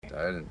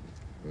I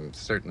didn't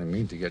certainly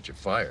mean to get you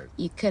fired.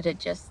 You could have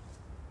just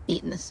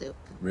eaten the soup.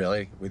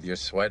 Really? With your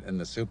sweat in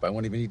the soup? I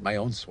won't even eat my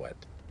own sweat.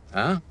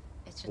 Huh?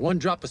 One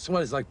drop of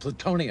sweat is like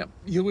plutonium.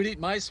 You would eat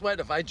my sweat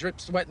if I dripped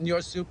sweat in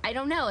your soup? I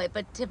don't know it,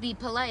 but to be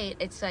polite,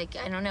 it's like,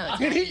 I don't know.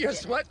 You'd eat your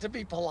sweat to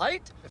be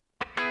polite?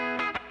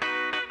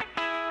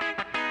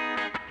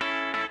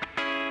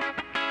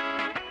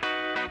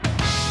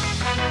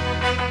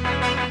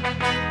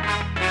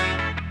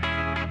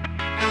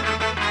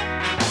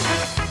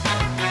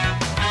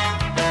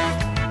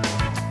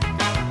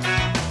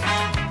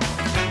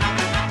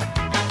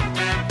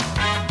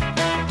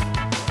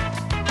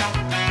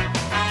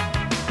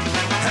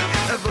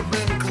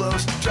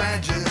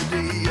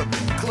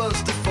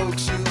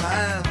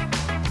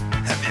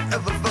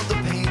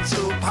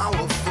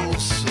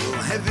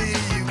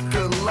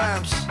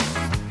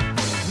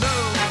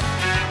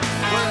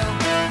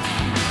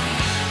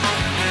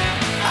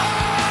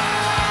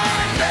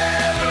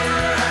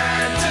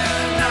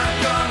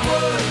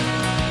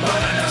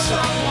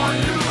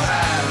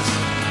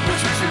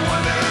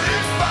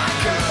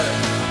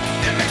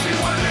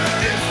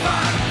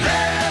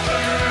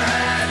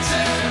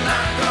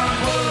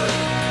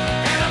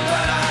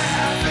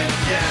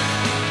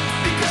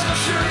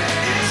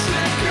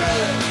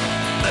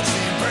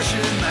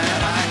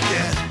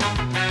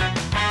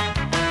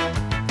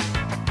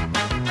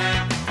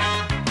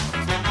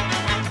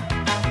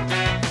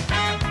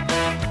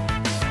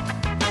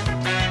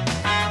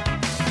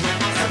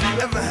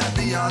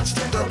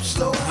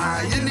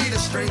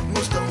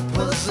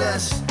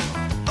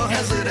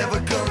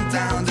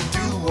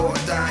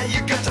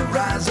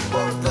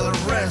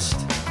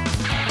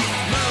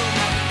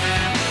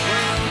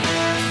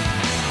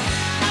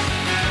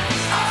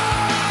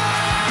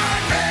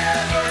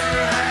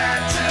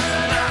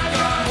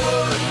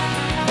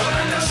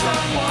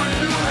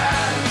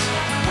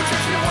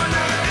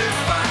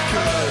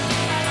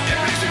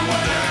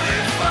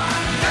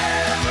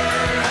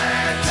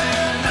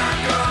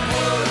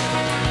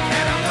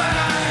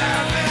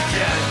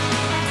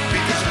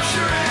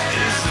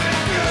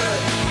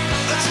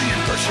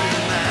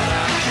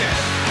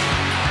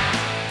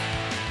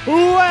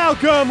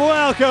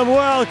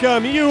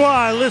 Welcome. You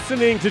are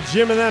listening to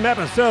Jim and Them,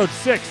 episode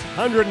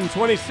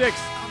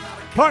 626,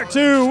 part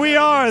 2. We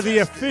are the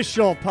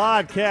official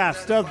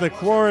podcast of the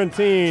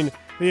quarantine,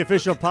 the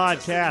official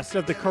podcast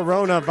of the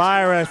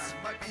coronavirus.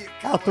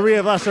 All three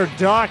of us are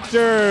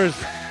doctors.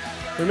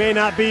 We may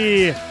not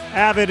be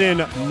avid in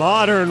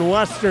modern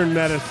Western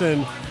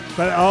medicine,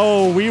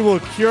 but we will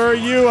cure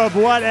you of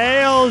what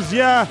ails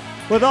you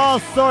with all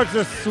sorts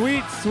of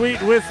sweet,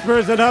 sweet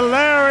whispers and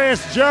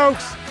hilarious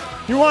jokes.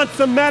 You want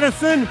some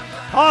medicine?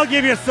 I'll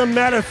give you some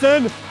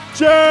medicine.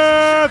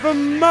 Jeff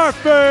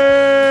Murphy!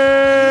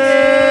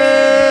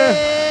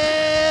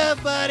 Yeah,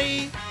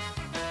 buddy.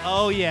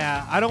 Oh,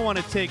 yeah. I don't want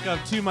to take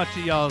up too much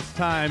of y'all's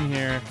time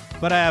here,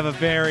 but I have a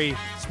very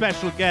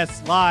special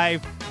guest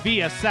live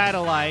via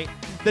satellite.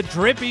 The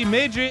drippy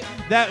midget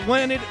that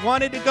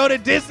wanted to go to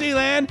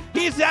Disneyland.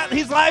 He's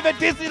live at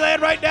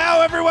Disneyland right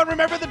now. Everyone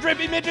remember the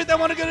drippy midget that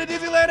wanted to go to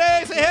Disneyland?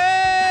 Hey, say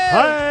hey!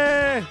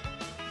 Hey!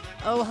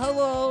 Oh,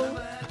 hello.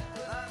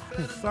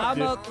 I'm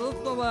at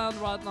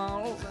Disneyland right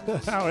now.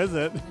 How is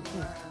it?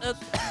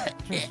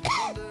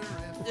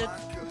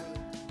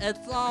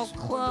 It's all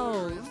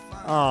closed.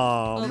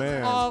 Oh, man.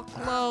 It's all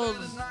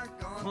closed.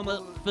 And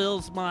it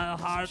fills my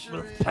heart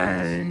with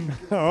pain.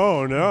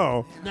 Oh,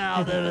 no.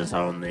 Now there is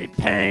only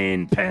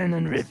pain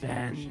and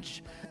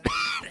revenge.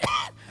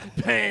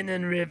 Pain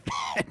and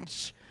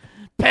revenge.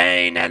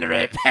 Pain and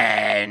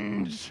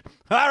revenge.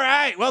 All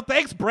right. Well,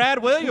 thanks,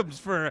 Brad Williams,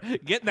 for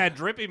getting that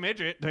drippy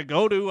midget to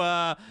go to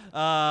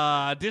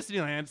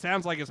Disneyland.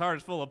 Sounds like his heart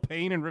is full of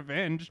pain and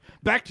revenge.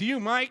 Back to you,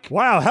 Mike.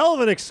 Wow, hell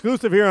of an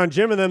exclusive here on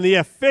Jim and Them, the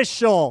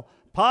official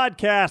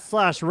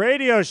podcast /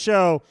 radio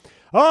show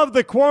of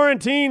the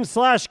quarantine /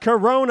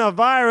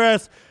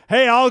 coronavirus.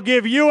 Hey, I'll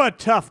give you a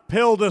tough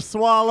pill to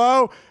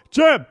swallow.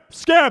 Jim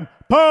Scam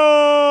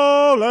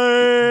Paulie.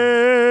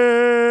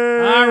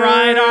 All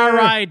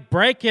right.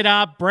 Break it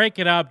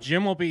up.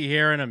 Jim will be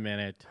here in a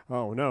minute.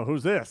 Oh, no.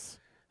 Who's this?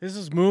 This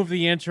is Move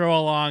the Intro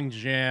Along,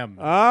 Jim.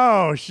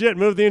 Oh, shit.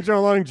 Move the intro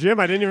along, Jim.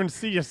 I didn't even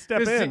see you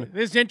step in.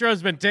 This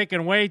intro's been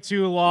taking way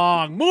too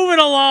long. Move it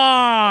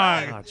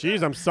along. Oh,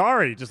 jeez, I'm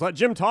sorry. Just let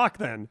Jim talk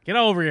then. Get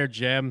over here,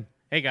 Jim.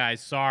 Hey,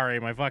 guys, sorry.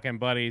 My fucking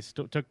buddy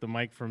took the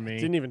mic from me.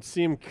 Didn't even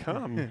see him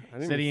come. I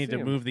didn't Said he even needed see to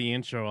him. move the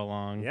intro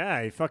along.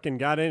 Yeah, he fucking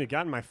got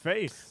in my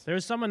face. There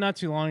was someone not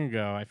too long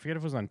ago. I forget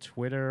if it was on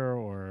Twitter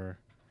or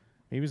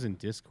maybe it was in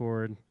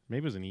Discord.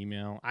 Maybe it was an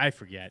email. I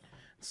forget.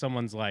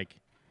 Someone's like,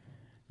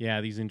 yeah,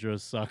 these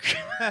intros suck.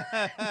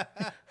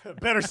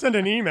 Better send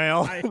an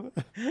email.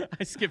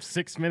 I skipped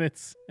 6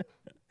 minutes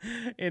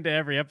into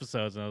every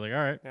episode, and I was like,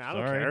 all right. Yeah, I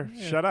don't sorry. care.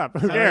 Yeah. Shut up.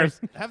 Who cares?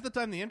 Half the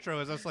time the intro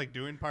is us like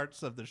doing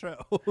parts of the show.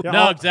 Yeah,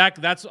 No,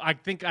 exactly. That's I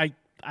think I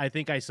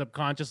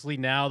subconsciously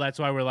now. That's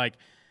why we're like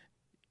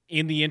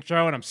in the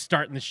intro, and I'm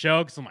starting the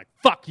show because I'm like,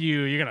 fuck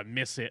you. You're gonna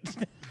miss it.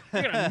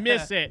 You're gonna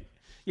miss it.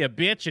 Yeah,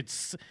 bitch.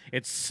 It's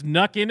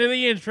snuck into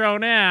the intro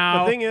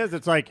now. The thing is,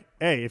 it's like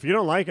hey, if you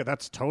don't like it,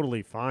 that's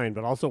totally fine.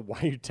 But also, why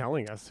are you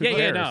telling us? Who Yeah,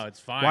 cares? no, it's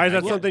fine. Why is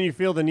that I- something you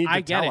feel the need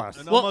I to get tell it. us?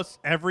 And Well- almost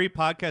every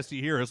podcast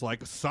you hear is like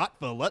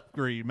Sattva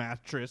Lutgri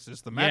mattress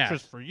is the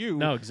mattress for you.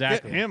 No,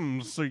 exactly. Get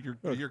him so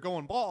you're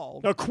going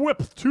bald. A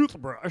Quip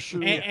toothbrush.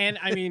 And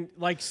I mean,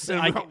 like,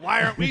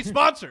 Why aren't we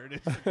sponsored?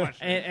 Is the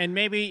question. and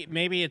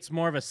maybe it's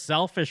more of a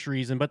selfish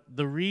reason, but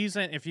the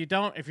reason if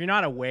you're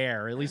not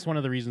aware, at least one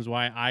of the reasons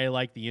why I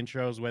like the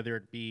intros, whether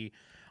it be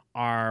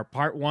our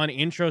part 1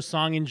 intro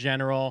song in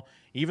general,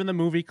 even the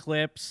movie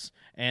clips,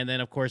 and then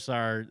of course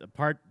our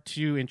part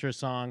 2 intro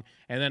song,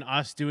 and then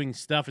us doing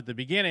stuff at the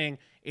beginning,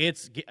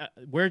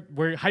 we're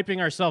hyping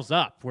ourselves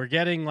up. We're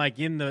getting like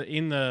in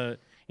the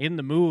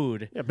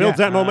mood. It builds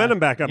that momentum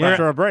back up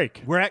after a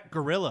break. We're at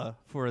Gorilla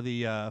for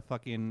the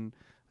fucking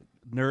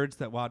nerds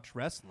that watch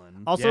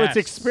wrestling. Also, Yes.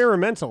 it's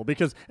experimental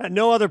because at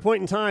no other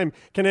point in time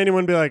can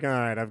anyone be like, all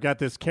right, I've got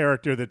this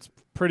character that's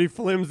pretty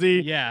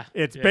flimsy. Yeah.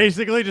 It's Yeah.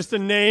 basically just a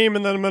name,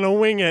 and then I'm going to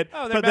wing it.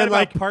 Oh, they're but mad then, about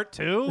like, part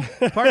 2?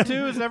 Part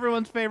 2 is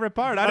everyone's favorite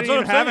part. I That's didn't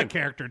what even I'm have saying. a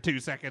character 2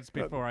 seconds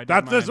before I did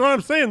that's mine. what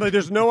I'm saying. Like,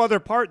 there's no other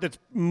part that's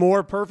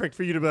more perfect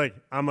for you to be like,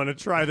 I'm going to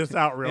try this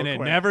out real And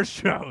quick. it never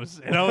shows.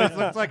 It always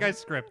looks like I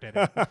scripted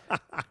it.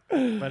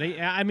 But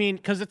I mean,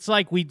 because it's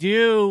like we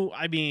do.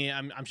 I mean,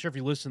 I'm sure if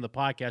you listen to the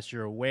podcast,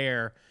 you're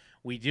aware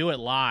we do it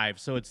live,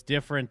 so it's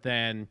different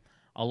than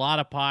a lot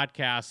of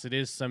podcasts. It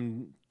is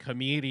some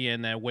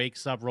comedian that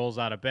wakes up, rolls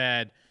out of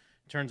bed,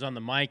 turns on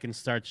the mic, and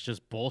starts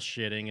just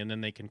bullshitting, and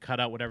then they can cut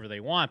out whatever they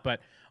want.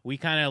 But we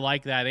kind of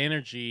like that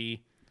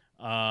energy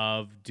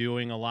of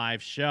doing a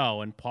live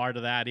show, and part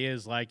of that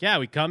is like, yeah,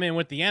 we come in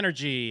with the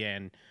energy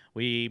and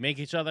we make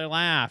each other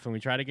laugh and we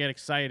try to get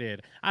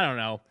excited. I don't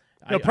know.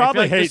 You'll I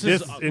probably feel like hate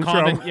this is intro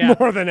common- yeah.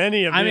 more than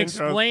any of the I'm intros.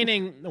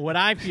 explaining what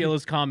I feel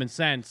is common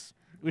sense,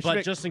 should but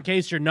make- just in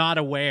case you're not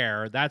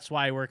aware, that's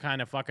why we're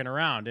kind of fucking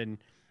around. And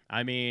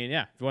I mean,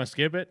 yeah, if you want to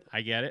skip it,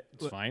 I get it.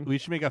 It's fine. We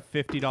should make a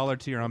 $50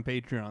 tier on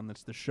Patreon.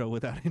 That's the show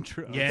without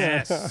intro.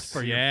 Yes,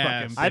 For your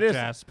yes. fucking I bitch just-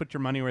 ass. Put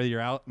your money where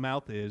your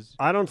mouth is.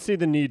 I don't see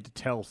the need to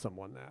tell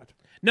someone that.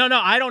 No,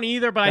 I don't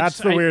either. But That's I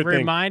just the weird it thing.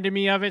 reminded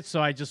me of it, so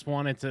I just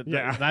wanted to.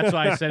 Yeah. That's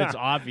why I said it's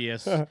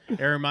obvious. It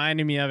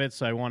reminded me of it,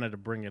 so I wanted to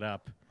bring it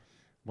up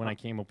when I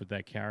came up with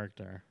that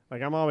character.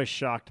 Like, I'm always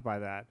shocked by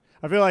that.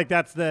 I feel like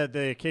that's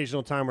the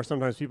occasional time where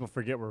sometimes people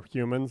forget we're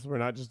humans. We're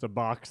not just a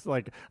box,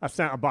 like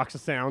a box of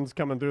sounds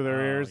coming through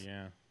their ears.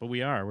 Yeah, but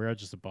we are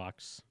just a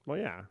box. Well,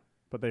 yeah,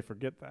 but they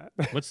forget that.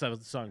 What's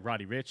that song?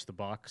 Roddy Ricch, The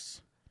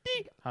Box.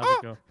 How's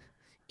it go?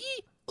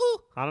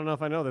 I don't know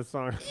if I know this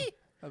song.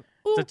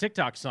 It's a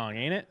TikTok song,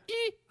 ain't it?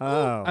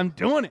 Oh, I'm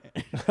doing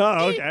it.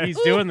 oh okay. He's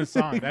doing the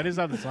song. That is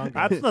how the song goes.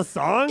 That's the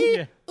song?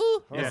 Yeah.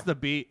 It's the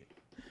beat.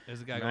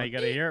 There's a guy Now going, you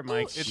gotta hear it,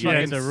 Mike. It's Yeah,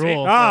 fucking it's a sick.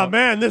 rule. Oh,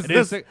 man, this It is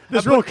this sick.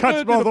 this I rule put cuts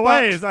it in both the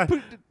ways. box, put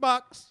it in the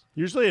box.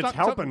 Usually it's Tuck,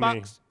 helping me.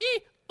 box.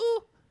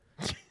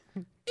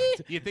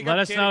 You think Let I'm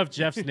us kidding? know if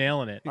Jeff's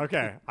nailing it.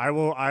 Okay, I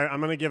will. I'm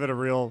gonna give it a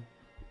real.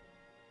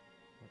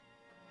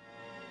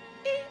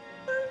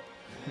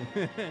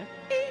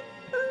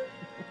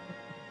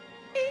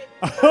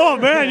 Oh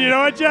man, you know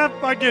what, Jeff?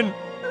 Fucking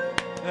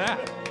Yeah,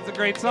 it's a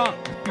great song.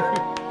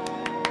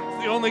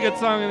 It's the only good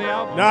song in the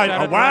album. no! Shout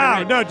out Oh, to wow,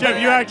 Roddy Ricch. no,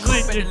 Jeff, you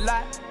actually.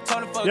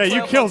 Yeah,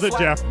 you killed it,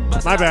 Jeff.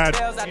 My bad.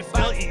 You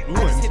still eat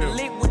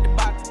oohin'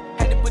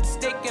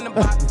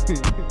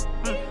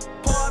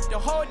 Pour up the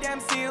whole damn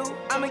seal.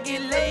 I'ma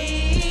get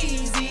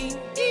lazy.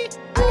 I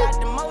got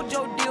the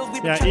mojo deals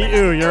with Yeah, the eat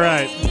ooh, you're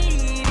right.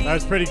 That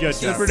was pretty good,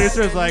 The Jeff.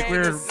 producer's like, we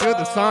were doing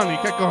the song, and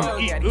he kept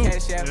going, eat ooh.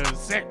 It was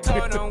sick.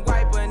 Told him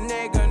wipe a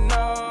nigga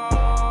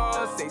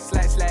no. Say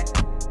slash slash.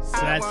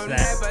 I Slash, won't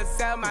slash. never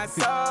sell my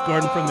soul.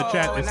 Gordon from the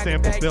chat And just I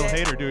sampled can Bill back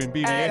that. Hader doing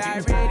And I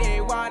BBA.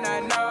 really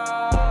wanna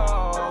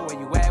know where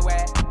you at,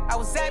 where I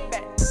was at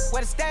back,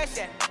 where the stash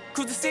at.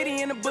 Cruise the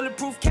city in a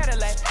bulletproof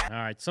Cadillac. All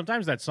right.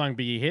 Sometimes that song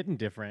be hitting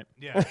different.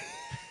 Yeah.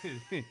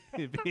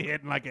 It'd be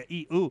hitting like a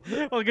eat ooh.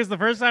 Well, because the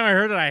first time I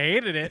heard it, I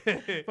hated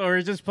it. But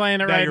we're just playing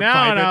it Now right you're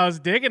now, and vibing. I was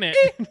digging it.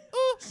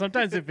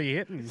 Sometimes it be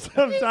hitting.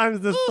 Sometimes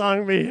this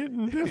song be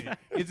hitting.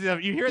 It's,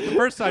 you hear it the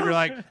first time, you're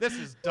like, this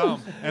is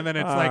dumb. And then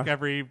it's like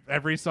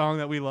every song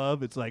that we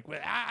love, it's like,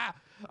 ah.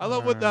 I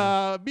love when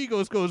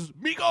Migos goes,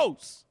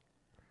 Migos.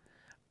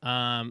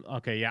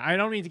 Okay, yeah. I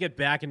don't need to get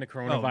back into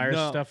coronavirus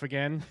no. stuff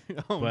again,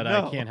 Oh, but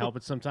no. I can't help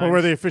it sometimes. But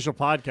we're the official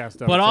podcast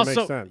of it, but so it also,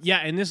 makes sense. yeah,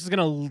 and this is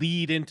gonna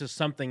lead into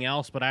something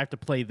else, but I have to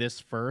play this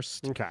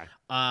first. Okay.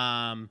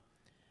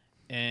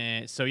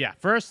 And so yeah,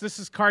 first this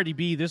is Cardi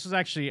B. This was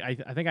actually I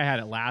think I had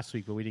it last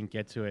week, but we didn't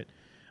get to it.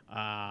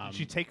 Did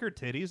she take her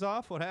titties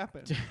off? What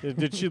happened?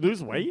 Did she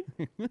lose weight?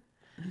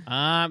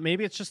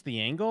 Maybe it's just the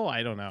angle.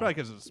 I don't know. Probably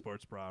because it's a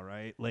sports bra,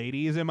 right?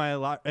 Ladies, am I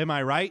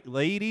right?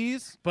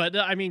 Ladies? But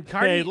I mean,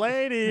 Cardi. Hey,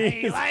 ladies.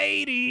 Hey,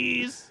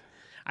 ladies.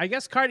 I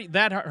guess Cardi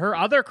that her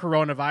other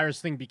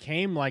coronavirus thing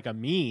became like a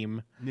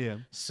meme. Yeah.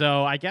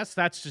 So I guess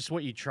that's just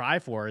what you try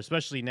for,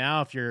 especially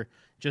now if you're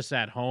just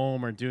at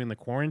home or doing the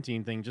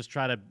quarantine thing. Just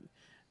try to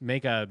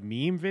make a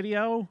meme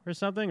video or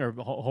something, or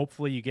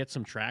hopefully you get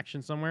some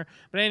traction somewhere.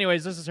 But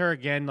anyways, this is her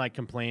again, like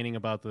complaining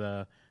about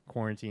the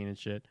quarantine and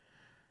shit.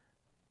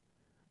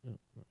 Let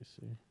me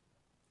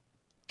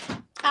see.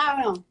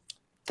 I don't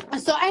know.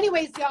 So,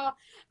 anyways, y'all,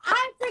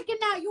 I'm freaking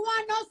out. You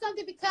want to know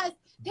something? Because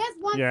there's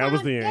one Yeah, time, it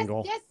was the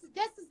angle.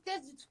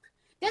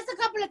 There's a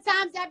couple of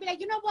times I'd be like,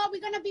 you know what?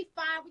 We're going to be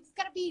fine. We just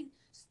got to be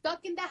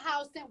stuck in the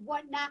house and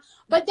whatnot.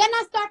 But then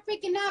I start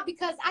freaking out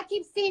because I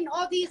keep seeing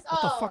all these.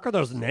 What the fuck are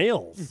those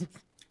nails?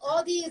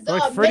 All these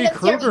Like Freddy military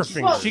Krueger trucks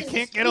fingers. She in the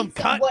can't get them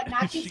streets and cut.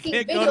 whatnot. I She keep seeing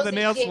can't go to videos the and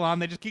nail shit. salon.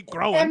 They just keep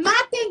growing. And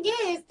my thing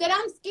is that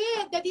I'm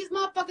scared that these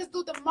motherfuckers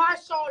do the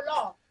martial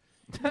law.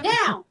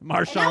 Now,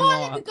 Martial and I want to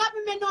law. let the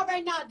government know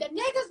right now, the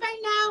niggas right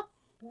now,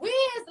 we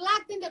is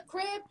locked in the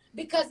crib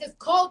because it's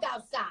cold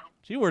outside.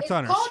 She works It's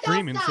on her cold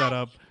streaming outside,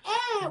 setup.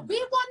 And we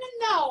want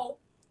to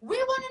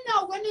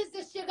know when is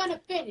this shit gonna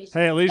finish?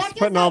 Hey, at least Like I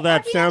putting said, all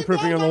that every other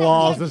soundproofing day on the they're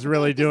walls like, is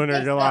really doing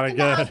her a lot of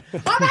good.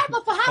 All right,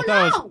 but for I how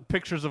thought it was long?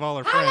 pictures of all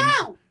her How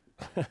friends.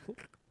 long?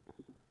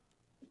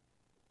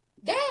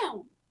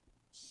 Damn.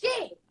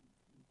 Shit.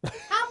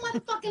 How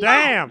motherfucking long?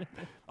 Damn.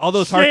 All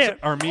those Shit. hearts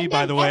are me, And by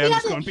then the way. I'm every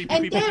just other- going beep,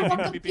 And beep, then beep, what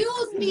beep, beep,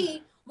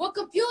 beep.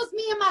 confused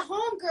me and my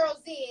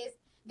homegirls is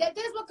that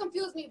this what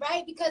confused me,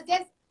 right? Because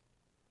this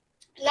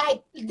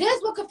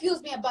what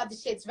confused me about the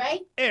shits,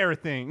 right?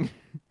 Everything.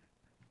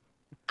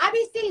 I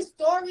be seeing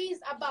stories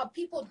about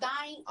people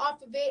dying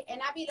off of it,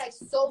 and I be like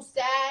so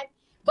sad.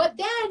 But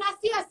then I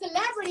see a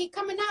celebrity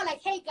coming out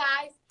like, "Hey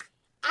guys,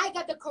 I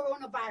got the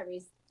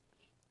coronavirus,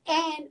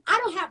 and I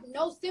don't have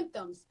no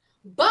symptoms,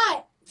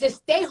 but just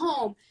stay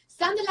home."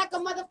 Sounded like a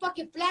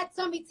motherfucking flat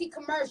tummy tea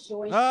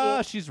commercial and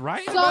shit. She's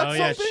right. So- about Oh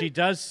yeah, something? she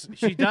does.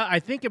 She does. I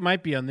think it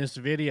might be on this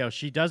video.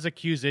 She does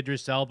accuse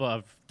Idris Elba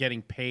of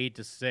getting paid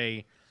to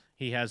say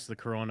he has the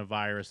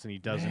coronavirus and he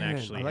doesn't Man,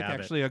 actually I like have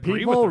actually it. agree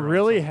with People her on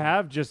really something.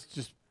 have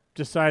just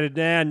decided,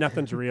 nah,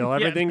 nothing's real.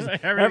 Everything's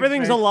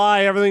everything's a fake.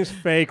 lie. Everything's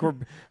fake. We're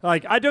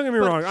like, I don't get me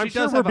But wrong. she I'm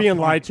sure does we're have a being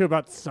point. lied to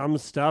about some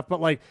stuff, but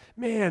like,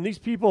 man, these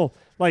people,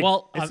 like,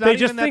 Well, It's they not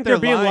just even that think they're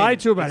being lying. lied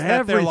to about It's that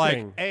everything.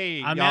 They're like,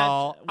 hey, I'm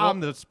y'all, not- well- I'm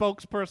the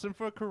spokesperson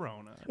for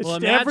Corona. It's Well,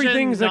 just imagine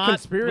everything's a not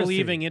conspiracy.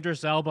 believing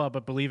Idris Elba,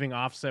 but believing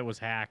Offset was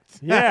hacked.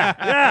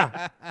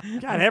 Yeah.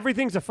 God,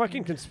 everything's a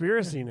fucking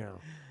conspiracy now.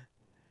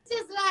 It's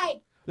just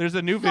like, There's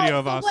a new video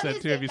of so what Offset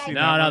is too. it? Have you Like- seen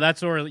No, that? no, one?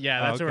 that's what we're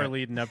that's what okay. we're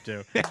leading up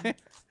to.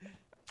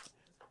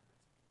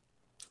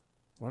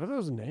 What are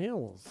those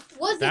nails?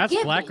 what's That's it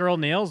giving? black girl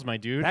nails, my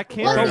dude. That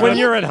Well, can't. But yeah. when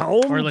you're at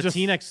home, or just-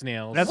 Latinx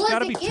nails. That's What's got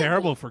to it be giving?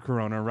 terrible for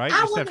Corona, right? I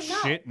You just have wanna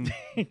know. shit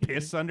and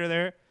piss under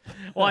there.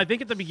 Well, I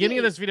think at the beginning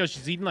of this video,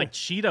 she's eating like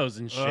Cheetos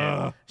and shit.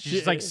 Ugh. She's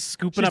just like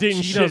scooping she's up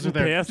eating shit Cheetos with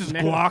and her piss. Just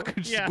nails. guac,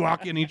 just Yeah.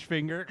 guac in each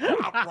finger.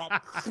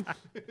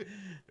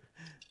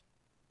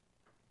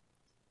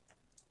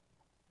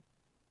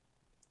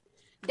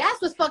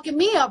 That's what's fucking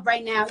me up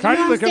right now. You Kind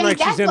know of what I'm looking like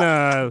saying? she's in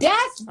a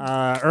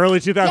That's early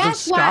 2000s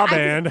That's why ska I-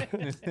 band.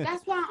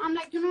 that's why I'm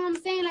like, you know what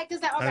I'm saying? Like,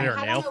 it's like, Did okay, her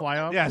how nail long fly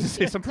off? Yeah, just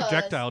say some Because-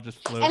 projectile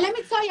just flew. And let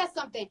me tell you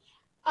something.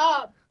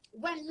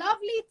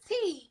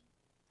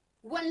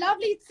 When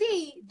Lovely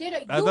T did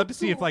a I'd love to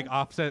see if YouTube like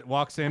Offset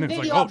walks in and it's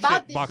like, video oh about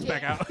shit, this walks shit.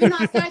 back out. You know,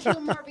 I started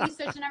doing more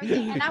research and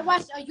everything, and I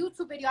watched a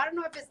YouTube video. I don't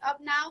know if it's up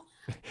now.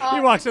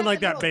 He walks it's in like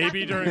a that little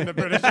baby during the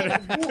documentary British.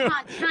 about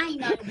Wuhan,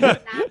 China, and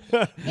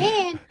whatnot.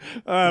 And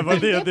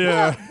But they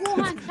the put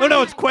Wuhan, Oh no,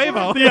 China it's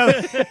Quavo.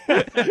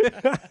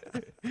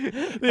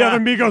 the other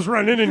Migos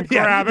run in and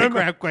grab they him.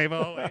 grab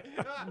Quavo away.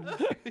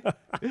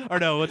 Or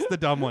no, what's the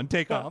dumb one?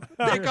 Take off.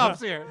 Take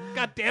off's here.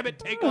 God damn it,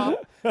 take off.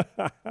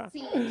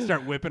 See,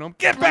 Start whipping them.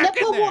 Get when back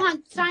they in put there.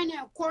 Wuhan, China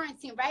in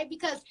quarantine, right?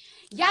 Because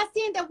y'all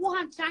seeing that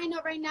Wuhan, China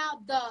right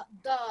now,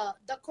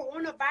 the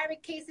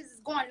coronavirus cases is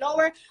going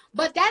lower,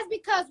 but that's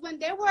because when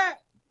they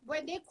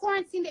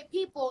quarantined the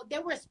people, they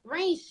were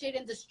spraying shit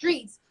in the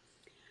streets.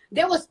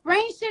 They were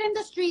spraying shit in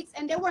the streets,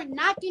 and they were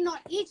knocking on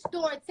each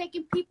door,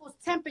 taking people's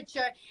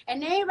temperature,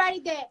 and everybody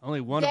that Only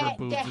one of her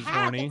boobs that is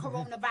had horny. the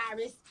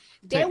coronavirus,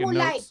 they Taking would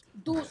like notes.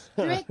 do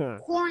strict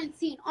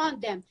quarantine on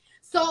them.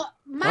 So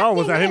my Oh,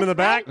 was thing that him is, in the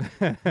back?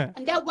 right,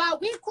 and that while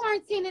we're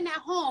quarantining at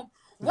home,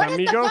 what that is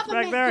the Migos back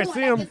government there? I doing?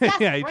 see him. Like, is y'all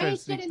Yeah, he spraying tried to shit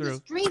sneak in the through.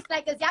 streets?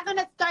 Like, is y'all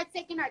gonna start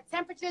taking our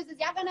temperatures? Is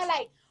y'all gonna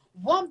like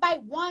one by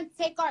one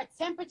take our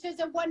temperatures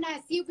and whatnot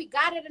and see if we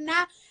got it or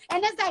not?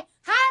 And it's like,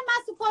 how am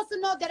I supposed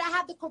to know that I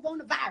have the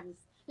coronavirus?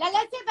 Like,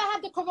 let's say if I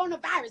have the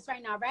coronavirus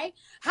right now, right?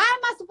 How am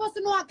I supposed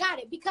to know I got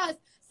it? Because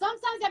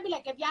sometimes I'd be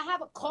like, if y'all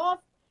have a cough,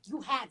 you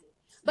have it.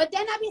 But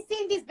then I be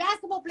seeing these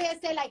basketball players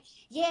say like,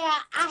 yeah,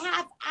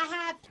 I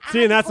have.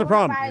 See, and that's the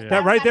problem. coronavirus, but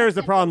That I right got there the is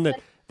the problem that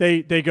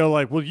symptoms." they go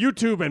like, well,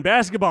 YouTube and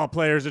basketball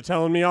players are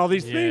telling me all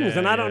these things,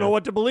 and I don't yeah. know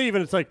what to believe.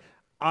 And it's like,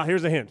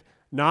 here's a hint: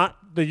 not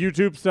the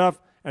YouTube stuff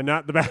and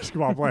not the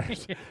basketball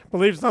players.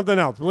 Believe something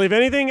else. Believe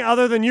anything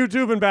other than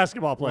YouTube and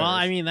basketball players. Well,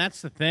 I mean,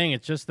 that's the thing.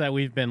 It's just that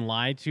we've been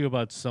lied to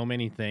about so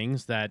many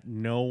things that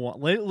no one,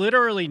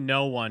 literally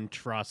no one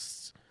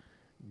trusts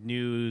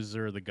news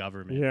or the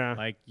government. Yeah.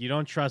 Like, you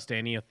don't trust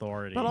any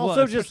authority. but Well,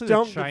 also just especially the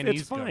don't. Chinese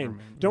It's fine.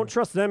 government. Don't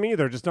trust them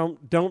either. Just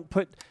don't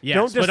put. Yes,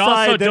 don't decide but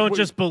also that don't we-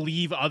 just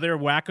believe other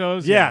wackos.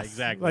 Yes, Yeah,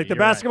 exactly. Like the You're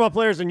right. basketball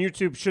players on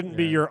YouTube shouldn't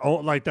be your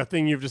own, like the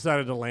thing you've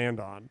decided to land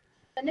on.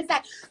 And it's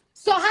like,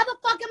 so how the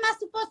fuck am I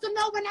supposed to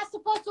know when I'm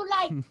supposed to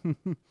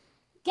like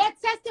Get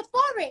tested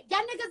for it. Y'all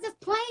niggas is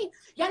playing.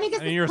 Y'all niggas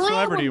And is you're a playing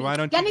celebrity. with me. Why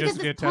don't Y'all you niggas just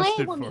is get playing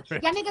tested with me. for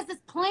it? Y'all niggas is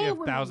playing You have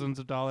with me. thousands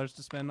of dollars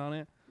to spend on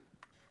it.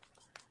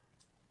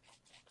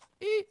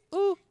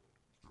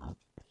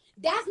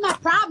 That's my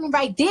problem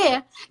right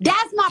there.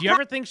 That's my Do you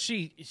ever think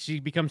she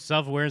becomes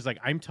self-aware? Is like,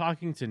 I'm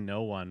talking to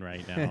no one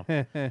right now.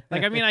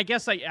 Like, I mean, I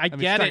guess I mean,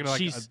 get talking it. to, like,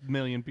 She's a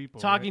million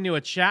people talking to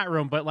a chat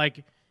room, but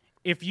like,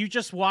 if you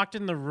just walked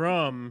in the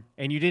room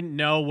and you didn't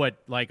know what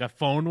like a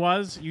phone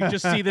was, you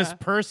just see this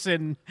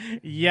person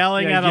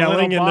yelling at a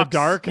yelling little in the box.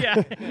 dark.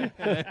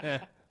 Yeah.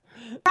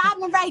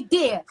 problem right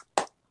there.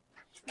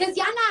 Cause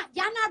y'all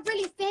not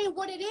really saying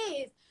what it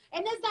is.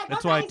 And it's like,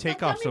 That's okay, why so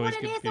Takeoff's tell me always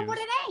what it is and what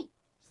it confused. ain't.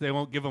 So they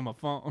won't give him a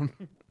phone.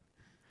 I'm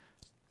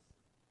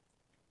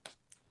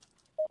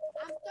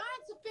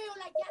starting to feel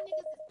like y'all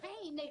niggas is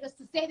paying niggas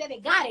to say that they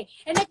got it.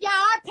 And if y'all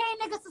are paying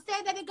niggas to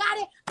say that they got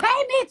it,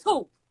 pay me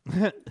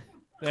too.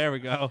 There we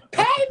go.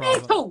 Pay me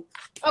too.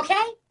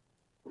 Okay?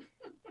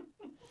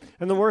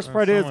 And the worst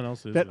part is someone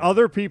else is that there.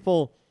 other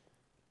people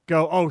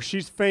go, "Oh,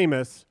 she's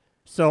famous,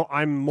 so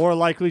I'm more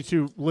likely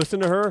to listen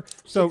to her."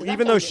 So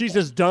even though she's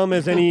as dumb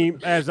as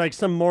as like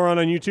some moron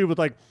on YouTube with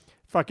like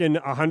fucking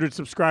 100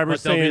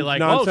 subscribers But they'll saying be like,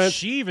 nonsense, oh,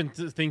 she even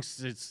thinks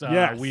it's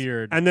yes.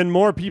 weird. And then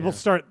more people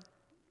start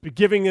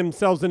giving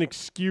themselves an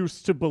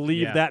excuse to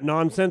believe Yeah. that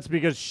nonsense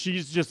because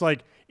she's just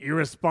like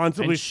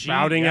irresponsibly And she-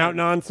 spouting yeah. out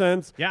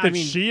nonsense Yeah, I that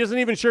mean, she isn't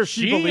even sure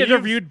she believes.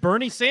 interviewed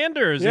Bernie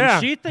Sanders, Yeah.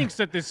 and she thinks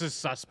that this is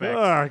suspect.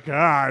 Oh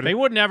God! They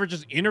would never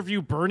just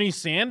interview Bernie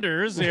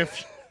Sanders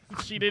if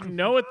she didn't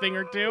know a thing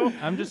or two.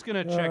 I'm just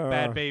gonna check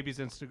Bad Baby's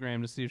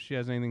Instagram to see if she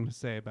has anything to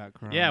say about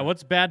Corona. Yeah,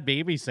 what's Bad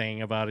Baby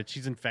saying about it?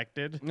 She's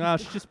infected. No,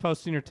 she's just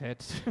posting her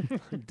tits.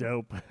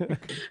 Dope.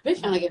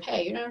 Bitch trying to get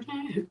paid, you know what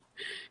I'm saying?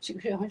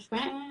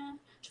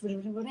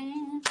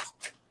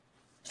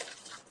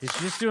 Is she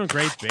just doing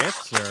great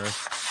bits,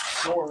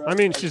 or I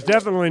mean, she's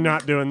definitely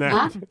not doing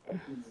that.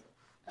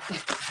 Huh?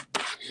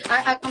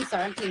 I'm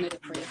sorry, I'm cleaning it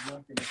for you.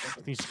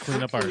 I think she's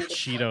cleaning up our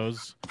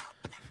Cheetos?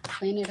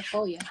 Cleaning it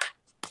for you.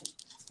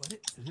 What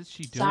is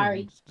she doing?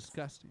 Sorry. It's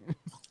disgusting.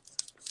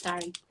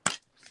 Sorry.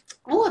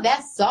 Oh,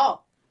 that's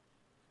salt.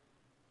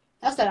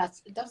 That's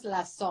the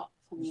last salt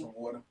from you.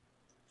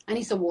 I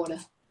need some water.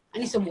 I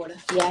need some water.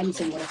 Yeah, I need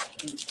some water.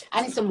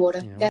 I need some water.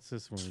 Yeah, That- what's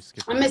this one we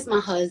skipped? I miss my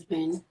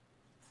husband.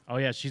 Oh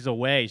yeah, she's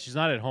away. She's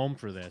not at home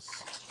for this.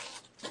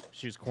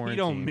 She was He quarantined.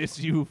 don't miss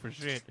you for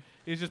shit.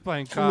 He's just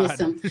playing I miss COD.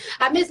 him.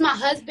 I miss my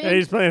husband. Hey,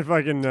 he's playing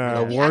fucking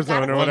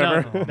Warzone or Well,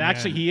 whatever. no,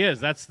 actually, he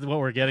is. That's what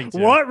we're getting to.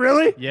 What,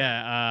 really?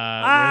 Yeah.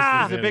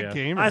 Ah! where's the He's a big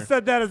video? gamer. I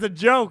said that as a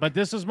joke. But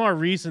this is more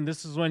recent.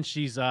 This is when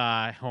she's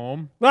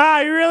home. He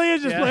really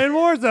is just Yeah. playing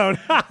Warzone.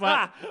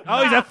 But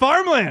Oh, he's at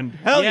Farmland.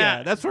 Hell Yeah.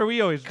 yeah. That's where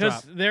we always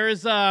because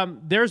drop.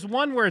 there's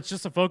one where it's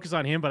just a focus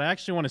on him, but I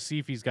actually want to see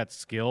if he's got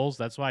skills.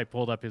 That's why I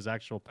pulled up his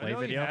actual I play know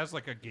video. he has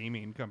like a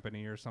gaming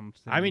company or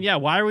something. I mean, yeah.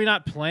 Why are we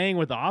not playing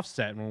with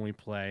Offset when we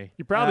play?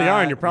 You probably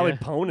are, and you're probably yeah.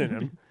 poning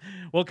him.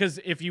 Well, because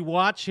if you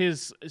watch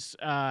his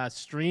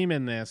stream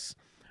in this,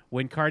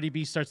 when Cardi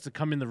B starts to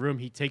come in the room,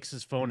 he takes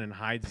his phone and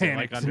hides it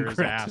like Panics under and his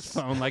grabs ass. his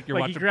phone like you're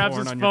he watching grabs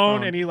porn his on your phone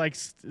phone. and he like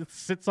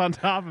sits on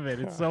top of it.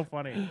 It's so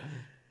funny.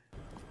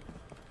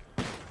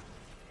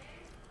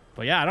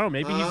 But yeah, I don't know.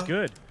 Maybe he's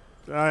good.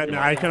 No,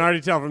 I can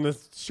already tell from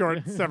this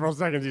short several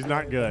seconds he's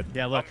not good.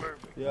 Yeah, look.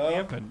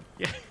 Camping.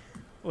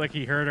 Look,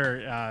 he heard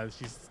her.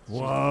 She's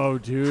Whoa,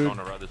 dude. Want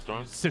to ride the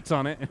storm? Sits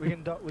on it. We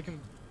can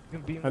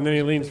beam. And then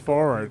he leans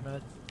forward.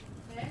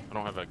 I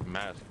don't have a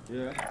mask.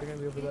 They're gonna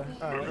be over there.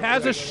 Alright. He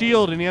has a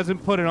shield and he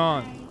hasn't put it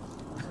on.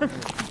 Yeah,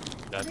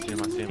 I see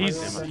him, I see him, I He's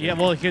see him, I see yeah, him.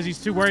 well, because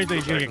he's too worried that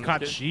he's gonna get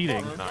caught Shit.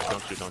 cheating. No,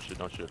 don't shoot, don't shoot,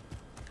 don't shoot.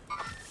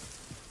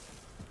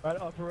 Right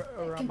up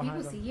around Can behind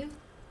people see them.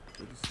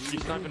 you?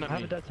 He's sniping I at have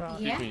me. a dead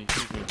silence. Yeah.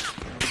 Excuse me.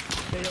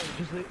 Yeah, yeah,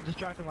 just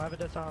distract them. I have a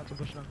dead silence. I'm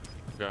pushing them.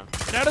 Yeah.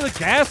 Get out of the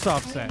gas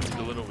offset. He's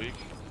a little weak.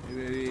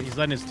 He's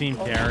letting his team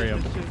carry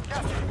him.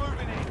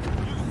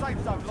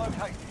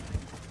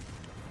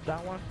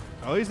 That one.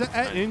 Oh, he's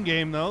at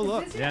in-game, though.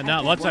 Look. Yeah,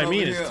 no, what's I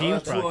mean? His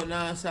team's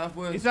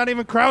probably. He's not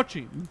even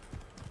crouching.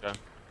 Yeah.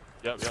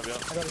 Yep. I gotta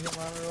hit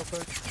my armor real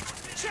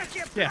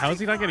quick. Yeah, how is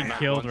he not getting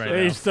killed right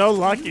now? He's so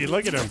lucky.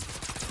 Look at him.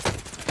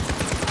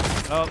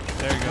 Oh,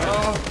 there you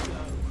go.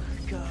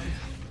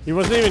 He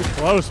wasn't even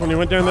close when he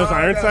went down those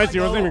iron sights. He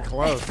wasn't even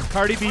close.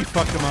 Cardi B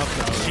fucked him up,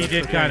 though. She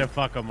did kind of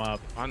fuck him up.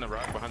 Behind that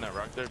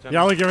rock there, Tim.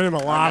 Y'all are giving him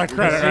a lot of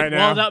credit right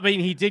now. Well, no, I mean,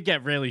 he did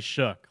get really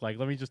shook. Like,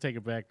 let me just take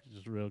it back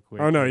just real quick.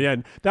 Oh no, yeah,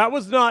 that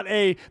was not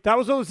a. That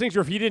was one of those things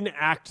where if he didn't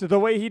act the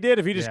way he did,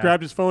 if he just Yeah.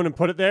 grabbed his phone and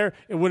put it there,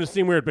 it wouldn't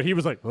seem weird. But he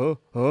was like, oh,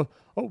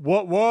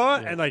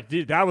 what, and like,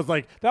 dude, that was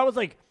like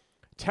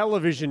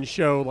television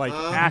show like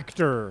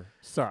actor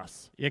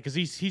sus. Yeah, because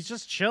he's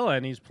just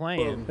chilling. He's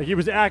playing. Like he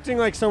was acting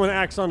like someone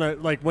acts on a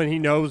like when he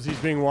knows he's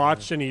being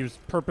watched, and he was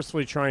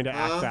purposely trying to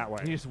act that way.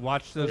 He just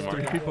watched those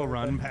three people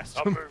run past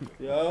him.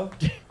 Yeah.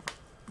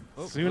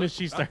 As soon as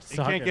she starts He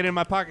talking. can't get in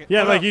my pocket.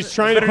 Yeah, Oh, like no. he's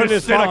trying to Better put it in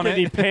just his sit on pocket and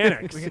he it.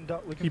 panics. We can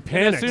He And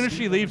panics. as soon as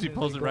she leaves, he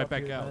pulls it right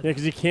back out. Yeah,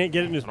 because he can't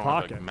get it in his I don't have,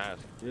 pocket. like, a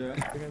mask. We're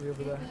gonna be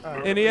over there. All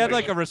right. And he had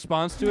like a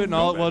response to it, and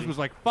all it was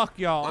like, "Fuck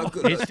y'all."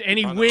 And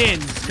he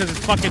wins because his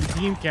fucking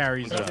team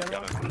carries up.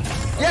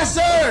 Yes,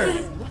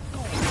 sir.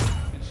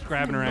 Just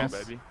grabbing her Go, ass.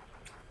 baby.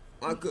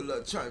 My good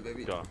luck, try,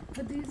 baby. Go.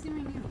 What do you see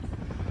right now?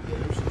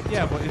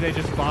 Yeah, but they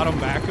just bought him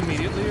back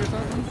immediately or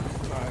something.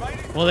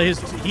 Well,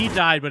 he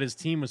died, but his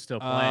team was still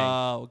playing.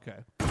 Oh, okay.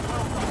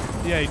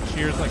 Yeah, he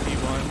cheers like he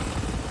won.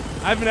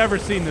 I've never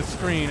seen the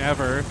screen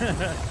ever. It's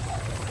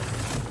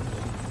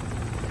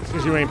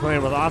because you ain't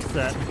playing with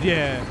Offset.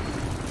 Yeah.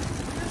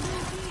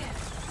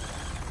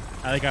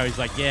 I think I was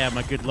like, yeah,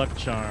 my good luck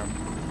charm.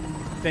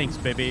 Thanks,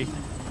 baby.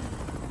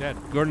 Yeah,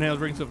 Gordon Hale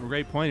brings up a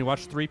great point. He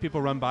watched 3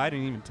 people run by,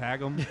 didn't even tag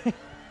them.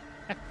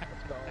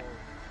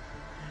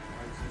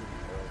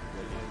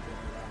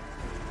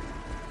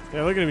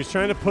 Yeah, look at him. He's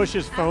trying to push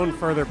his phone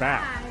further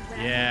back.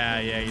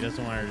 Yeah, he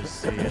doesn't want her to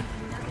see it.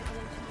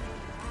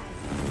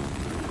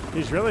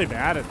 He's really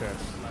bad at this.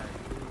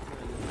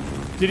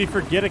 Did he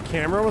forget a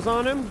camera was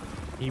on him?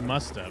 He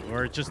must have,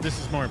 or just this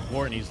is more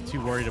important. He's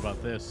too worried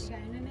about this.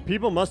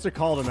 People must have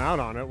called him out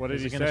on it. What did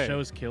Is he it gonna say? show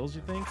his kills?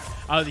 You think?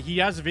 He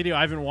has a video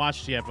I haven't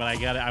watched yet, but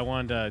I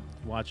wanted to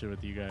watch it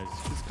with you guys.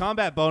 His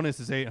combat bonus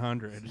is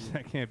 800.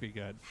 That can't be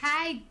good.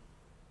 Hi.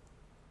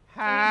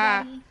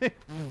 Hi.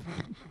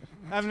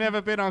 I've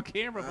never been on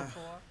camera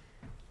before.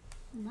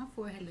 My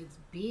forehead looks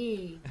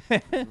big.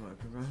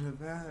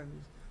 Coronavirus.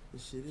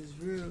 This shit is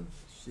real.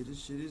 Shit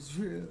is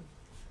real.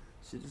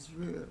 Shit is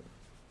real.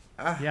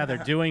 Yeah, they're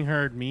doing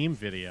her meme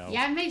video.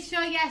 Y'all make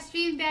sure y'all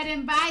stream that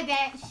and buy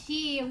that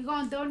shit. We're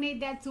gonna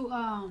donate that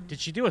to Did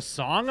she do a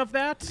song of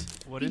that?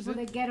 What is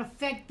people it? that get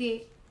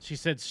affected. She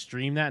said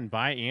stream that and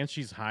buy it, and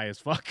she's high as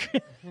fuck. Is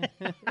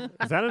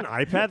that an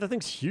iPad? That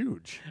thing's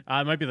huge.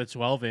 It might be the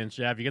 12-inch.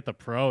 Yeah, if you get the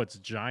Pro, it's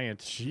giant.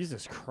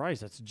 Jesus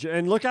Christ,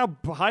 and look how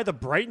high the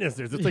brightness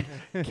is. It's like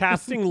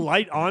casting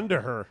light onto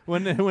her.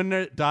 When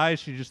it dies,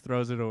 she just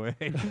throws it away.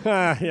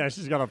 Yeah,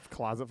 she's got a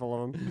closet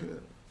full of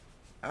them.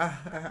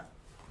 You're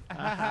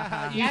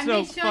Y'all so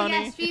make sure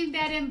funny. y'all stream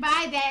that and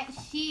buy that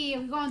shit.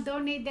 We're gonna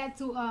donate that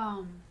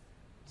to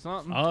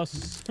Something.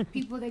 Us.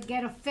 people that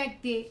get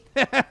affected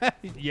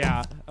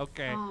Yeah.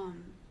 Okay.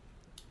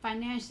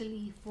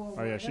 financially for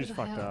Oh yeah, she's whatever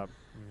fucked hell up.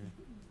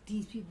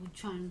 these people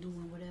trying to do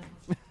and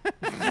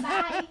whatever.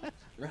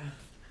 Bye.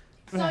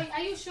 So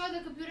are you sure the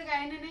computer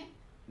got internet?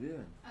 Yeah.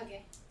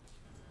 Okay.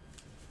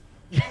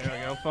 There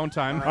we go. Phone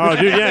time. Oh,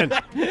 dude,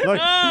 yeah. Look,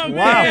 wow.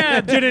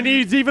 man. Dude, and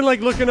he's even like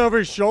looking over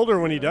his shoulder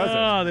when he does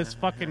Oh, this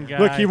fucking guy. it.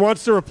 Look, he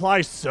wants to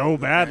reply so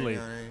badly.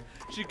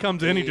 She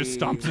comes in, he just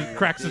stomps it,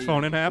 cracks his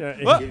phone in half. Yeah,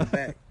 Oh! Get it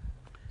back.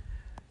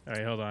 All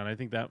right, hold on. I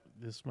think that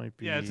this might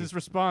be. Yeah, it's his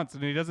response,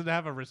 and he doesn't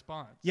have a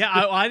response. Yeah,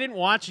 I didn't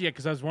watch it yet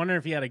because I was wondering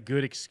if he had a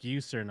good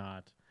excuse or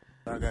not.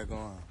 What I got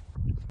going.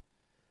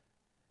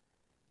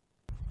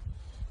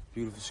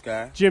 Beautiful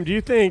sky. Jim, do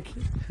you think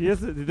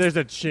there's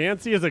a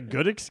chance he has a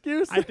good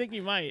excuse? I think he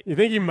might. You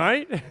think he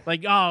might?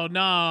 Like, oh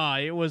no,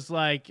 it was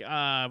like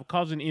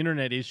causing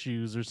internet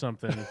issues or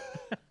something.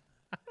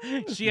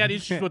 She had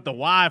issues with the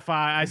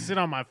Wi-Fi. I sit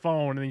on my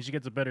phone and then she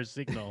gets a better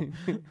signal.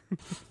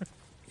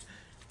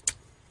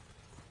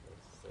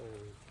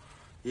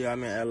 Yeah,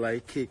 I'm in LA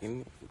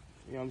kicking.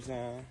 You know what I'm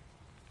saying?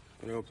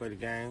 Gonna go play the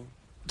game.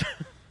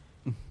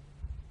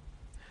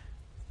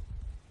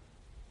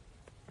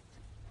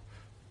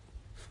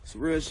 It's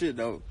real shit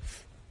though.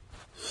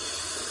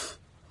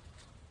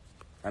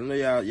 I know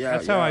y'all.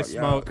 That's how I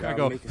smoke. Y'all I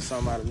go making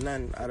something out of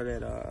nothing out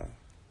of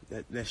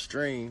that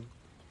stream.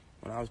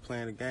 When I was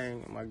playing the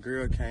game, my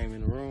girl came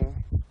in the room,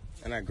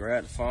 and I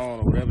grabbed the phone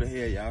or whatever the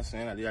hell y'all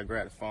saying. I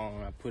grabbed the phone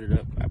and I put it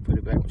up. I put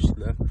it back when she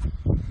left.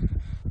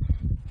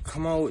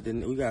 Come on with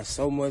we got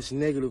so much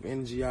negative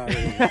energy out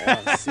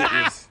here.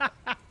 Sickness.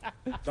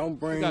 Don't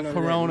bring none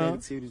corona.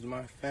 of that negativity to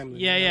my family.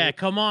 Yeah, man. yeah.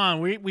 Come on,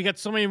 we got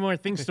so many more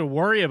things to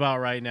worry about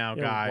right now,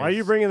 Yeah, guys. why are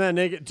you bringing that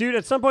negative? Dude,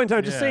 at some point in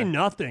time, just Yeah. say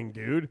nothing,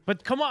 dude.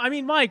 But come on, I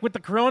mean, Mike, with the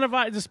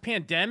coronavirus, this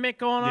pandemic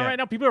going on Yeah. right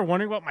now, people are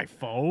wondering about my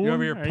phone. You're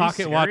over here Are you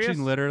pocket watching, serious?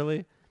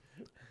 literally.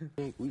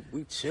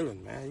 We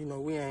chilling, man. You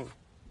know,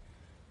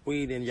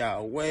 we in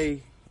y'all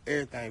way.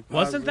 Everything positive.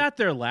 Wasn't that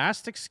their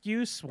last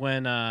excuse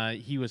when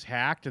he was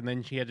hacked and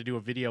then she had to do a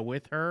video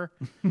with her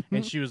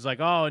and she was like,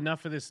 "Oh,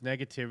 enough of this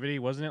negativity."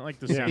 Wasn't it like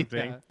the Yeah. same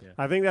thing? Yeah.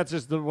 I think that's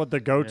just what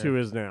the go-to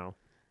is now.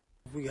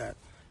 We got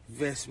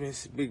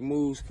investments, big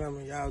moves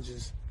coming. Y'all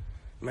just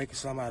making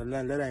something out of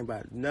nothing. That ain't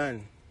about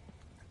nothing.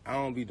 I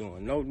don't be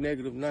doing no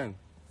negative nothing.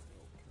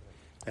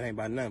 That ain't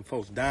about nothing.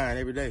 Folks dying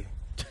every day.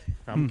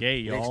 I'm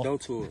gay, Next y'all. door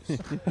to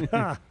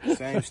us.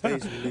 Same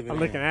states we live in. I'm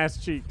licking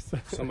ass cheeks.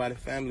 Somebody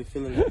family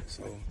feeling it.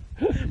 So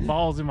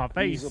Balls in my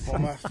ease face. up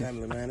on my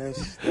family, man.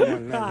 That's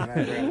nothing. I grab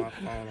my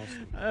phone on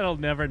some That'll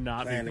never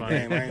not be playing the funny.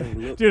 game. I ain't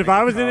even look. Dude, if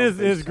I was in making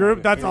his calls, group,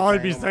 FaceTime, that's all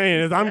I'd be anything on my- saying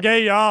is, I'm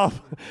gay, y'all.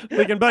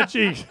 Licking butt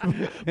cheeks.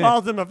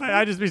 Balls in my face.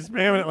 I'd just be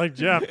spamming it like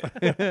Jeff.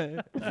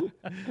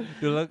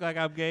 You look like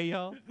I'm gay,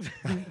 y'all.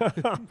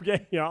 I'm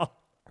gay, y'all.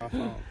 My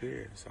phone,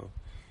 period. So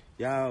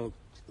y'all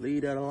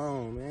Leave that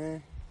alone,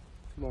 man.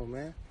 Come on,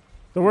 man.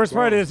 The worst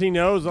part Grown. is he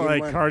knows Get like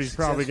money. Cardi's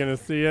probably Successful. going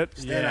to see it.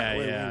 Stand out the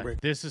way, Yeah.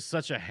 windbreaker. This is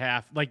such a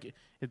half. Like,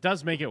 it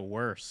does make it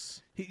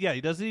worse. He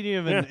doesn't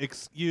even Yeah.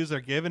 excuse or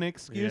give an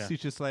excuse. Yeah.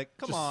 He's just like,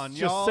 come on,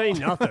 Just y'all. say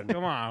nothing.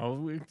 Come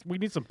on, we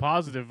need some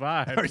positive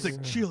vibes. Or he's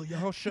like, chill,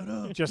 y'all, shut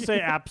up. Just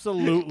say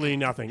absolutely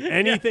nothing.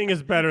 Anything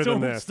is better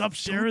Don't than this. stop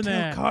sharing Tell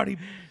that. Cardi,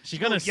 She's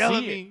gonna yell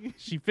at see me. it.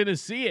 She finna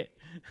see it.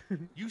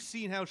 You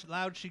seen how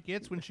loud she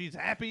gets when she's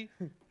happy?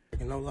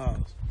 No laws.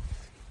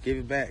 Give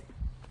it back.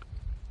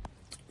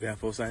 We got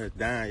folks out here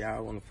dying.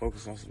 Y'all want to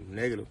focus on some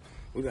negative.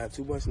 We got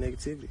too much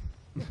negativity.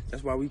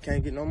 That's why we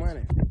can't get no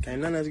money.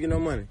 Can't none of us get no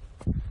money.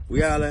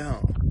 We all at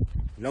home.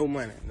 No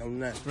money, no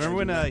nothing.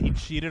 Remember when he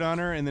cheated on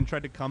her and then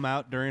tried to come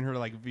out during her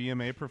like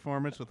VMA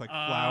performance with like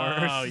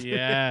flowers? Oh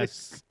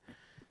yes.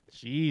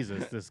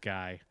 Jesus, this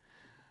guy.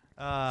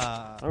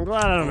 I'm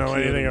glad I don't know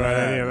anything about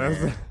any of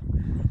this.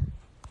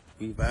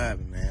 We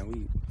vibing,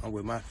 man. I'm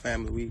with my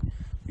family.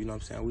 You know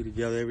what I'm saying? We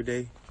together every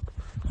day.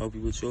 Hope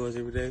you with yours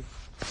every day.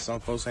 Some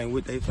folks ain't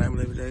with their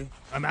family every day.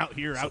 I'm out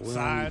here So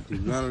outside. we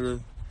don't do none of the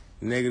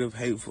negative,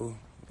 hateful,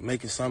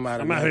 making some out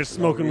of I'm out here life for no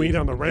smoking weed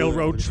reason. on the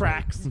railroad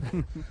tracks.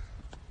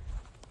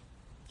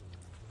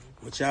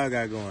 What y'all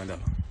got going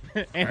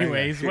though?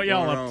 Anyways, I what ain't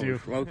got y'all shit up going to? on.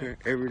 Smoking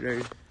every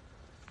day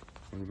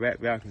on the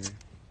back balcony.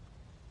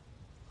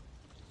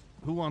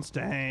 Who wants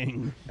to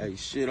hang? Hey,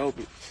 shit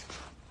open.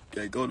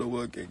 Can't go to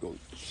work, can't go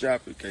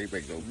shopping, can't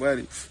make no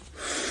money.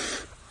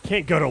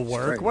 Can't go to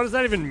work. Straight. What does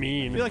that even I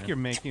mean? feel like you're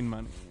making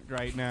money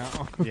right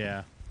now.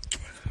 Yeah.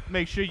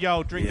 Make sure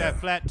y'all drink Yeah. that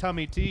flat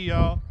tummy tea,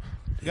 y'all.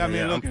 Got me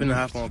I'm looking finna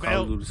hop on Call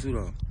svelte. of Duty suit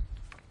on.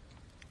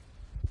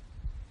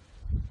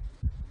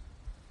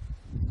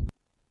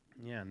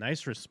 Yeah,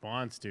 nice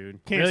response,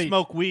 dude. Can't really,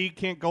 smoke weed,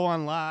 can't go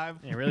on live.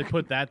 Yeah, really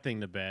put that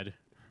thing to bed.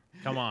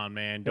 Come on,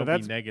 man. Don't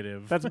that's- be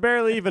negative. That's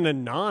barely even a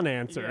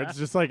non-answer. Yeah. It's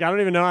just like I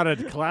don't even know how to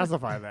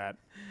classify that.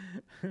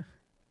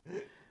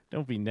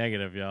 Don't be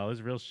negative, y'all.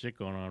 There's real shit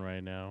going on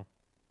right now.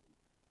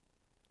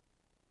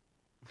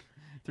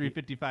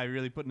 355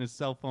 really putting his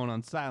cell phone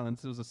on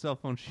silence. It was a cell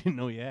phone she didn't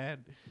know he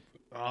had.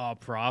 Oh,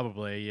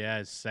 probably. Yeah,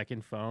 his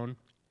second phone.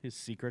 His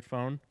secret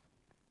phone.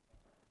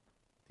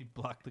 He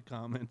blocked the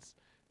comments.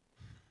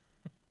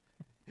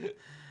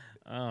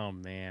 Oh,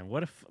 man.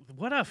 What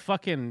a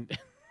fucking...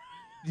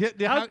 Yeah,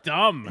 How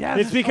dumb. Yeah,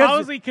 It's because How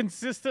is he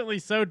consistently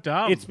so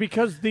dumb? it's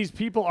because these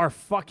people are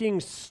fucking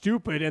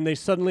stupid and they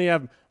suddenly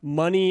have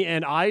money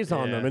and eyes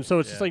on Yeah, them. And so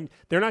it's just yeah. like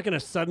they're not going to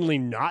suddenly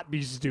not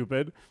be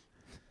stupid.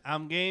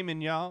 I'm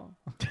gaming, y'all.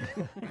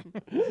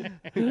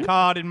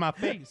 Card in my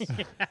face.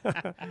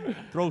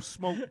 Throw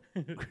smoke.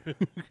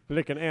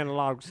 Lick an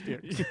analog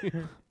stick.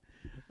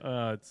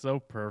 It's so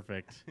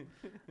perfect.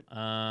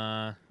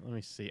 Let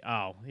me see.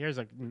 Oh, here's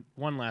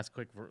one last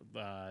quick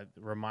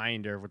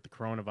reminder with the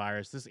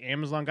coronavirus. This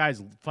Amazon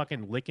guy's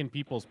fucking licking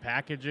people's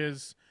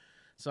packages.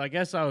 So I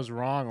guess I was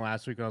wrong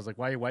last week when I was like,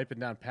 why are you wiping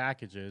down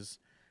packages?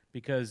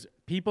 Because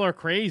people are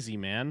crazy,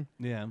 man.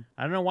 Yeah.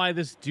 I don't know why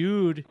this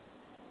dude...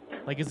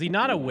 Like, is he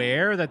not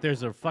aware that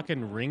there's a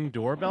fucking Ring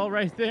doorbell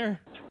right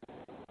there?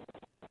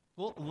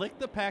 Well, lick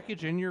the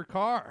package in your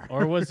car.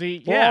 Or was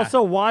he... Well, yeah.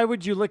 also, why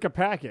would you lick a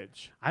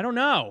package? I don't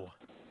know.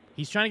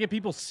 He's trying to get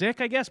people sick,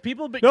 I guess.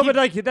 People... No, but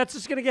like that's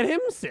just going to get him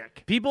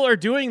sick. People are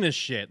doing this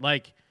shit.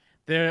 Like,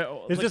 they're...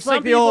 It's just some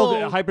like the old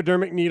people-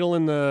 hypodermic needle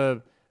in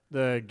the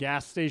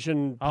gas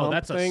station Oh, pump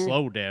that's thing, a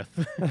slow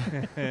death.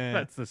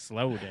 That's the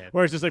slow death.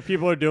 where it's just like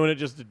people are doing it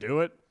just to do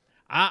it.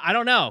 I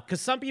don't know, because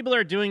some people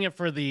are doing it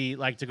for the,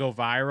 like, to go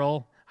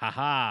viral.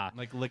 Haha.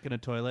 Like licking a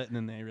toilet and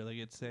then they really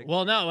get sick.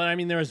 Well, no, but I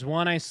mean, there was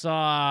one I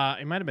saw,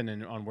 it might have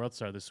been on World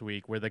Star this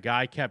week, where the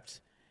guy kept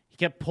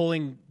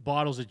pulling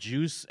bottles of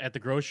juice at the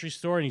grocery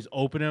store, and he's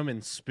opening them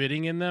and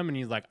spitting in them, and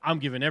he's like, I'm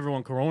giving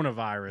everyone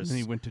coronavirus. And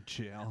he went to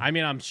jail. I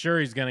mean, I'm sure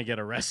he's going to get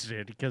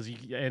arrested, because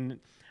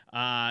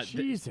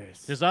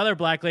Jesus. this other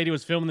black lady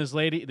was filming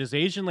this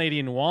Asian lady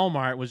in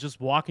Walmart was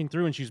just walking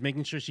through, and she was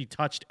making sure she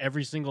touched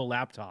every single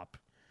laptop.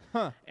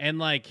 Huh. And,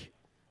 like,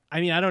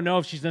 I mean, I don't know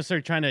if she's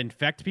necessarily trying to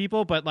infect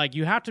people, but, like,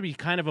 you have to be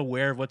kind of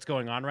aware of what's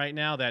going on right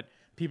now, that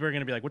people are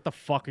going to be like, what the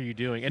fuck are you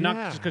doing? And not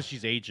just because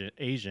she's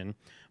Asian,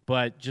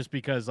 but just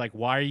because, like,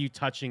 why are you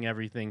touching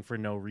everything for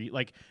no reason?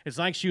 Like, it's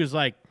not like she was,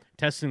 like,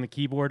 testing the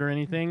keyboard or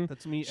anything.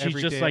 That's me She's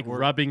every just, day like, at work.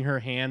 rubbing her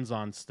hands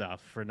on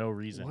stuff for no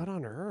reason. What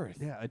on earth?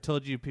 Yeah, I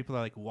told you people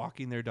are like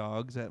walking their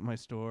dogs at my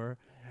store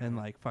and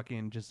like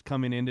fucking just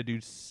coming in to do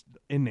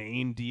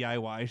inane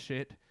DIY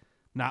shit,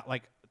 not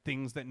like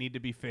things that need to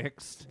be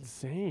fixed.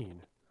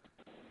 Insane.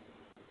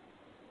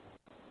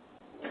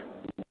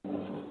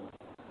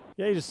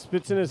 Yeah, he just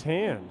spits in his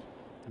hand.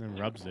 And then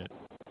rubs it.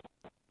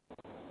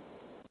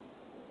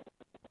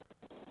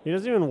 He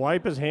doesn't even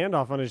wipe his hand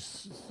off on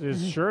his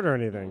shirt or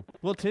anything.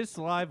 Well, it's his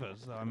saliva.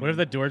 So, I mean, What if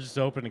the door just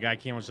opened, the guy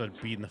came and started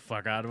beating the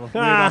fuck out of him?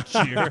 we'd all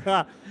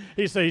cheer.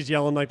 He's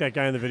yelling like that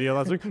guy in the video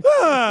last week.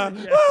 Ah!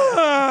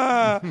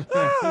 Ah!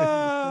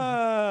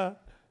 Ah!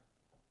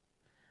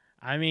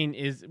 I mean,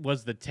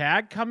 was the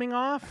tag coming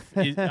off?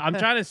 I'm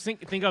trying to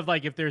think of,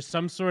 like, if there's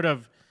some sort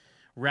of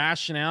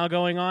rationale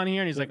going on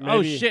here, and he's like, Maybe-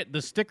 "Oh shit,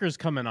 the sticker's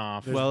coming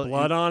off." There's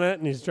blood on it,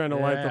 and he's trying to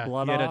wipe the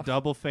blood He had off. a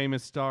double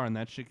famous star, and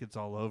that shit gets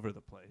all over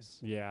the place.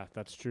 Yeah,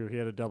 that's true. He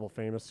had a double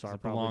famous star.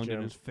 It Probably belonged in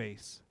Jim. his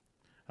face.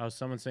 Oh,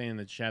 someone saying in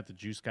the chat the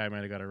Juice guy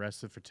might have got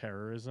arrested for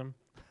terrorism.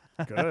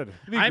 Good. It'd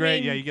be I great.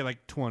 mean- Yeah, you get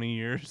like 20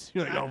 years.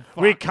 You're like, oh,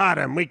 fuck. We caught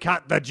him. We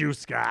caught the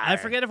Juice guy. I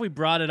forget if we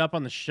brought it up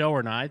on the show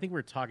or not. I think we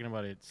were talking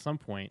about it at some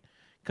point.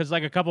 Because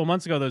like a couple of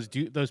months ago,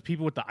 those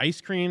people with the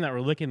ice cream that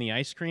were licking the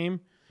ice cream,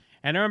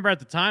 and I remember at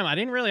the time I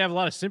didn't really have a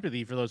lot of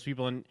sympathy for those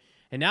people, and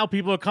now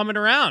people are coming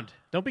around.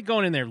 Don't be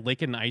going in there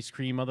licking ice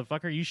cream,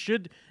 motherfucker. You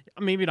should,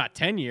 maybe not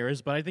 10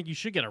 years, but I think you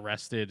should get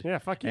arrested. Yeah,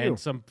 fuck you. And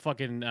some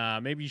fucking,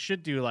 maybe you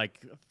should do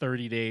like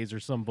 30 days or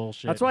some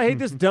bullshit. That's why I hate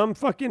this dumb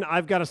fucking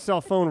I've got a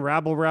cell phone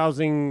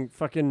rabble-rousing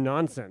fucking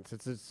nonsense.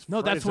 It's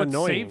No, that's it's what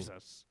annoying. saves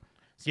us.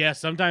 Yeah,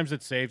 sometimes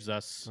it saves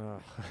us.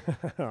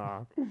 Aw.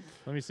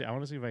 Let me see. I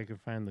want to see if I can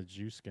find the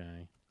Juice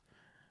guy.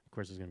 Of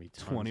course, there's going to be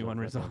tons 21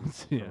 of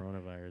results, fucking yeah.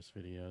 coronavirus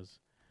videos.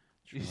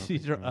 You see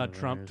Trump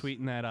coronavirus.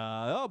 tweeting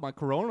that, my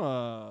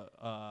Corona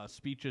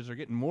speeches are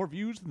getting more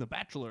views than The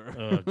Bachelor.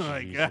 Oh,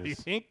 like, you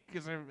Jesus. think?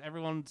 Because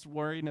everyone's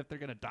worrying if they're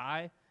going to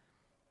die.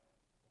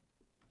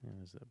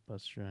 There's a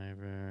bus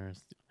driver.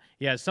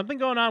 Yeah, something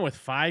going on with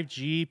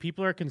 5G.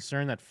 People are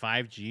concerned that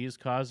 5G is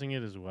causing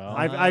it as well.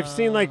 I've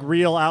seen like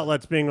real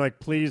outlets being like,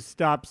 please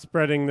stop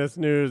spreading this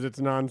news. It's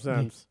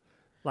nonsense.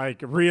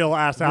 Like real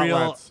ass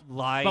outlets.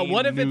 Live But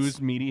what if news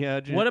it's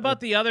media. What about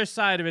the other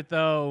side of it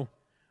though?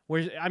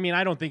 Where I mean,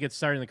 I don't think it's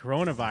starting the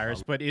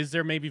coronavirus, but is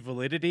there maybe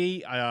validity?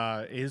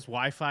 Is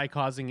Wi-Fi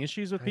causing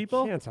issues with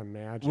people? I can't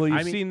imagine. Well, you've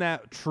I mean- seen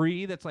that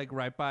tree that's like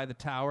right by the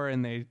tower,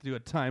 and they do a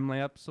time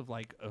lapse of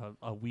like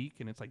a week,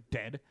 and it's like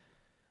dead.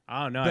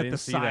 Oh no, I that didn't the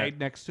see side that.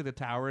 next to the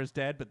tower is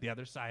dead, but the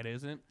other side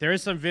isn't. There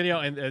is some video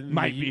and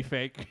Might be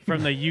fake.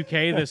 from the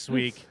UK this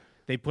week.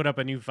 They put up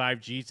a new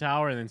 5G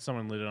tower, and then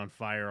someone lit it on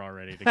fire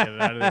already to get it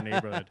out of the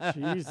neighborhood.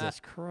 Jesus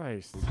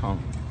Christ.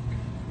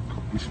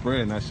 We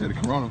spreading that shit, the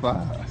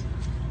coronavirus.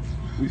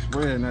 We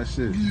spreading that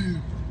shit.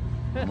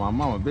 My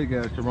mama, big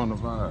ass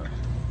coronavirus.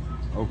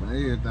 Open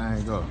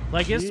everything up.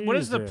 Like, what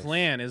is the Jesus.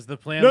 plan? Is the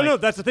plan? No, like, no,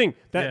 that's the thing.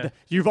 That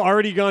you've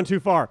already gone too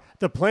far.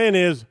 The plan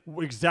is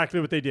exactly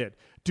what they did.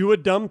 Do a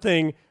dumb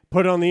thing,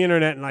 put it on the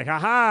internet, and like,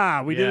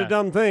 haha, we did Yeah. a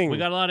dumb thing. We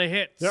got a lot of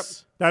hits. Yep.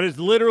 That is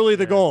literally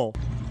the goal.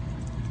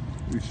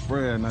 We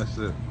spreading that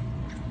shit.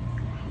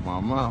 My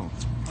mama.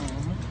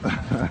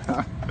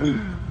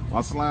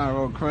 My slime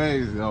go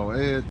crazy on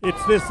Ed.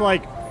 It's this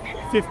like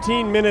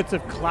 15 minutes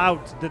of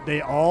clout that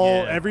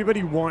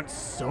everybody wants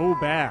so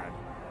bad.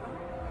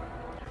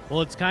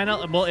 Well, it's kind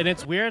of and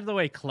it's weird the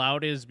way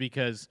cloud is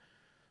because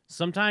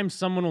sometimes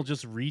someone will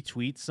just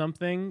retweet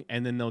something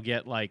and then they'll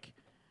get like,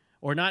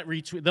 or not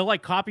retweet, they'll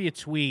like copy a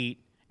tweet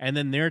and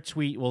then their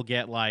tweet will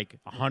get like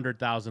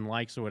 100,000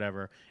 likes or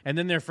whatever, and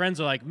then their friends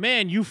are like,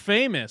 "Man, you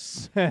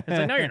famous." It's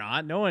like, no, you're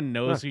not. No one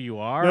knows who you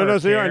are. No, or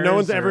so no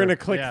one's cares ever or- going to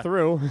click yeah.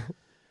 through.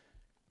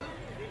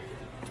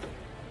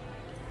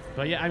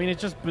 But yeah, I mean,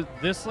 it's just but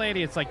this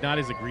lady. It's like not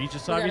as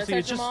egregious. We gotta Obviously, touch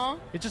it's just them all?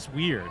 it's just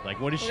weird. Like,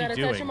 what is We she gotta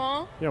doing? touch them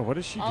all? Yeah, what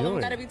is she All of them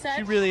doing? gotta be touched?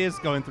 She really is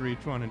going through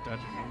each one and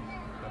touching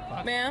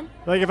them. Ma'am?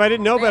 Like, if I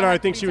didn't know They better, have I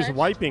to think be she was touched?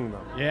 wiping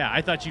them. Yeah,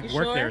 I thought you You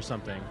worked sure? there or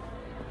something.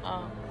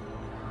 Oh.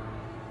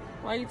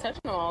 Why are you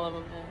touching all of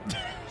them then?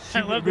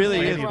 I love really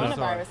this is lady, though.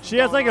 Coronavirus She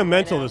has like a going on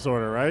mental right now.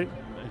 disorder, right?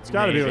 It's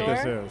got to be what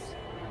this Sure? is.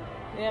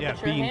 Yeah, Yeah, but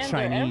your being hands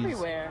Chinese. are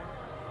everywhere.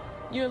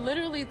 You're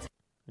literally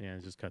Yeah,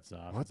 it just cuts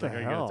off. What It's the like, Are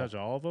you hell? gonna touch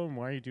all of them?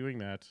 Why are you doing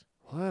that?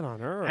 What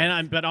on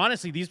earth? But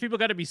honestly, these people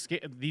got to be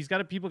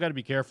people got to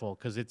be careful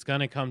because it's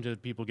gonna come to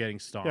people getting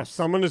stomped. Yeah,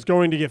 someone is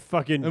going to get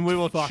fucking And we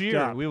will fucked cheer.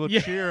 up. We will Yeah.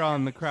 cheer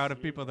on the crowd of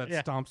people that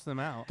Yeah. stomps them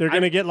out. They're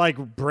going to get like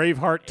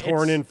Braveheart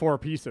torn It's- in 4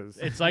 pieces.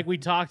 It's like we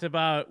talked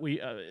about. We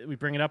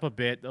bring it up a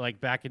bit,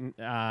 like back in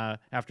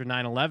after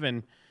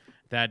 9/11,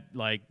 that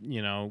like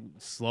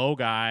slow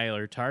guy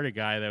or retarded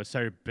guy that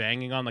started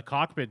banging on the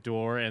cockpit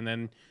door, and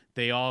then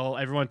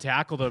everyone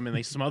tackled him and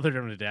they smothered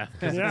him to death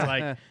because Yeah. it's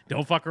like,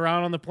 don't fuck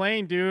around on the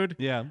plane, dude.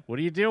 Yeah. What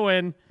are you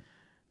doing?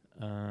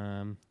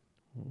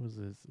 What was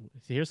this?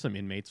 Here's some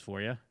inmates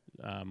for you,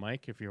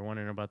 Mike. If you're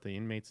wondering about the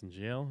inmates in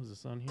jail, is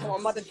this on here?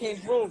 I'm about to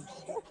change rooms.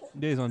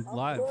 Days on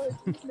live.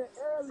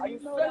 Are you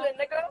feeling,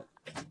 nigga?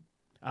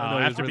 Oh, no,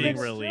 it was after being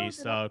released.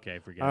 released. Oh, okay,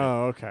 forget it.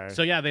 Oh, okay.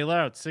 So yeah, they let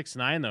out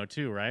 6ix9ine though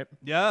too, right?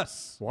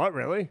 Yes. What,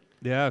 really?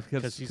 Yeah,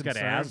 Because he's got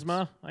concerns.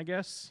 asthma, I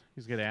guess.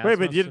 He's got asthma. Wait,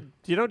 but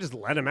you don't just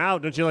let him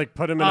out. Don't you like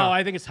put him in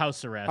I think it's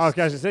house arrest. Oh,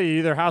 okay, I was gonna say you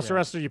either house Yeah.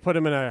 arrest or you put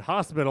him in a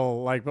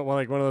hospital, like one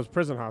of those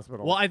prison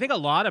hospitals. Well, I think a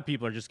lot of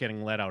people are just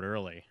getting let out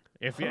early.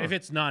 If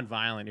it's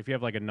nonviolent, if you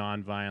have like a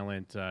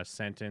nonviolent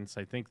sentence,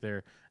 I think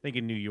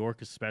in New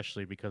York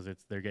especially because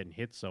they're getting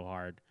hit so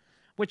hard,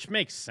 which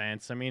makes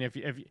sense. I mean,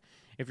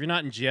 if you're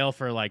not in jail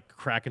for like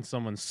cracking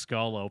someone's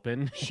skull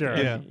open, Sure.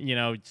 and,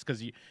 just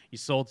because you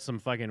sold some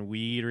fucking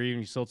weed or even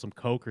you sold some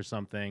coke or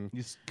something.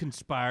 You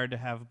conspired to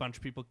have a bunch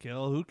of people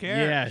killed. Who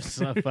cares?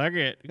 Yes, fuck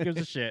it. Who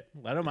gives a shit?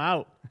 Let them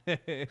out.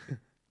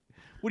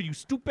 What are you,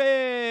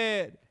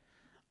 stupid?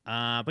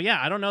 But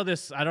yeah, I don't know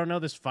this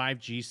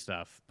 5G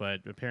stuff, but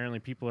apparently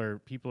people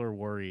are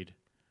worried.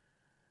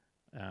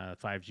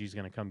 5G is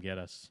going to come get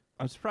us.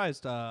 I'm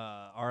surprised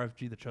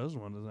RFG The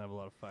Chosen One doesn't have a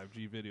lot of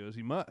 5G videos.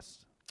 He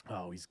must.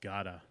 Oh, he's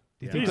gotta.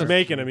 He's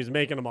making them. He's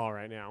making them all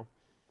right now.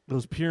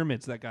 Those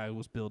pyramids that guy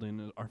was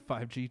building are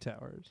 5G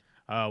towers.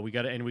 We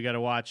gotta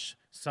watch.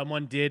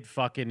 Someone did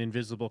fucking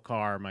Invisible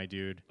Car, my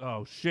dude.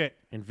 Oh shit!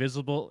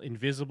 Invisible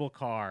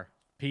Car.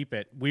 Peep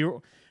it.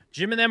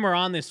 Jim and them were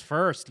on this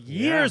first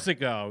years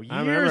ago.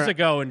 Years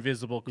ago,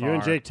 Invisible Car. You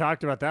and Jake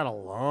talked about that a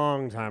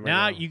long time ago.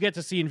 Now you get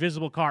to see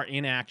Invisible Car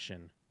in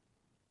action.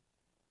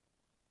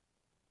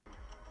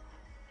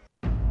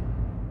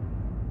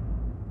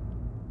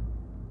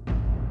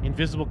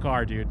 Invisible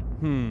Car, dude.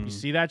 You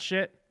see that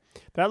shit?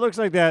 That looks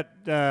like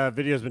that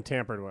video's been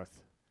tampered with.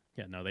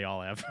 Yeah, no, they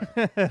all have.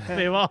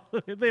 They've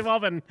all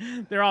been.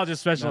 They're all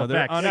just special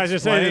effects. I was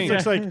just saying,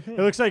 it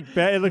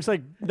looks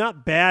like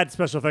not bad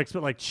special effects,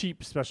 but like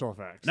cheap special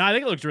effects. No, I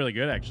think it looks really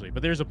good actually.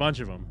 But there's a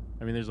bunch of them.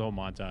 I mean, there's a whole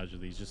montage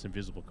of these, just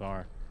Invisible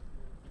Car.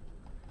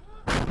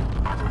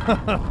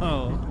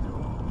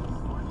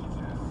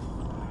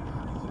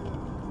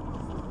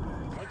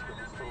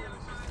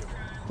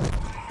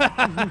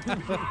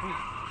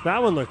 That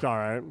one looked all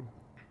right.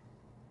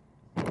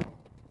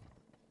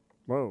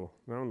 Whoa,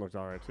 that one looked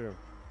all right too.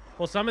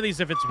 Well, some of these,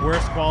 if it's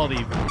worse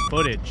quality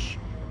footage,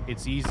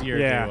 it's easier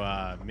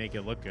to make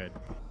it look good.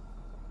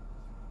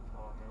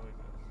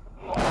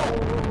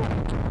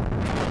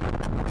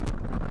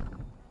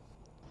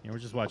 Yeah, we're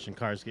just watching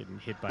cars getting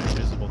hit by an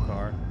invisible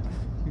car.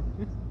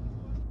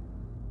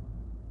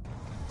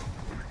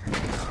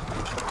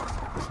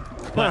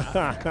 But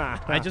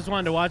I just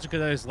wanted to watch it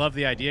because I just love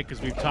the idea,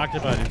 because we've talked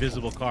about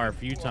Invisible Car a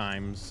few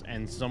times,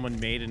 and someone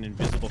made an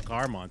Invisible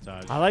Car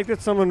montage. I like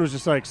that someone was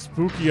just like,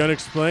 spooky,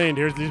 unexplained.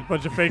 Here's these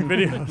bunch of fake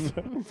videos.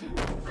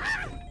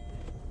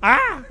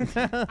 Ah!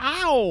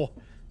 Ow!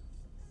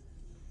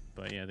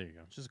 But yeah, there you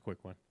go. Just a quick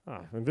one.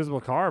 Oh,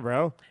 Invisible Car,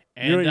 bro.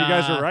 And, you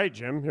guys are right,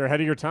 Jim. You're ahead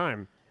of your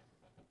time.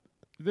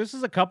 This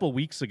is a couple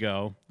weeks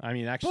ago. I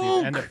mean, actually,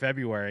 Boonk! End of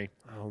February.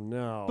 Oh,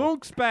 no.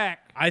 Bonk's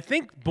back. I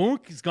think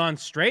Boonk has gone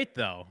straight,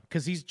 though,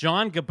 because he's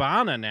John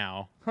Gabbana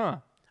now. Huh.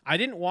 I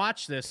didn't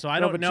watch this, so I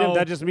No, don't but know. Jim,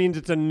 that just means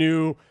it's a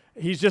new...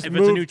 He's just if it's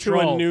a moved new to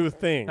troll. a new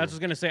thing. That's what I was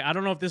going to say. I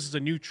don't know if this is a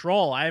new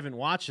troll. I haven't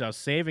watched it. I was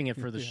saving it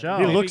for the show.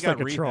 He looks like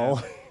a troll.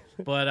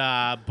 But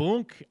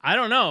Boonk, I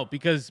don't know,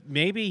 because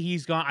maybe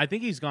he's gone... I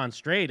think he's gone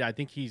straight. I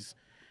think he's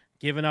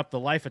given up the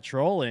life of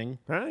trolling.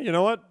 Huh? You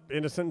know what?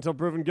 Innocent until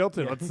proven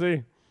guilty. Let's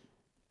see.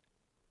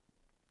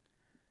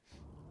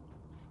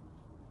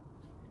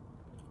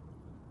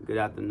 Good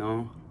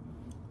afternoon.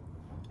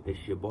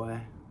 It's your boy,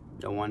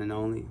 the one and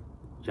only,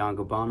 John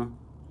Gabbana.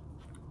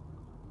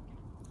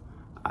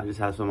 I just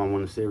have something I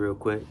want to say real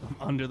quick.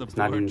 Under the It's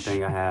not porch.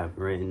 anything I have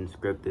written,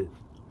 scripted.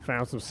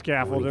 Found some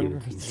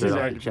scaffolding. Seems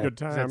like a good Is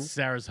time. that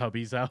Sarah's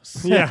hubby's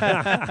house?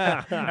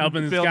 Yeah.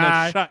 Helping this Building a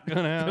guy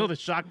shotgun house. build a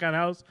shotgun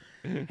house,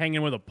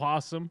 hanging with a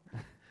possum.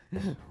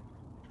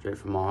 Straight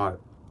from my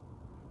heart.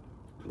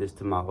 This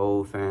to my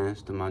old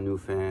fans, to my new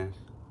fans.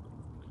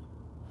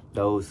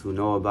 Those who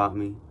know about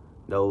me,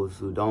 those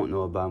who don't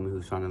know about me,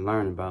 who's trying to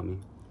learn about me.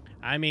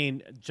 I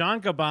mean,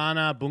 John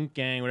Gabbana, Boonk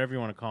Gang, whatever you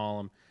want to call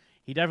him,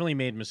 he definitely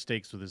made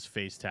mistakes with his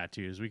face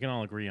tattoos. We can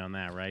all agree on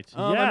that, right?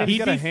 Yeah, I mean, he's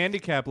got a He'd be-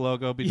 handicap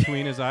logo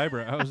between his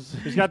eyebrows.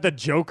 He's got the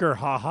Joker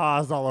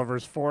ha-has all over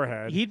his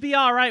forehead. He'd be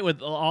all right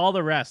with all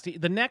the rest.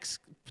 The next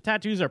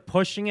tattoos are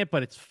pushing it,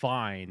 but it's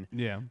fine.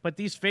 Yeah. But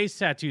these face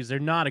tattoos, they're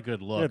not a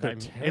good look. Yeah, they're I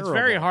mean, it's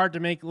very terrible. hard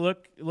to make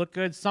look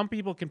good. Some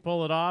people can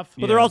pull it off.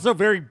 But they're also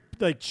very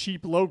like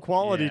cheap,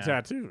 low-quality Yeah.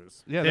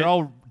 tattoos. Yeah, they're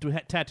all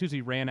tattoos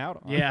he ran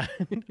out on. Yeah.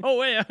 Oh,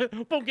 wait.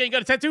 Boonk Gang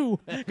got a tattoo.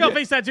 Got a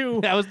face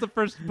tattoo. That was the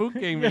first Boonk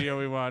Gang video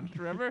we watched,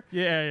 remember?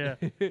 Yeah.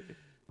 You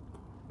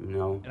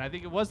know, And I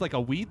think it was like a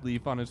weed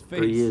leaf on his face.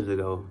 3 years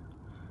ago,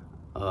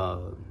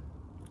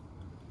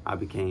 I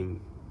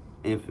became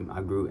infamous.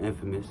 I grew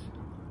infamous.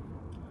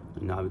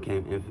 You know, I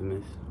became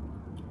infamous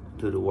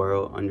to the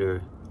world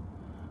under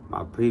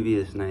my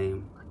previous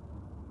name,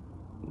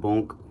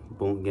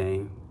 Boonk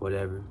Gang,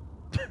 whatever.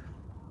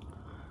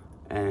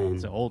 And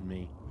It's old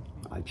me.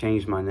 I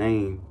changed my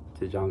name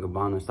to John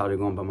Gabbana. Started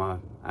going by my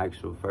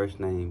actual first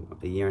name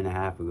a year and a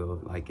half ago,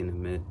 like in the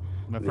mid.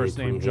 My first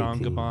name, John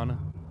 2018. Gabbana.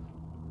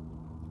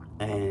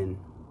 And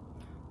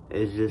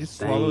it's You just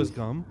swallow his things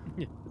gum?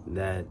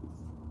 that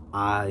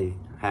I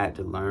had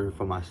to learn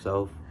for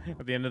myself.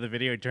 At the end of the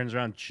video, he turns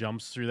around,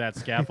 jumps through that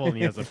scaffold, and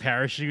he has a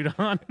parachute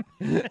on.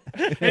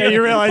 Yeah,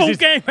 you realize Boonk he's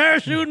Gang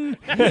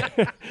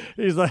parachuting.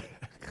 He's like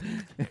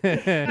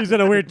he's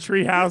in a weird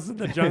tree house in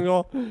the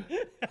jungle.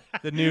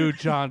 The new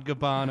John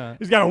Gabbana.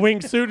 He's got a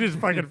wingsuit. He just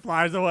fucking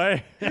flies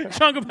away.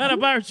 John Gabbana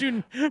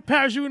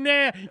parachuting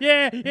there.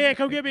 Yeah,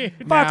 come get me.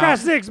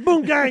 556,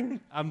 Boonk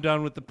Gang. I'm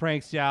done with the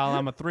pranks, y'all.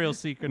 I'm a thrill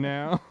seeker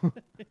now.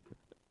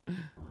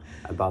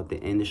 About the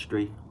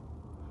industry.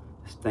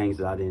 It's things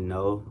that I didn't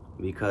know,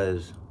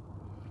 because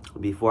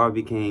before I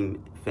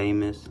became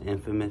famous,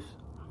 infamous,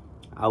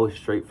 I was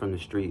straight from the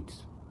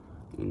streets.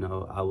 You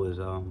know, I was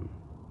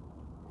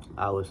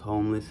I was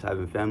homeless,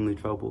 having family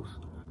troubles.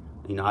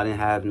 You know, I didn't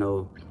have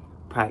no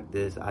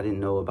practice. I didn't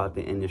know about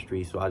the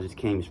industry, so I just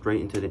came straight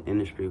into the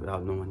industry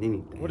without knowing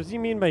anything. What does he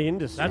mean by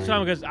industry? That's what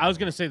I was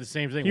going to say the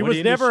same thing. He What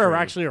was never industry?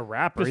 actually a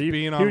rapper. Just He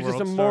being was on just a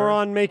World Star.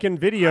 moron making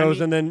videos,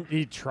 and then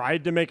he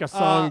tried to make a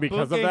song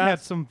because Bootgang of that. had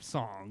some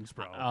songs,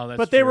 bro. Oh, that's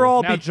But they were true.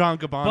 all Now John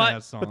Gabbana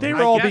has songs. But they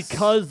were I all guess-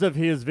 because of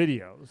his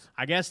videos.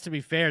 I guess to be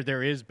fair,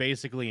 there is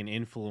basically an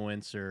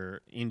influencer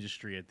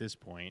industry at this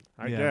point.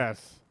 I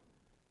guess.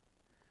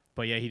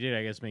 But yeah, he did,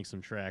 I guess, make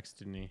some tracks,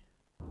 didn't he?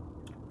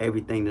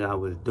 Everything that I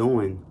was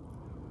doing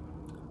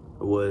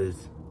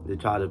was to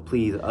try to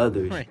please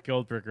others. Right,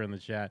 Goldbricker in the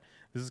chat.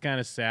 This is kind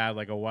of sad,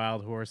 like a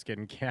wild horse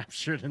getting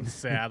captured and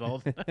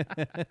saddled.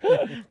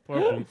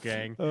 Poor Boot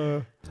Gang.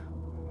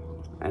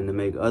 And to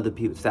make other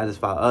people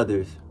satisfy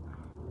others.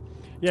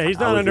 Yeah, he's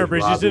I not was under a just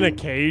bridge. He's in a robbing,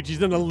 cage.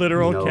 He's in a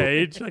literal you know.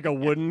 cage, like a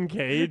wooden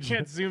cage.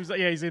 It zooms.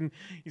 Yeah,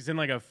 he's in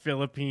like a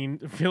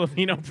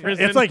Filipino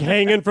prison. It's like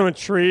hanging from a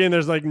tree, and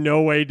there's like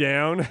no way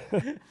down.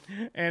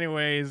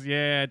 Anyways,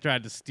 yeah, I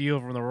tried to steal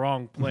from the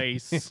wrong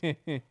place.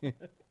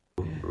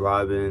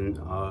 Robbing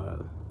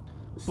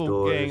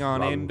stores, Gang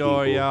on robbing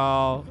indoor, people,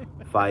 y'all.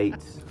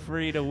 fights,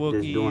 Free to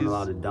just doing Wookiees. a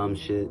lot of dumb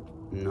shit,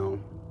 you know.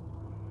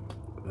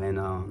 And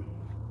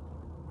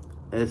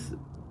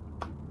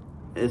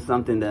it's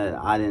something that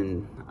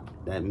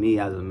that me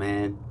as a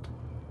man,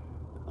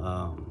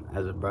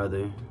 as a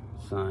brother,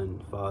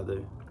 son,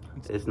 father,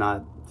 it's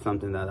not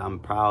something that I'm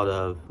proud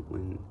of.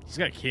 When He's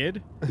got a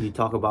kid? you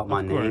talk about my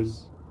Of name,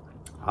 course.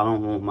 I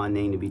don't want my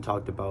name to be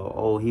talked about.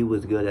 Oh, he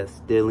was good at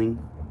stealing.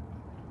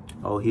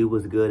 Oh, he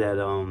was good at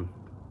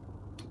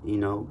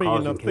Being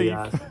causing a thief.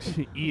 chaos,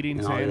 Eating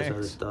and all this Xanax.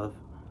 other stuff.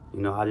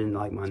 You know, I didn't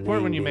like my It's name.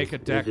 important when you There's-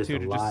 make a there's deck, just too, a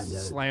to lot just that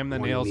slam the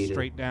wanted nails me to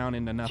straight down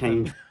into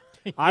nothing. change.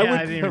 I would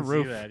I didn't even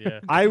see that, yeah.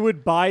 I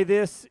would buy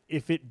this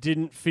if it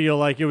didn't feel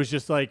like it was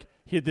just like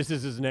this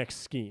is his next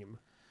scheme.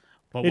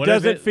 But It what if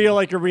doesn't it- feel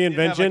like a have, like,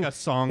 reinvention. a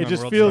song it on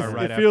just World feels Star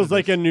right it feels after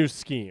like this. a new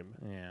scheme.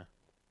 Yeah.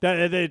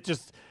 That it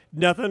just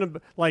nothing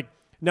like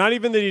not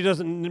even that he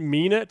doesn't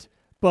mean it,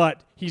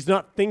 but he's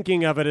not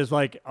thinking of it as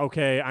like,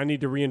 okay, I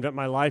need to reinvent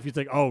my life. He's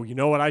like, oh, you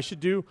know what I should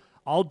do?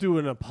 I'll do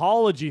an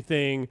apology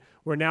thing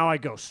where now I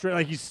go straight.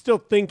 Like he's still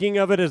thinking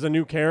of it as a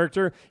new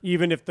character,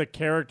 even if the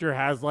character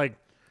has like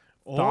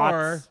Or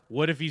thoughts.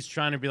 what if he's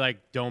trying to be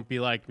like, don't be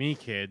like me,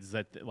 kids?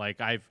 That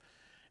like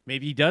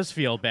maybe he does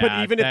feel bad.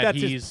 But even if that that's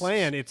he's, his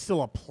plan, it's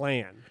still a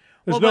plan.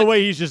 There's Well, no but-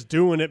 way he's just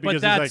doing it but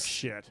because he's like that's-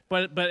 shit.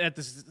 But at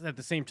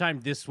the same time,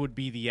 this would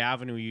be the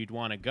avenue you'd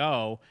want to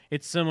go.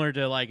 It's similar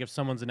to like if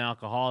someone's an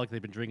alcoholic,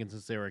 they've been drinking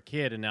since they were a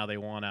kid, and now they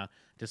want to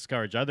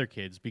discourage other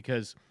kids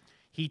because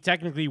he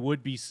technically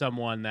would be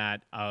someone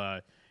that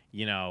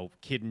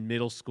kid in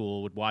middle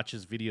school would watch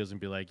his videos and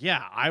be like,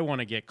 yeah, I want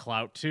to get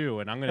clout too,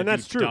 and I'm going And to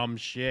that's do true. dumb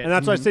shit. And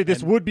that's why I say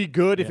this And- would be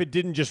good if yeah. it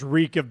didn't just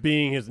reek of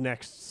being his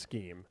next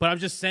scheme. But I'm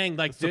just saying,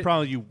 like, That's the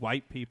problem, you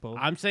white people.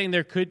 I'm saying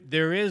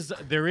there is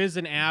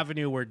an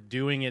avenue where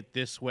doing it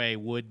this way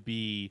would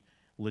be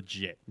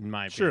legit, in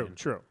my opinion.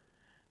 True.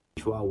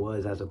 Who I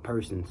was as a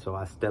person, so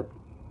I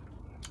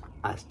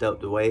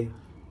stepped away.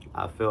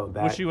 I felt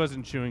bad. Wish he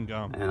wasn't chewing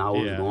gum. And I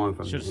was Yeah, going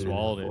from the should've internet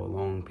swallowed for it. a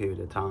long period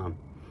of time.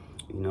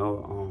 You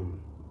know,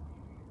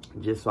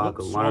 just so I Whoops,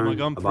 could swallowed my learn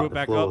gum, threw about it the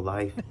back flow up. of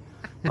life,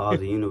 laws of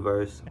the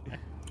universe,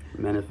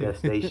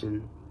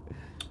 manifestation.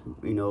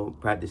 You know,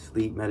 practice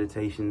sleep,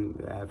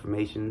 meditation,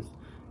 affirmations.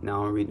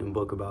 Now I'm reading a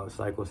book about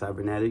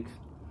psycho-cybernetics.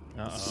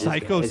 Just to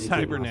educate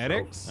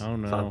Psycho-cybernetics? myself Oh,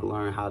 no. So I could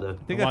learn how to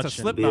I think that's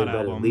a Watching- be a Slipknot better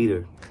album.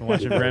 leader.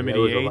 Watching Because Remedy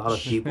there was a lot of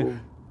H. people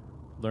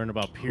Learn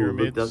about who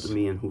looked up pyramids. to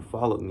me and who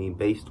followed me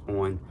based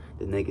on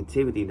the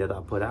negativity that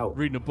I put out.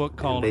 Reading a book And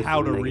called based How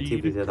on to the Read.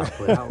 negativity that I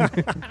put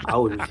out, I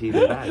was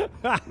receiving back.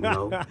 You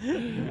know,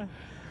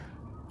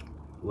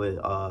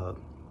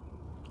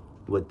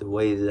 with the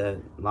way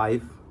that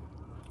life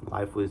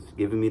was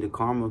giving me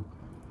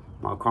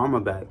my karma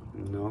back.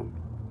 You know,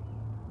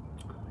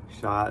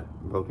 shot,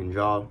 broken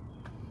jaw.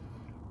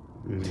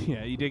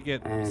 Yeah, he did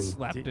get And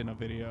slapped in a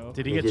video.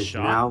 Did he it's get just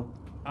shot? Now,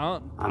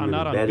 I'm I'm in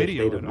not a on better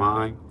video. state I of don't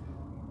mind.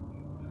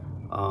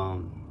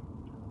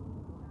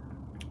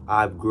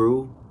 I've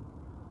grew.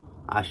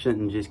 I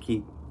shouldn't just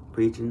keep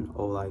preaching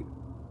or like,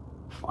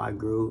 I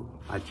grew,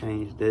 I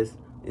changed this.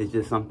 It's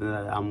just something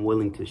that I'm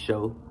willing to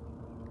show.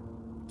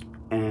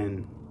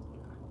 And,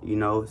 you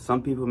know,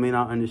 some people may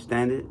not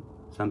understand it.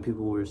 Some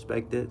people will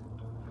respect it.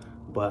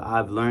 But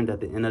I've learned at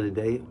the end of the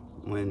day,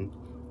 when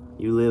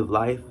you live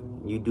life,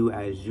 you do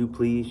as you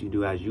please, you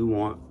do as you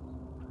want.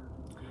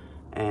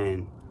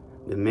 And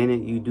the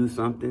minute you do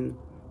something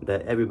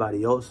that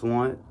everybody else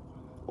want,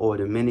 or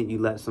the minute you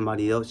let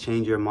somebody else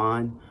change your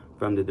mind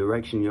from the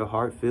direction your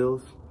heart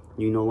feels,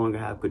 you no longer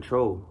have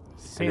control.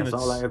 Saying And that's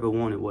all that's- I ever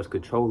wanted was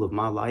control of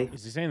my life.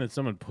 Is he saying that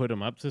someone put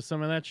him up to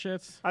some of that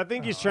shit? I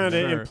think he's Oh, trying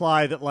to sure.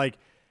 imply that like,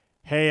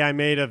 hey, I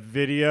made a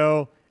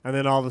video, and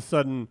then all of a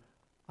sudden,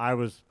 I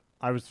was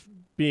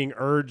being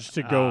urged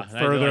to go I had to,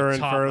 further like, and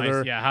taught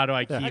further. yeah, how do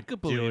I Yeah. keep I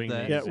could believe doing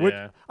that. these? Yeah, which,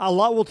 a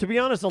lot. Well, to be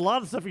honest, a lot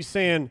of the stuff he's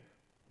saying,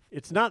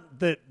 it's not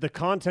that the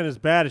content is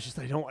bad. It's just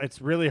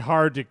it's really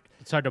hard to.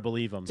 It's hard to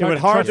believe him. It would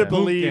hard to Trust Boonk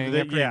believe Gang that.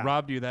 after Yeah, he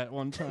robbed you that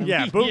one time.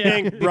 yeah. Boonk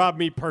Yeah. Gang robbed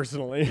me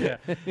personally. Yeah.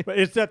 But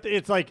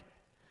it's like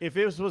if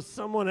it was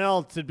someone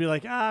else, it'd be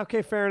like,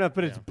 okay, fair enough.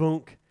 But it's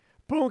Boonk.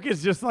 Boonk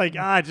is just like,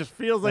 it just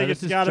feels like No,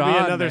 it's this is got to be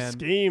John, another man.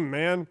 scheme,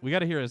 man. We got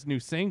to hear his new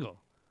single.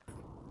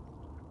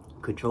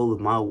 Control of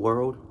my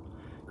world,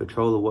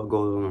 control of what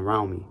goes on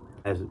around me.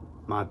 As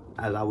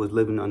I was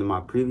living under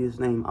my previous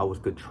name, I was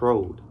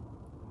controlled.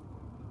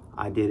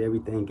 I did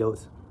everything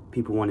else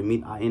people wanted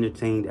me. I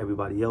entertained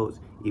everybody else,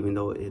 even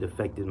though it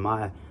affected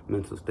my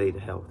mental state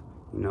of health,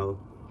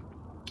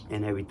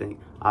 and everything.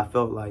 I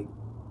felt like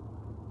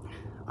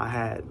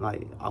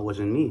I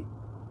wasn't me.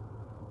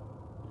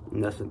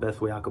 And that's the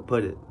best way I could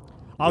put it.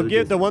 I'll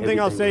give the one thing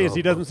I'll everything say was is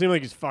he all doesn't seem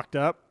like he's fucked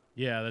up.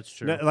 Yeah, that's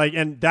true.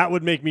 And that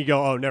would make me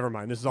go, oh, never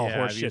mind. This is all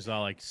horse He's shit.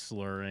 all like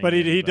slurring. But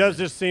he and- does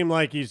just seem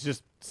like he's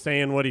just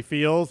saying what he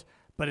feels.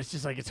 But it's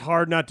just like it's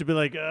hard not to be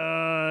like,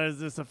 is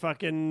this a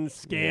fucking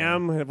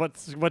scam?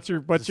 Yeah.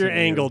 What's your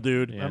angle,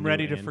 dude? Yeah, I'm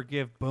ready to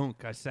forgive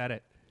Boonk. I said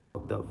it.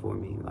 Fucked up for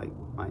me, like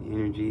my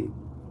energy,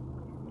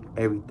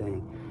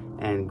 everything,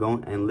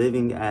 and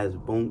living as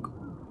Boonk,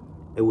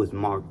 it was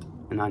marked,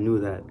 and I knew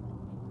that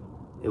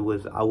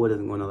I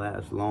wasn't going to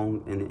last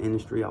long in the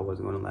industry. I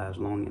wasn't going to last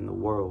long in the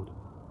world.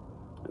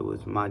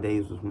 My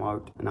days was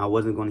marked, and I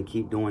wasn't going to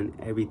keep doing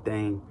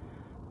everything.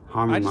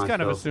 I just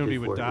kind of assumed he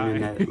would die.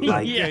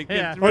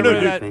 Yeah.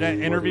 Remember that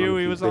interview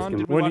he was on?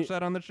 Did we watch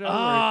that on the show?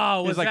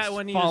 Oh, He was like that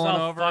when he was falling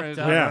all over? fucked and-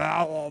 up?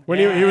 Yeah. When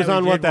he was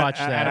on we what did that watch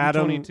that.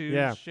 Adam 22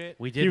 yeah. shit.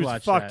 We did He was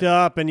watch fucked that.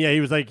 up, and he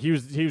was like he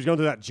was going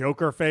through that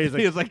Joker phase.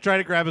 Like, He was like trying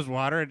to grab his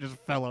water and just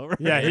fell over.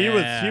 yeah, he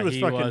was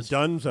fucking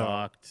donezo.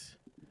 Fucked.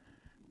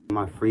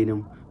 My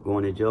freedom,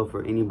 going to jail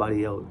for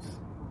anybody else.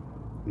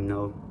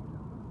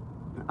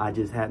 I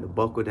just had to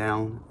buckle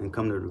down and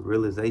come to the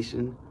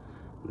realization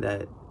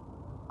that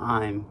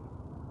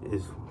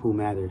is who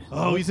matters.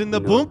 Oh, he's in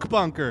the Boonk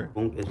bunker.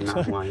 Boonk is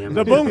not who I am.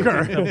 The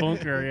bunker. The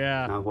bunker,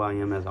 yeah. Not who I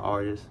am as an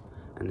artist,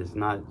 and it's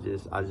not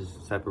just I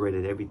just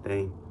separated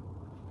everything.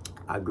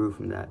 I grew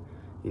from that,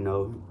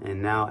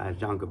 and now as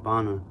John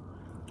Cabana,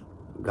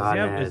 God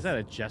has. Is that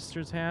a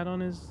Jester's hat on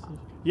his?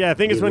 Yeah, I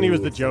think it's when he was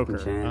given the me a second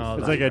Joker. chance. Oh,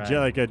 It's that's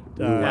like a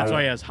That's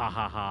why he has ha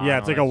ha ha. yeah,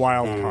 it's like a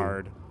wild And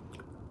card.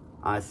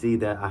 I see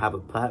that I have a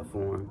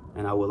platform,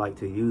 and I would like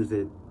to use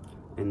it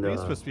in I the think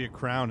it's supposed to be a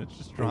crown. It's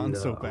just drawn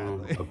so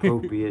badly.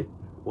 appropriate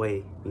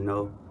way,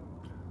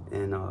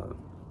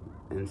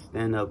 and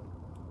stand up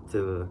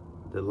to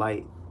the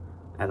light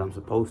as I'm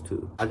supposed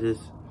to. I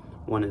just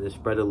wanted to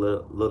spread a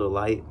little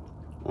light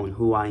on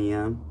who I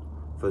am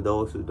for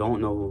those who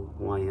don't know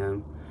who I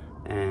am,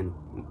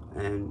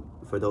 and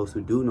for those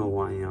who do know who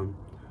I am,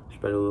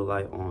 spread a little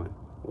light on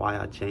why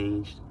I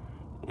changed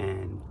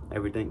and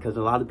everything, because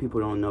a lot of people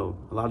don't know.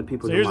 A lot of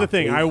people. So know here's my the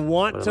thing: face, I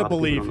want but a to lot of people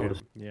believe don't know him.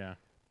 the Yeah.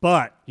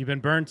 But You've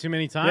been burned too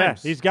many yeah,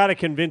 times. he's got to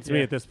convince me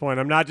Yeah. at this point.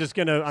 I'm not just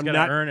gonna. I'm gotta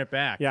not earn it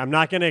back. Yeah, I'm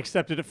not gonna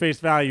accept it at face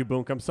value,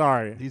 Boonk. I'm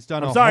sorry. He's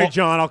done I'm a sorry, whole-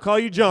 John. I'll call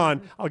you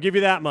John. I'll give you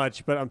that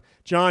much. But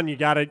John, you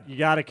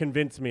gotta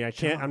convince me. I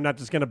can't. I'm not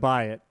just gonna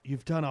buy it.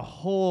 You've done a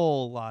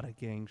whole lot of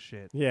gang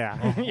shit. Yeah.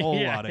 A whole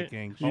Yeah. lot of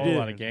gang shit. You Whole did.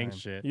 lot of gang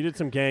shit. You did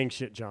some gang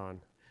shit,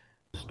 John.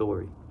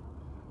 story,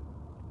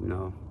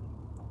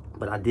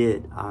 But I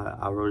did.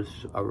 I wrote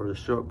a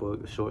short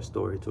book, a short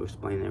story to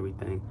explain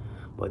everything.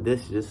 But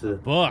this is just a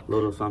Book.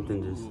 little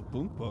something just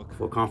Boonk book.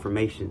 for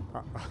confirmation.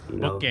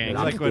 Book gang. that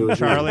I'm Like still when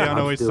Charlie here, on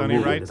I'm Always still Sunny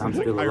moving, writes that I'm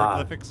like still alive.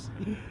 hieroglyphics.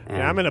 And-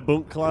 Yeah, I'm in a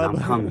Boonk club. and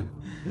I'm coming.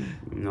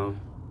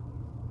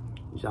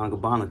 John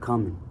Cabana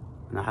coming.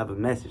 And I have a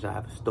message, I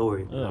have a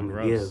story that I'm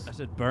going to gross. give. I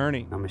said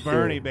Bernie. I'ma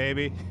Bernie, share.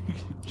 baby.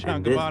 John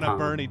And this Cabana, time-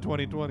 Bernie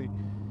 2020.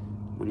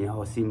 When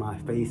y'all see my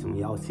face and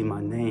when y'all see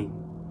my name,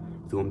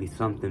 it's going to be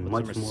something Put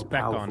much some more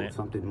respect on powerful, it.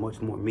 something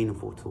much more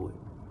meaningful to it.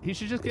 He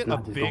should just It's get a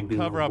not just gonna big be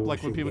no cover up,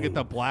 like when bullshit people get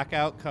the game.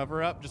 blackout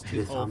cover up, just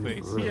his This whole time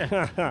face. for real.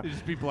 Yeah. It'd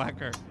just be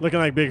blacker. Looking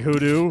like Big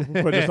Hoodoo,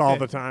 but just all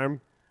the time.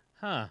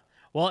 Huh.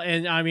 Well,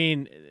 and I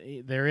mean,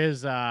 there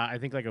is, I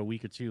think, like a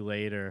week or two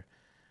later.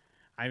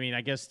 I mean,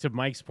 I guess to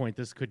Mike's point,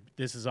 this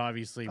is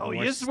obviously Oh, he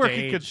more is working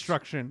staged.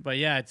 construction. But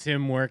yeah, it's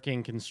him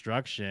working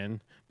construction.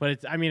 But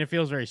it's, I mean, it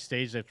feels very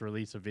staged. They have to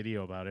release a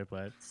video about it.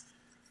 But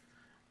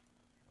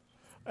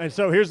And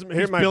so here's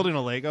He's my building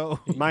a Lego.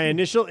 my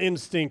initial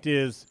instinct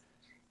is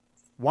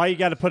why you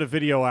got to put a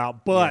video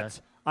out, but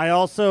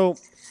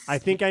I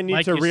think I need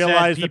Like to you said,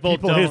 realize that people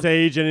people his don't-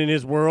 age and in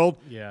his world,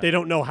 Yeah. they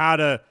don't know how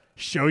to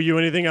show you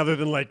anything other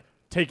than like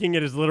taking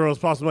it as literal as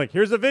possible. Like,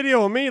 here's a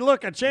video of me.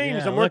 Look, I changed.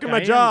 Yeah, I'm look, working I my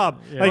am-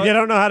 job. yeah. Like, they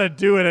don't know how to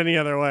do it any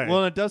other way.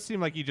 Well, it does seem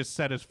like he just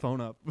set his phone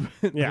up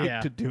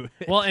Yeah. to do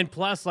it. well, and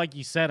plus, like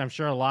you said, I'm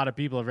sure a lot of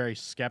people are very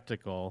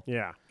skeptical.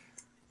 Yeah.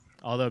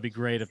 Although it'd be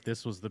great if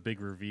this was the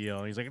big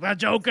reveal. He's like, the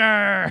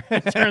Joker!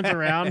 Turns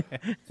around.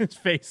 His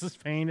face is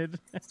painted.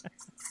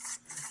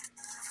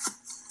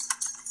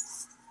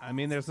 I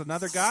mean, there's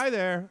another guy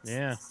there.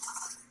 Yeah.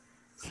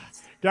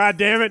 God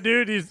damn it,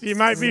 dude. He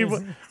might be.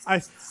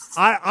 I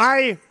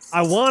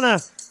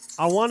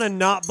wanna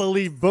not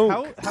believe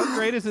Boonk. How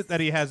great is it that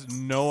he has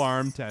no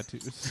arm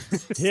tattoos?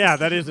 Yeah,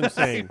 that is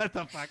insane. What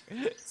the fuck?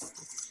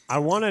 I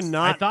want to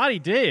not. I thought he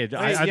did.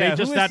 Are yeah, they who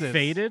just is that this?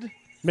 faded?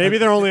 Maybe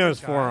they're only on his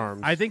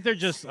forearms. I think they're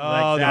just Oh,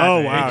 like they're that. Oh,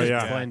 They wow, just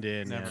yeah. blend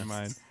in. Never yeah.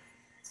 mind.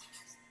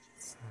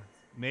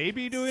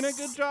 Maybe doing a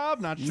good job.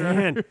 Not sure.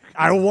 Man,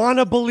 I want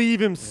to believe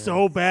him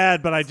so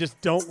bad, but I just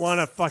don't want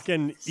to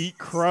fucking eat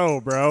crow,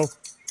 bro.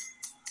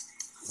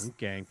 Boot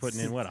Gang putting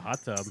in what, a hot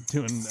tub?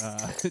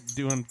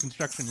 doing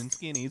construction in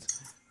skinnies.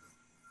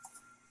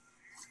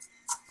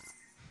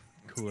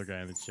 Cooler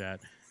guy in the chat.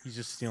 He's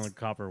just stealing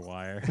copper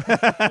wire.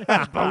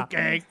 Boot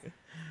Gang.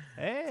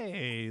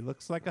 Hey,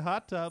 looks like a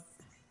hot tub.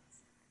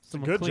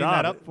 Someone Good clean job.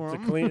 that up for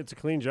it's him. It's a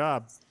clean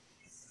job.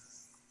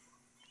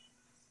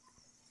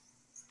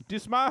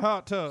 This my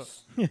hot tub.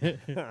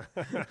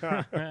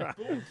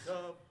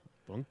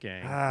 Boot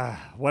Gang.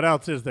 What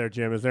else is there,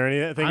 Jim? Is there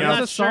anything I'm else?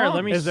 not sure.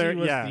 Let me Is see. there-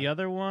 Was yeah. the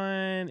other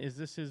one? Is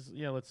this his?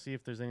 Yeah. Let's see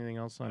if there's anything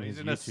else on He's his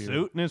in a YouTube.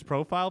 suit in his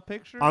profile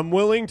picture. I'm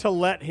willing to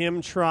let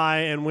him try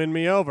and win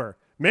me over.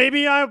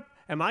 Maybe am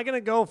I going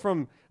to go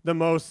from the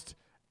most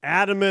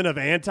adamant of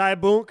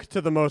anti-Boonk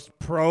to the most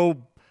pro,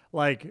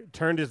 like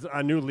turned his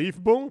a new leaf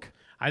Boonk?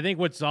 I think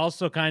what's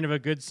also kind of a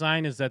good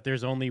sign is that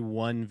there's only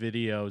one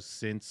video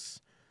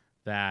since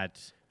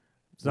that.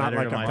 It's not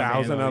letter like to my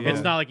 1,000 family. of them.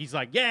 It's not like he's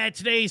like, yeah,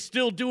 today he's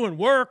still doing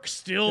work,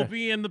 still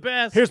being the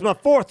best. Here's my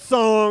fourth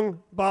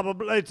song. Blah blah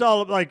blah. It's all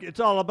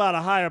about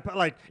a higher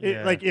like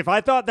Yeah. like if I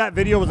thought that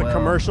video was a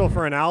commercial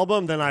for an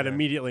album, then I'd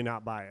immediately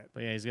not buy it.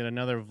 But yeah, he's got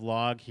another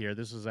vlog here.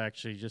 This was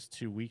actually just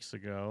 2 weeks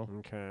ago.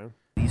 Okay.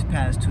 These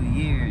past 2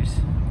 years,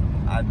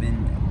 I've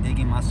been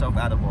digging myself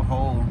out of a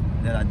hole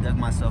that I dug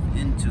myself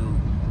into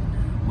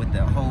with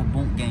the whole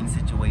Boot Gang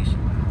situation.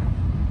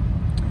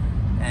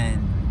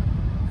 And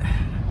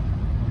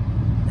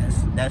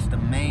that's the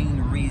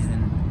main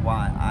reason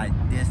why I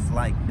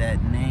dislike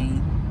that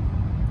name.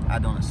 I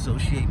don't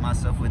associate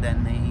myself with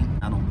that name.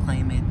 I don't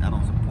claim it. I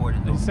don't support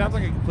it. He sounds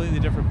like a completely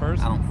different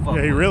person. I don't fuck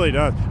Yeah, he with really it.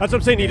 does. That's what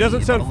I'm saying. He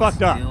doesn't If sound I was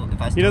fucked up. still-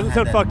 if I He still doesn't had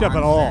sound that fucked up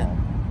at all.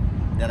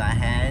 mindset that I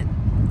had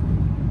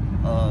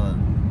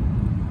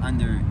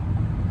under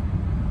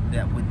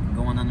that with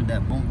going under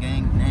that Boot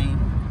Gang name,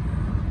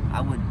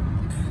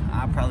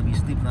 I'd probably be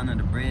sleeping under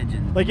the bridge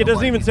and Like, it doesn't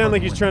nobody even be sound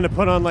like fucking he's with trying me. to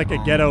put on like a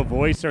ghetto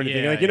voice or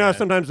anything. yeah, Like, you know how yeah.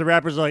 sometimes the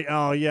rappers are like,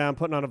 oh yeah, I'm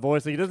putting on a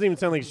voice. Like, it doesn't even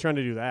sound like he's trying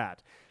to do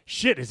that.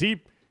 Shit, is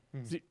he?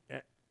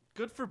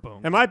 Good for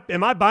Boom.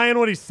 Am I buying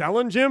what he's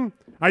selling, Jim?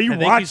 Are you I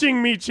think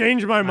watching me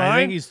change my I think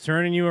mind? he's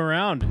turning you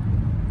around.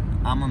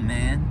 I'm a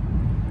man.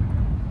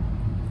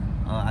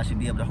 I should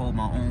be able to hold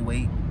my own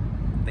weight,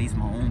 face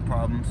my own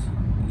problems,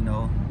 you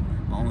know,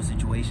 my own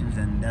situations,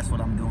 and that's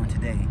what I'm doing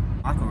today.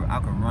 I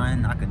could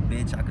run, I could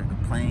bitch, I could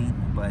complain,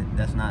 but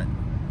that's not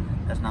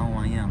who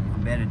I am.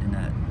 I'm better than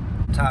that.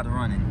 I'm tired of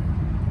running,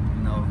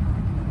 you know.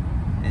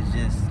 It's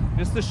just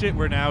It's the shit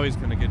where now he's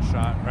gonna get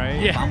shot,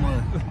 right? if I'm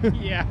a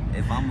Yeah.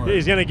 if I'm a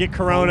He's gonna get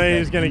corona. that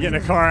He's gonna get in a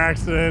image car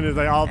accident. It's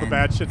like all the and-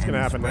 bad shit's and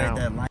gonna happen spread now.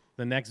 that light.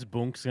 The next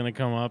Bonk's gonna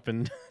come up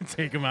and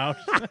take him out.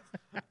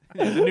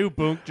 The new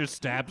Boonk just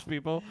stabs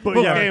people. But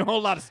Boonk yeah. ain't a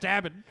whole lot of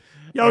stabbing.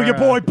 Yo, your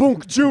boy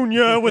Boonk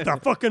Jr. with a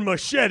fucking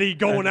machete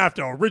going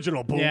after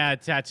original Boonk. Yeah, a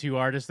tattoo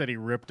artist that he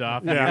ripped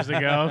off Yeah. years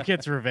ago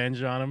gets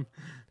revenge on him.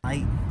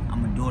 I'm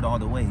gonna do it all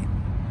the way,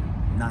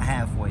 not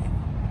halfway.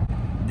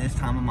 This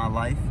time of my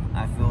life,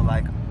 I feel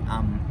like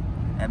I'm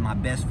at my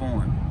best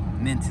form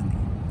mentally.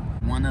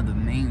 One of the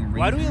main reasons.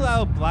 Why do we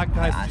allow black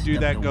guys I to do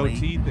stepped that away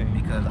goatee thing?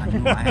 Because I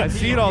knew I had I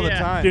see it all the Yeah.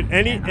 time.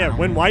 Dude,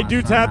 when white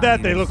dudes have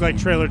that, they look like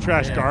trailer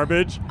trash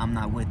garbage. I'm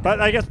not with But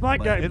that. I guess black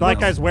But black looks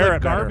guys wear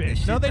like it better.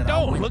 garbage. The No, shit they that I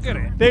don't. went Look at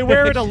through, it. They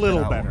wear it a the shit little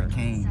that I better.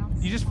 overcame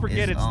You just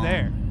forget is, it's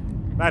there.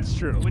 That's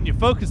true. When you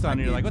focus on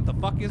it, you're could- like, what the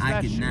fuck is I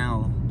that can shit?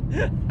 now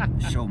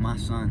show my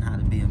son how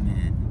to be a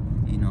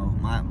man. You know,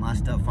 my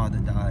stepfather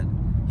died.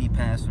 He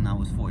passed when I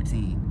was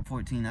 14.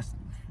 14, that's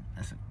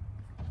a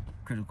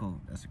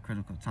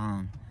critical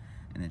time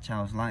in a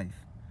child's life.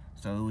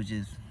 So it was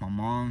just my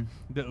mom.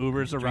 The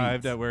Ubers streets,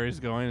 arrived at where he's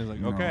going. He's like,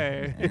 you know,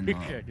 okay. and,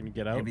 Can you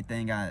get out?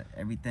 everything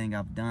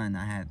I've done,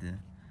 I had to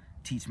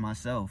teach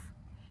myself.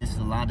 It's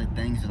a lot of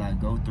things that I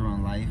go through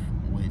in life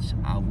which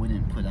I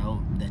wouldn't put out,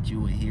 that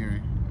you would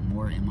hear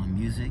more in my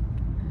music.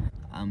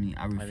 I mean,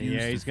 I refuse.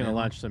 Yeah, he's to gonna feel,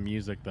 launch some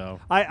music though.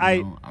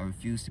 I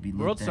refuse to be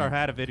looked Worldstar at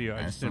had a video. I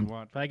as just didn't some-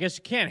 watch. But I guess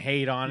you can't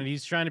hate on it.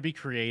 He's trying to be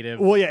creative.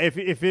 Well, yeah.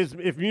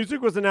 If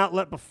music was an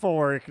outlet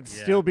before, it could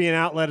still be an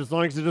outlet as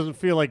long as it doesn't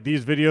feel like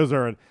these videos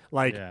are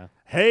like, Yeah.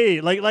 hey,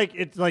 like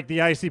it's like the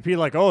ICP,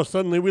 like, oh,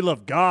 suddenly we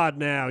love God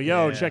now.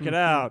 Yo, Yeah. check it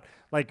out.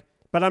 Like,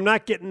 but I'm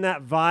not getting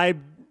that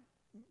vibe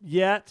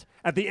yet.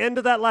 At the end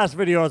of that last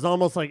video, I was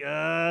almost like,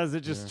 is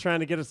it just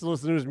trying to get us to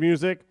listen to his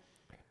music?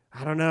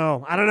 I don't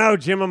know,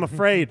 Jim. I'm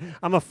afraid.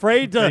 I'm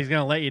afraid So to. he's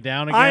gonna let you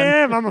down again. I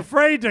am. I'm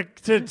afraid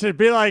to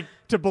be like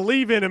to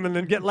believe in him and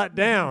then get let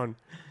down.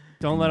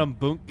 Don't let him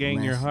Boonk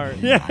gang your heart.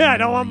 Yeah, I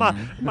don't want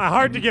my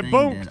heart to get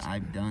everything bonked. that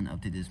I've done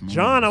up to this moment.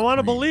 John, I is want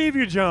to planned. believe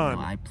you, John.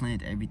 You know, I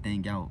planned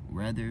everything out.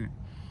 Rather,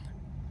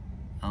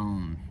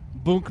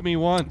 Boonk me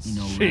once. you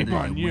know, Shame whether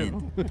on it you.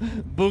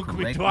 went Boonk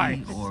me correctly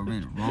twice. or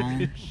went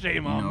wrong.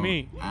 Shame you on know,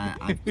 me.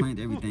 I planned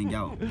everything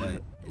out,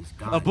 but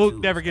A book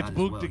never gets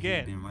booked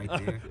again.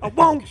 I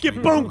won't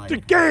get booked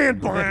again,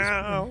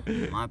 bro.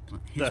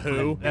 The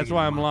Who. That's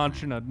why I'm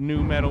launching a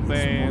new metal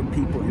band.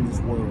 People in this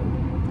world.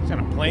 He's on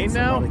a plane There's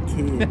now? A lot of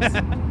kids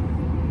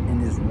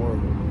in this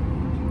world.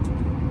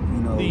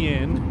 You know. The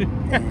end.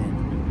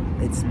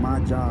 And it's my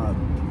job,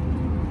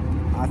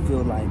 I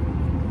feel like,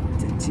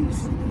 to teach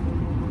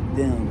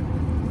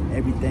them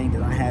everything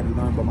that I had to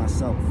learn by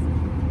myself.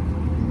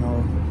 You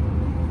know,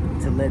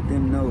 to let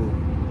them know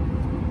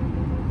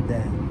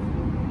that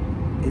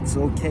it's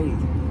okay,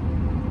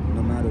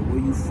 no matter where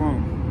you're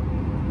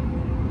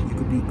from, you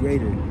could be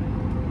greater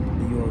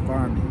than your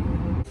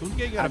environment. Who's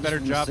got a better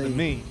job than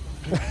me?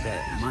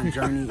 That my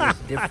journey is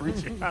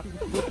different.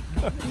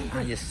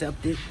 I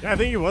accept it. Yeah, I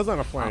think he was on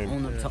a I plane.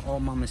 own up to all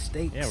my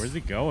mistakes. Yeah, where's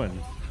he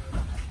going?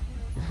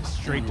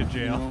 Straight to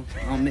jail. You know,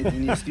 I don't make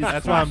any excuses.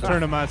 That's why I'm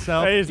turning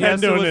myself. Hey, he's Yes,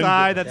 it doing was it.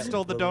 I that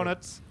stole the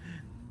donuts.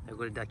 Hey,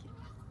 go to Ducky.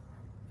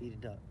 Feed a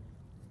duck.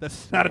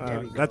 That's not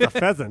a That's a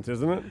pheasant,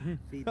 isn't it?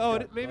 Feed the Oh,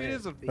 duck. maybe it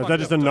is a. Or is that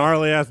just a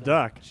gnarly ass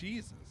duck?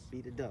 Jesus.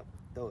 Feed a duck.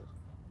 Throw it.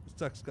 This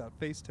duck's got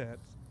face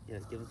tats.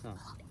 Yes, give him some.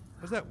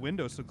 Why's that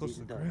window so close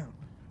to the ground?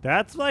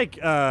 That's like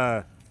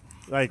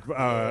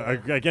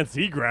against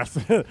egress.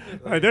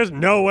 Like, there's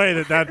no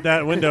way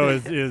that window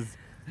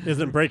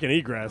isn't breaking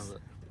egress.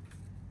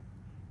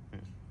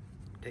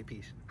 Take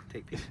peace.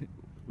 Take peace.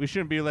 We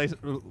shouldn't be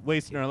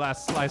wasting our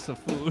last slice of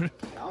food.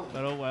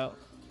 But oh well.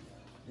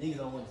 Niggas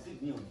don't want to see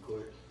me on the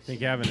court.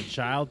 Think having a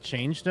child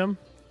changed him?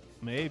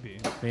 Maybe.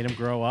 Made him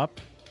grow up?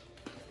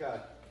 Kai,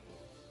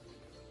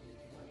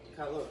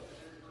 look.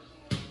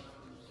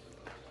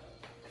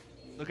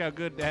 Look how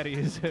good Daddy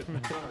is at.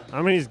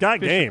 I mean, he's got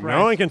Fisher game. Price.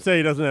 No one can say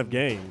he doesn't have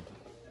game.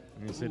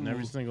 He's hitting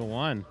every single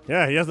one.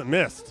 Yeah, he hasn't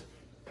missed.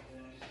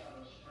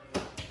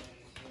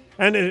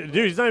 And dude,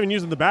 he's not even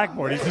using the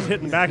backboard. He's just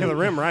hitting the back of the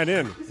rim right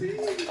in.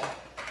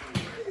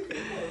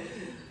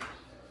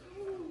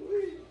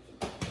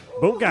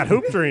 Boom got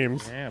hoop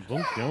dreams. Yeah,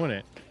 Boom doing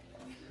it.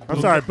 I'm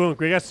sorry, Boom.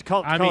 We got to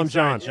call I mean, him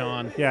sorry,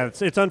 John. John. Yeah,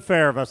 it's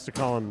unfair of us to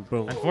call him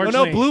Boom. Oh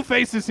Unfortunately, no,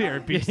 Blueface is here.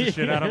 Beats the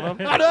shit out of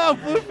him. Oh no,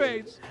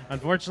 Blueface.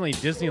 Unfortunately,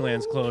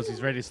 Disneyland's closed.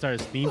 He's ready to start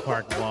his theme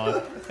park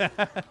vlog.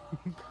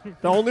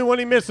 The only one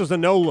he missed was a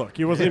no look.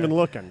 He wasn't even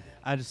looking.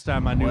 I just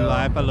started my new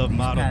life. I love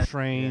model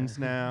trains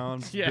now.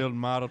 I'm Yeah. building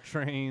model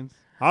trains.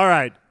 All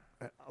right.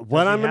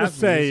 What Does he I'm going to have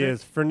say music?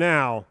 is, for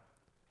now,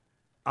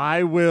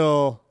 I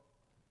will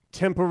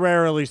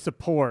temporarily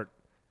support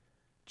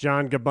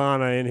John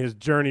Gabbana in his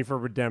journey for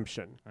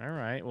redemption. All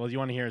right. Well, you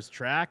want to hear his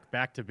track,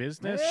 Back to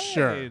Business?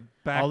 Sure. Hey,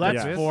 back Oh, to that's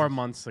business. 4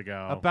 months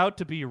ago. About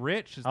to be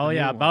rich. Is Oh, the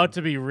yeah. new About one.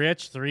 to be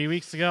rich 3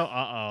 weeks ago?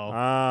 Uh-oh.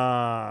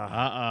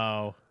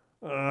 Uh-oh.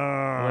 What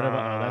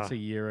about? Oh, that's a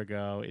year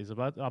ago. Is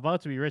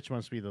about to be rich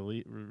must be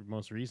the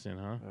most recent,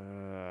 huh?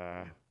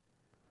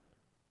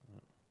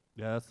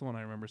 Yeah, that's the one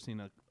I remember seeing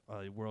a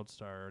World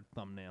Star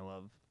thumbnail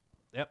of.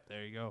 Yep,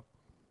 there you go.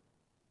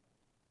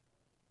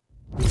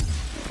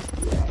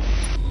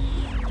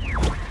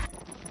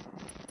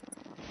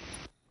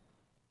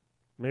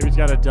 Maybe it's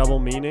got a double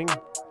meaning.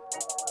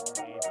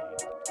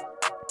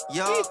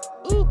 Yo,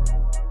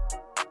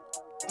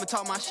 I'ma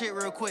talk my shit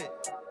real quick.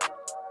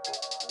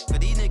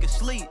 But these niggas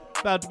sleep.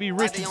 About to be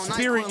rich in They on night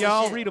spirit, quill and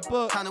y'all. shit. Read a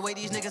book. Time to wake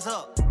these niggas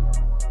up.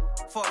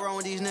 Fuck wrong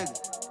with these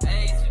niggas.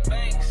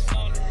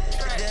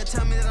 They'll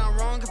tell me that I'm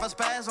wrong if I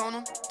spaz on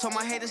them. Told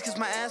my haters kiss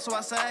my ass so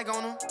I sag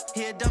on them.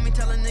 He a dummy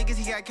telling niggas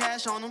he got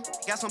cash on him.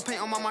 Got some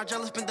paint on my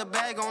Margiela, spent the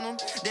bag on him.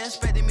 They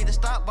expected me to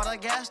stop, but I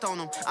gassed on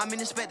them. I mean,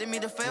 expected me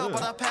to fail,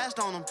 but I passed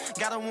on them.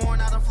 Got a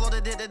warrant out of Florida,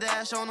 did the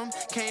dash on them.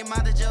 Came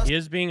out of jail. He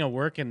is being a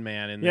working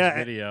man in Yeah,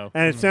 this video.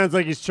 and it sounds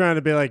like he's trying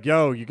to be like,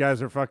 yo, you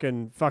guys are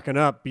fucking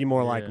up. Be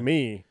more like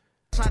me.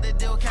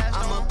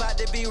 I'm about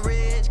to be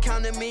rich,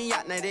 counting me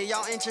out. Now they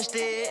y'all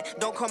interested.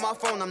 Don't call my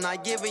phone, I'm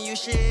not giving you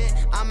shit.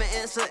 I'ma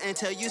answer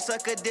until you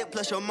suck a dick.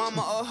 Plus your mama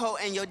a hoe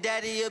and your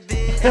daddy a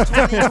bitch.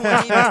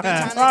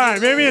 All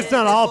right, maybe it's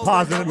not all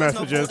positive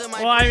messages.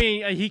 Well, I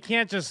mean, he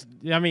can't just.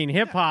 I mean,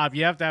 hip hop.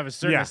 You have to have a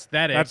certain Yeah,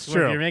 aesthetic. that's where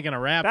true. If you're making a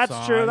rap That's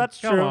song, true, that's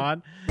come true.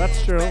 on.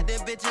 That's true.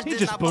 He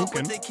just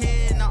bunking.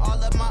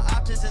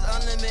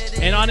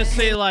 And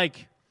honestly,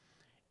 like,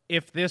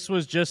 if this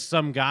was just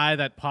some guy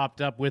that popped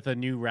up with a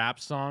new rap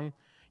song,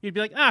 you'd be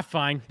like,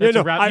 fine. That's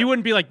a rap. You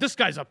wouldn't be like, this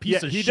guy's a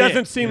piece of he shit.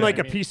 doesn't seem You know like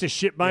what a I mean? piece of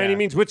shit by Yeah. any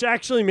means, which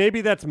actually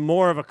maybe that's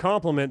more of a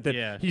compliment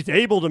that he's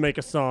able to make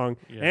a song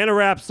and a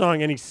rap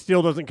song and he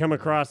still doesn't come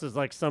across as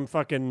like some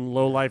fucking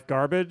low-life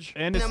garbage.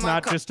 And it's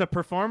not just a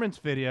performance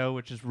video,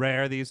 which is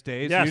rare these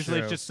days. Yeah, Usually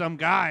true. it's just some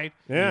guy.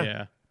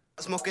 Yeah.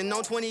 Smoking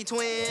on 20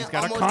 twins. He's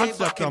got a Almost concept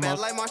gave up, came back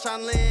almost. like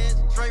Marshawn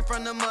Lynch. Straight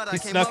from the mud. I He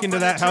came snuck up into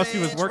from that the house he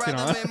was trench. working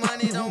Rather on. make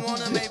money, don't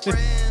wanna make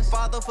friends.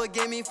 Father,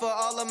 forgive me for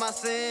all of my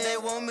sins. They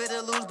want me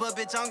to lose, but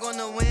bitch, I'm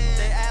gonna win.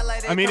 They act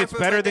like they I mean, it's perfect,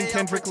 better but than they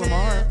Kendrick all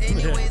Lamar. pretend.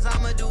 Anyways,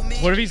 I'ma do me.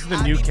 What if he's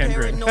the new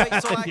Kendrick?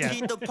 Paranoid, so I Yeah.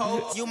 keep the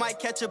pose. You might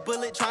catch a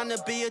bullet trying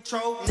to be a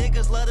troll.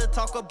 Niggas love to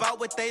talk about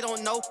what they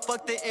don't know.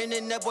 Fuck the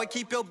internet, boy,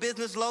 keep your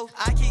business low.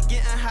 I keep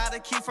getting high to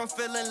keep from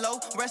feeling low.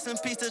 Rest in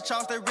peace to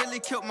Charles, they really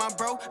killed my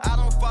bro. I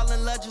don't fall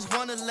in love, just just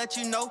wanna let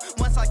you know.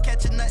 Once I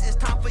catch a nut, it's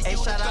time for you to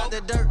go. Shout out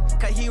to Dirt,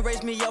 cause he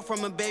raised me up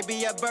from a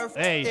baby at birth.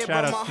 Hey, it shout broke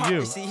out my to heart you.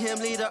 to see him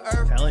leave the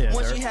earth. Hell yeah,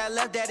 Once Dirt. she had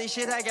left daddy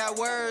shit, I got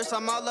words.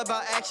 I'm all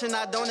about action,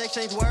 I don't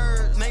exchange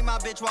words. Make my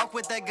bitch walk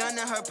with that gun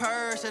in her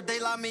purse. If they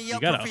lock me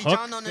up, got put a free hook,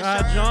 John on the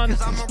John? shirt.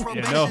 Cause I'm a Yeah,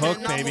 probation no hook,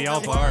 and I'm baby, moving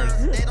all bars.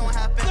 words. They don't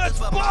have feelings,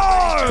 but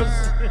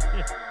Bars!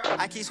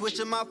 I keep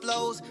switching my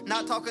flows,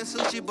 not talking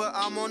sushi, but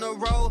I'm on a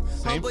roll.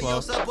 Same Humble flow.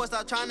 yourself, boy,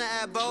 stop trying to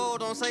add bold.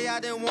 Don't say I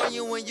didn't warn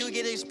you when you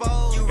get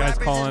exposed. You Guys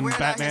rappers calling is weird out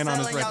Batman here on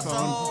his selling red your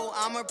phone. soul.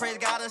 I'ma praise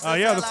God and Oh,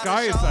 yeah, the sell sky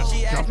out a is show.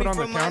 She asked jumping me on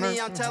the for counter.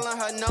 money, I'm telling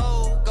her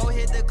no. Go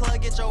hit the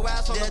club, get your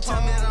ass on the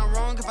tell me that I'm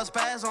wrong if I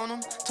spaz on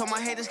them. Told my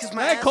haters kiss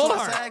my Hey, ass, Cold so I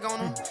Heart. sag on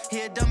them. He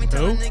a dummy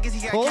telling niggas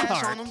he got Cold cash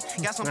Heart. on him.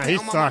 Got some Nah, paint he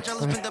on my sucks.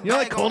 Margiela, spent the You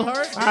like bag Cold on him.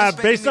 Heart?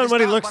 They Based expected on me what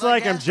to he looks stop, but I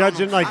like, I'm gassed on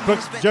judging him. like I'm book,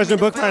 expecting judging me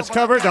to book by fail, its but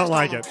I cover. passed Don't on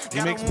like him. it. He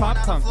Got makes him pop one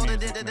out punk of Florida,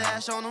 music, did the man.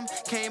 dash on him.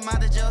 Came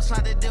out of jail,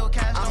 signed the deal,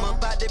 cash on him. I'm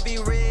about to be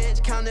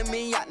rich, counting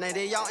me out. Now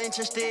they y'all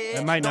interested?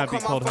 That might not Don't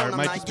be call Cold my Heart. phone, It I'm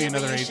might not just be giving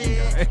another you Asian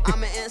shit. guy.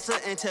 I'ma answer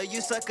until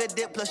you suck a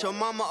dick, plus your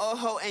mama a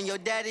hoe and your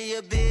daddy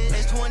a bitch.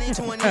 It's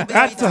 2020, baby.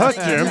 That's the hook,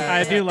 Jim.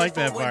 I do like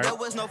that part. There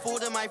was no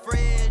food in my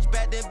fridge.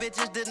 Back then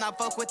bitches did not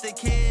fuck with the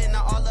kid.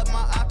 Now all of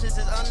my options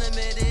is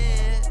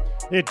unlimited.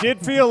 It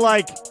did feel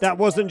like that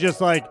wasn't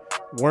just like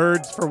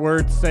words for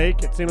words'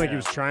 sake. It seemed like he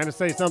was trying to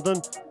say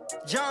something.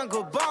 John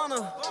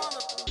Gabbana.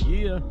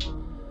 Yeah.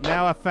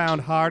 Now I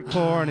found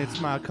hardcore and it's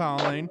my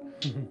calling.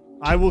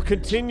 I will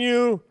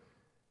continue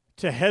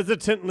to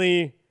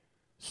hesitantly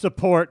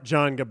support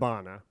John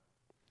Gabbana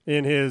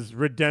in his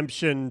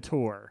redemption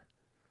tour.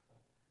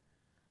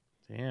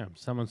 Damn,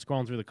 someone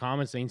scrolling through the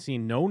comments ain't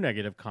seen no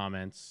negative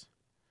comments.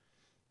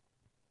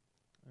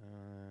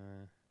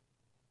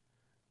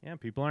 Yeah,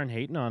 people aren't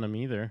hating on him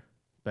either.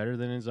 Better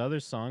than his other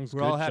songs. We're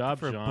Good all happy job,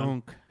 for John.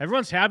 Bunk.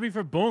 Everyone's happy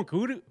for Bunk.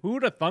 Who'd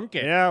have thunk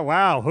it? Yeah,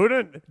 wow.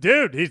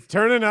 Dude, he's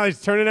turning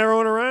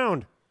everyone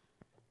around.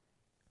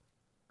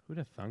 Who'd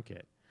have thunk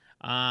it?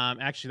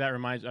 Actually, that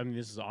reminds. I mean,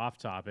 this is off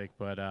topic,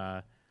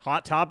 but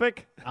hot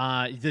topic.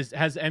 Has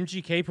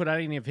MGK put out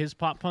any of his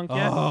pop punk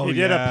yet? Oh, He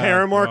did a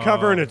Paramore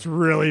cover, and it's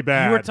really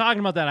bad. You were talking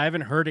about that. I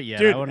haven't heard it yet.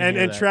 Dude, I wanna and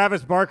hear that.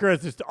 Travis Barker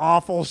has this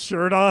awful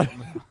shirt on.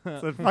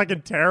 It's a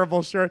fucking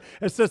terrible shirt.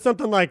 It says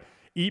something like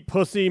 "Eat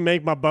pussy,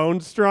 make my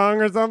bones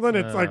strong" or something.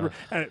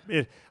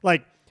 It's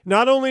like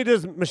not only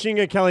does Machine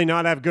Gun Kelly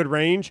not have good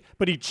range,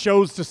 but he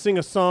chose to sing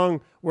a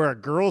song where a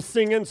girl's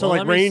singing, so Well, like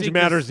let me range see, 'cause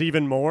matters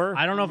even more.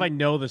 I don't know if I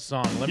know the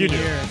song. Let You me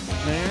do. hear.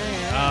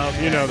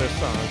 Okay. You know this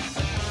song.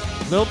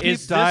 Lil Peep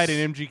Is died this-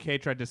 and MGK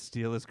tried to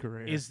steal his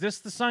career. Is this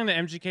the song that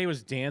MGK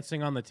was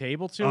dancing on the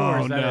table to? or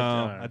Oh, is that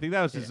no. I think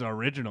that was his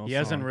original He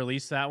hasn't song.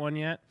 released that one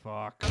yet?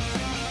 Fuck.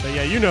 But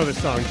yeah, you know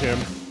this song, Jim.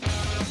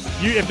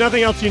 If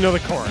nothing else, you know the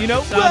chorus. You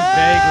know, It sounds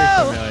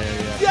vaguely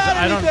familiar,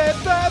 yeah. I don't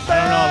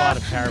know a lot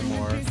of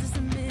Paramore.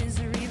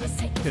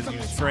 Because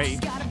you're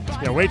straight.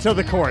 Yeah, wait till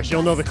the chorus.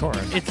 You'll know the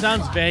chorus. It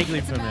sounds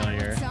vaguely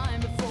familiar.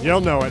 You'll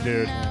know it,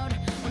 dude.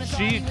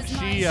 She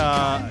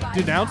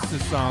denounced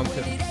this song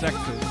because it's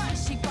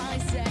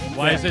sexist.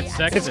 Why is it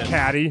sexist? It's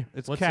catty.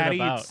 It's What's catty.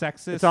 it about? It's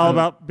sexist. It's all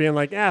about being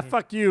like,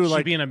 fuck you. She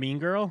Like being a mean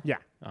girl? Yeah.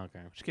 Okay.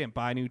 She can't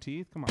buy new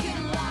teeth. Come on.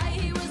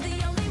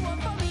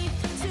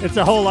 It's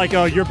a whole like,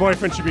 oh, your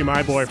boyfriend should be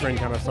my boyfriend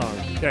kind of song.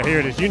 Yeah, here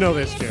it is. You know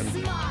this, Jim.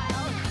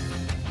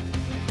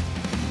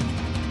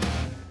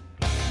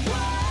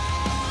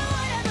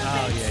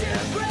 Oh,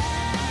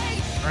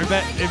 yeah. I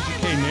bet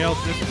MGK nailed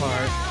this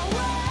part.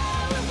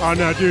 Oh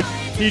no, dude.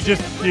 He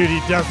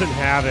doesn't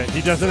have it.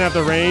 He doesn't have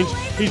the range.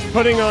 He's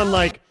putting on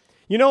like,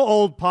 you know,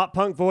 old pop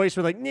punk voice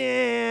where like,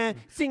 nah,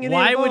 singing.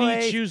 Why in would he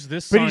voice. choose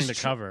this But song he's to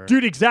cover?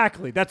 Dude,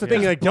 exactly. That's the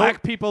thing. Like, Black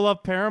don't. people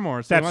love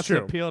Paramore, so he That's wants true.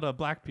 to appeal to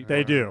black people.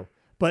 They do.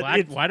 But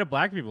Why do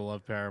black people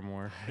love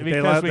Paramore? Because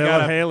They love we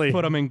gotta Haley.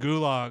 put them in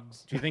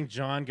gulags. Do you think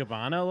John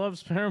Gabbana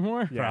loves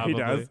Paramore? Yeah, Probably. he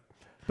does.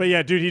 But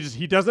yeah, dude,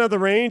 he doesn't have the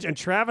range, and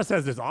Travis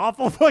has this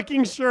awful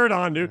fucking shirt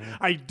on, dude.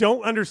 I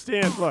don't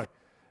understand. Look.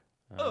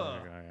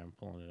 I'm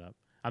pulling it up.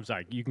 I'm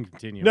sorry. You can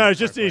continue. No, it's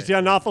just he's got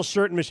an awful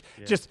shirt and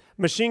just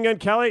Machine Gun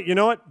Kelly. You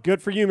know what?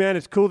 Good for you, man.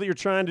 It's cool that you're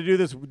trying to do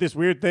this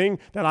weird thing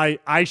that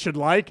I should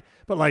like.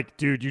 But like,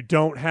 dude, you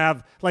don't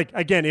have like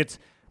again. It's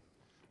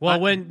well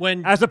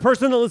when as a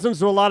person that listens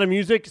to a lot of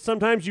music,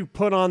 sometimes you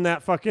put on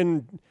that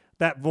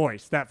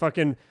voice, that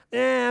fucking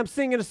I'm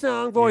singing a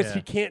song voice. Yeah.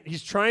 He can't.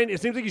 He's trying.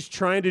 It seems like he's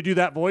trying to do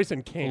that voice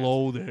and can't.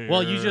 Hello there.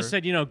 Well, you just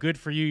said, good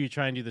for you. You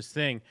try and do this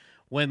thing.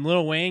 When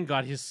Lil Wayne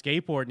got his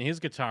skateboard and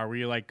his guitar, were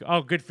you like,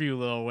 "Oh, good for you,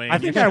 Lil Wayne"? I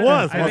think I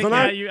was, wasn't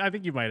I? I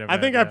think you might have. I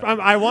think had that.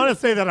 I want to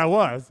say that I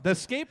was. The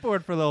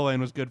skateboard for Lil Wayne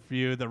was good for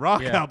you. The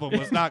rock Yeah. album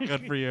was not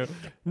good for you.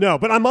 No,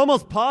 but I'm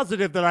almost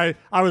positive that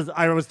I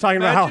was talking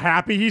about how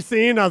happy he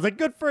seemed. I was like,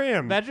 good for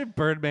him. Imagine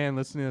Birdman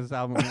listening to this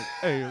album. Like,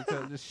 hey,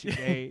 this shit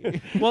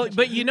gay. Well,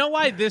 but you know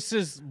why this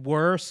is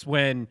worse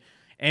when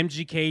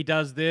MGK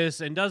does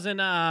this and doesn't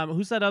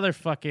who's that other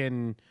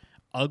fucking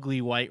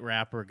ugly white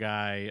rapper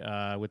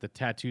guy with the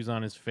tattoos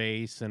on his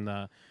face and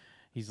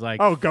He's like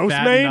Ghost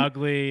fat Mane? and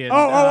ugly.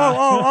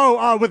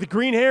 And, With the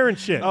green hair and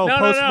shit. no,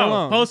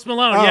 Post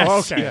Malone. Oh,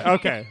 Yes. okay,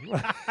 okay.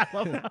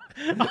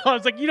 I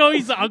was like,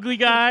 he's the ugly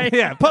guy.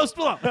 Yeah, Post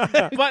Malone.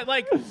 But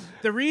like,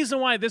 the reason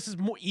why this is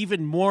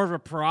even more of a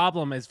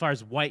problem as far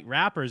as white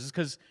rappers is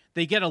because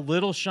they get a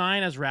little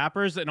shine as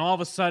rappers, and all of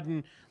a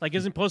sudden, like,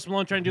 isn't Post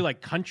Malone trying to do like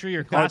country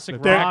or classic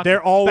rock?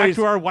 They're always back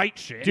to our white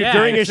shit. Dude,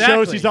 during his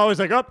shows, he's always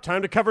like,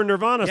 time to cover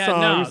Nirvana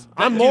songs.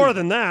 I'm more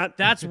than that.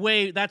 That's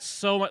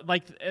so much.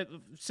 Like,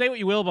 say what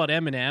you will about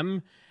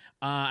Eminem.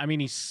 I mean,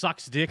 he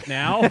sucks dick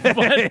now, but,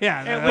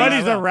 but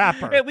he's a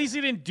rapper. At least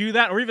he didn't do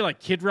that, or even like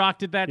Kid Rock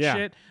did that Yeah.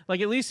 shit.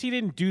 Like, at least he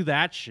didn't do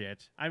that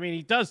shit. I mean,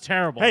 he does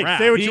terrible Hey, rap.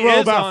 say what you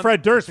will about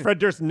Fred Durst. Fred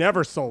Durst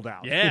never sold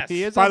out. Yes.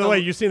 He is By on the the- way,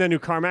 you seen that new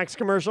CarMax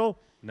commercial?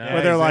 No. Where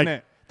Yeah, they're he's in like,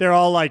 it. they're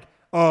all like,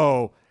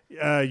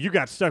 you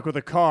got stuck with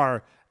a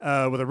car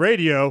with a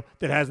radio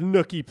that has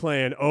Nookie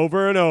playing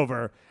over and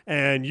over,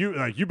 and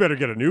you better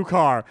get a new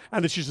car.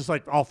 And then she's just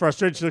like all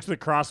frustrated. She looks at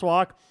the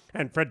crosswalk,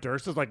 and Fred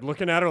Durst is like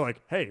looking at her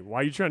like, hey, why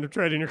are you trying to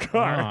trade in your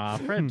car? Aw,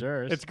 Fred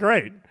Durst. It's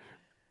great.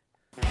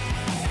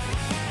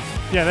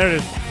 Yeah, there it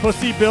is.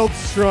 Pussy builds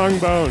strong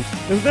bones.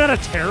 Isn't that a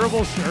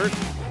terrible shirt?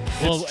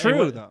 It's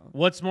true, though.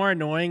 What's more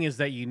annoying is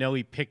that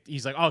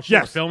he's like, oh, shit,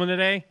 Yes. we're filming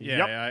today? Yeah,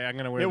 Yep. I'm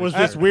going to wear It this was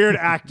this shirt. weird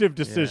active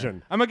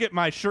decision. I'm going to get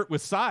my shirt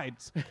with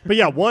sides. But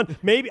yeah,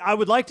 maybe I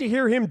would like to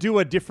hear him do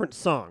a different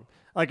song.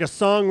 Like a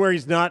song where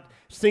he's not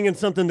singing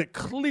something that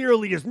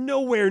clearly is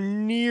nowhere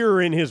near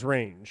in his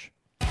range.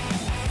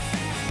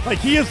 Like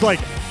he is like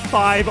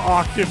 5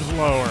 octaves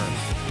lower.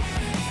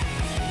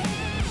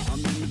 I'm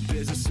in the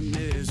business of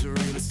misery.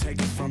 Let's take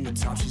it from the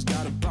top. She's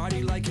got a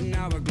body like an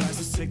hourglass,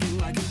 it's ticking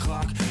like a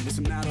clock. It's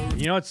a matter of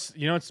You know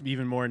what's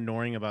even more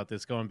annoying about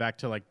this, going back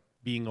to like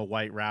being a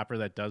white rapper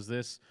that does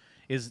this,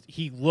 is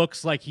he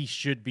looks like he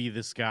should be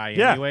this guy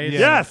Yeah. anyways.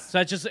 Yes. So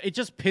it's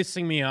just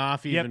pissing me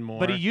off even more.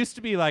 But he used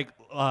to be like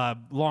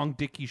long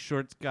dicky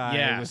shorts guy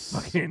Yes.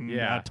 with fucking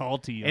tall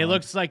tee. It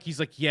looks like he's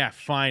like, yeah,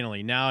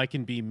 finally, now I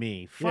can be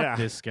me. Fuck Yeah.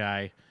 this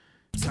guy.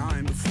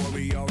 time before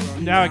we all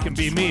run Now I down. can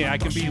be me. I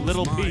can be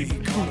Little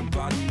Peep. Caught a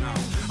bottom out.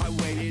 I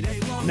waited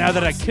a long Now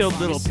that I killed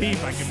Little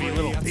Peep, I can be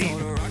Little Peep.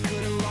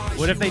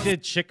 What if they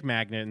did Chick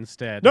Magnet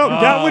instead? No,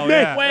 that would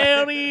make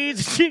Well,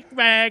 he's Chick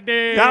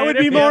Magnet. that would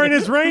be more in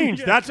his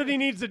range. That's what he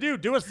needs to do.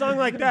 Do a song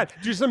like that.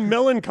 Do some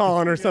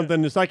Millencolin or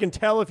something, so I can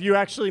tell if you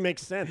actually make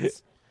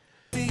sense.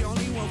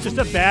 Just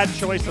a bad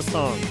choice of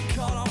song.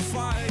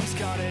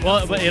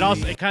 Well, but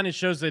it kind of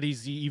shows that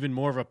he's even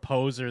more of a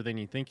poser than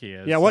you think he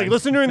is. Yeah, well,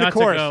 listen during the not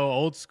chorus. to go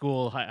old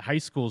school, high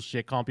school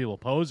shit, calling people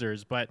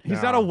posers, but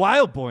He's not a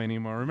wild boy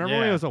anymore. Remember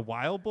when he Yeah. was a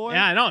wild boy?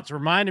 Yeah, I know. It's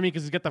reminding me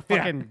because he's got the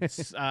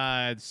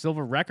fucking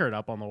silver record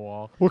up on the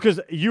wall. Well, because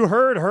you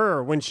heard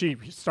her when she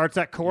starts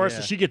that chorus, Yeah.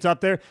 and she gets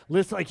up there.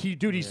 Listen, like he's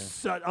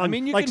I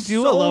mean, you like can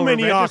do so a lower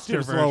many register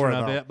octaves version lower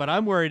of though. it, but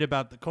I'm worried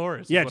about the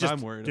chorus. Yeah, is what just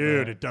I'm worried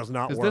dude, about. it does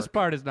not 'Cause work. this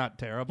part is not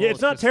terrible. Yeah,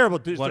 it's not just terrible.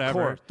 It's the whatever.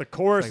 chorus. The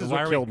chorus Like, is why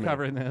what are killed we me.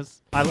 covering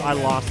this? I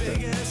lost it.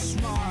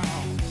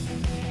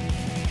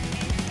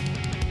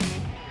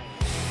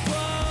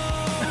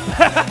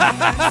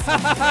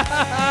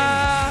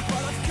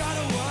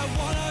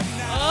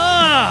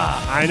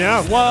 I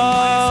know.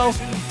 Whoa.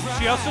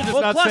 She also does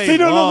not say, See,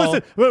 no, whoa.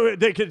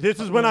 listen. This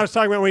is when I was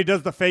talking about when he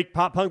does the fake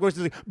pop punk voice.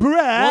 He's like, Well,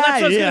 that's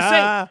what I was yeah.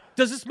 gonna say.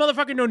 Does this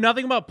motherfucker know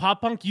nothing about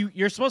pop punk?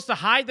 You're supposed to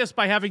hide this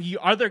by having you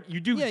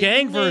do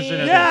gang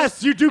version of Yes,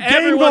 this. you do gang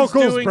Everyone's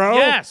vocals, doing- bro.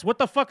 Yes. What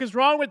the fuck is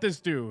wrong with this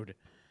dude?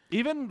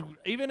 Even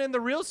in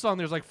the real song,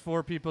 there's like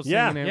 4 people singing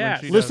Yeah, it. yeah.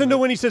 When she Listen does to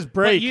it. when he says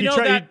break. you know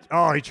that-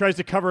 he tries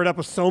to cover it up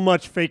with so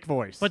much fake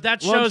voice. But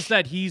that Lunch- shows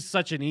that he's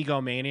such an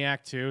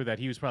egomaniac too. That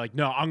he was probably like,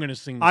 "No, I'm gonna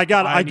sing. This. I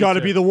got need to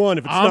be the one.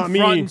 If it's I'm not me,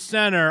 front and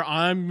center.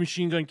 I'm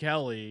Machine Gun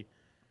Kelly."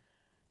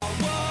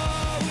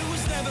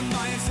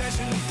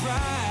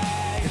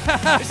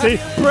 See,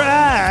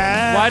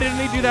 Brad. Why didn't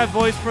he do that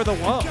voice for the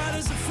wall?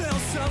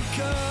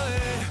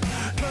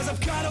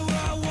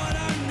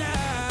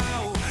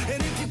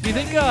 Do you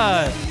think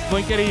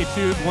Blink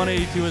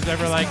 182 was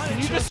ever like,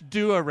 can you just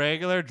do a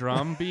regular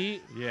drum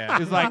beat? Yeah.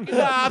 It's like,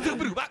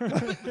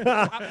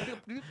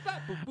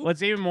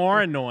 What's even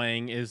more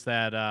annoying is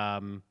that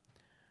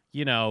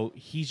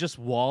he's just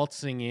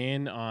waltzing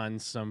in on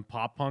some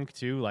pop punk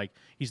too. Like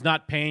he's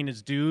not paying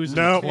his dues in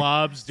No. the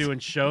clubs, doing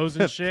shows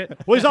and shit.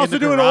 Well, he's in also the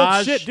doing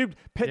garage. old shit, dude.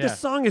 Yeah. This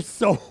song is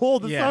so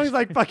old. This Yeah. song is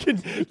like fucking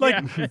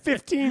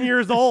 15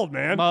 years old,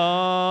 man.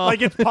 Oh.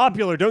 Like it's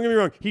popular. Don't get me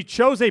wrong. He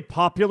chose a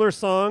popular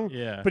song,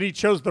 Yeah. but he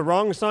chose the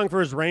wrong song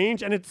for his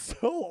range, and it's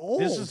so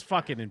old. This is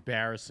fucking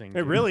embarrassing. It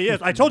dude. really is.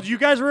 I told you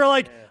guys were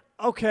like,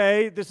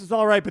 okay, this is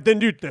all right, but then,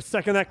 dude, the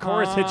second that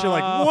chorus hits, you're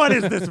like, what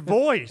is this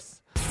voice?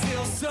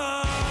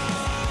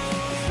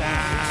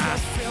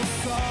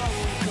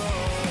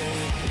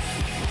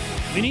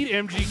 We need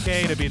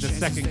MGK to be the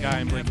second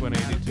guy in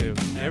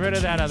Blink-182. Get rid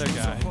of that other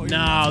guy.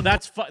 No,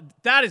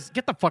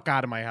 get the fuck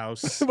out of my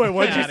house. Wait,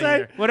 what'd you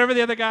say? Whatever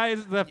the other guy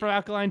is from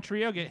Alkaline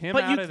Trio, get him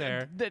out of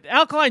there. The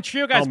Alkaline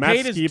Trio guys Matt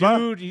paid his Skiba?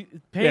 dude. He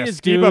paid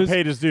his Skiba dues.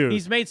 paid his dues.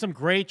 He's made some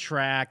great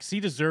tracks. He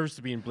deserves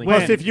to be in Blink.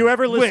 Plus, if you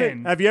ever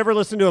listen, have you ever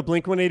listened to a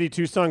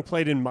Blink-182 song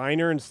played in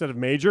minor instead of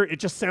major?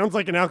 It just sounds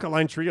like an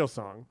Alkaline Trio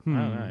song. I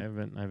don't know.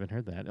 I haven't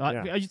heard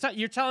that.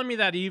 You're telling me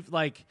that you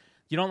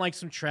don't like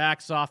some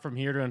tracks off From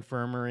Here to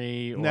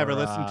Infirmary? Never or,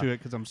 listened to it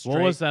because I'm straight.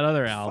 What was that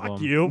other album?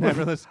 Fuck you.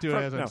 Never listened to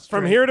it as I'm straight.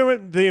 From Here to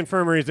the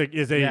Infirmary is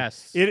a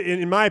yes.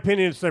 In my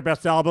opinion, it's their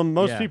best album.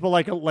 Most Yeah. people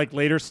like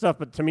later stuff,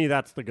 but to me,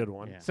 that's the good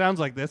one. Yeah. Sounds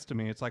like this to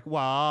me. It's like,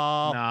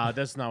 wow. No,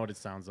 that's not what it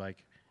sounds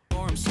like.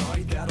 I'm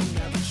sorry, that'll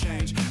never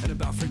change. And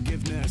about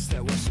forgiveness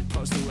that we're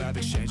supposed to have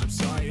exchanged. I'm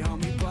sorry,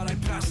 homie, but I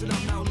passed it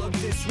on. Now look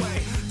this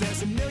way.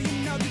 There's a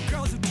million other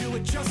girls who do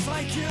it just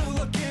like you.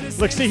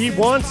 Look, see, he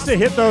wants to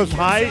hit those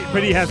high,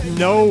 but he has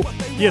no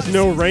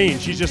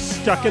range. He's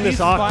just stuck in this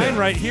He's octave. fine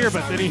right here,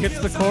 but then he hits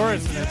the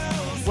chorus and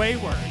it's way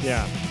worse.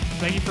 Yeah.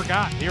 It's like he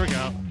forgot. Here we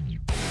go.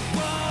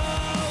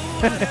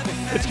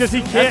 It's because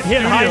he can't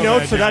hit high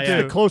notes, so that's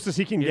the closest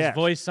he can His get.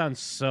 voice sounds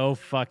so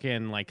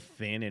fucking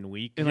thin and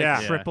weak. And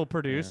triple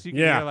produced. You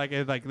can hear like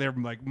they're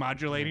like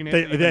modulating it.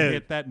 They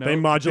hit that note. They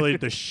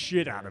modulate the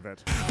shit out of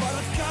it.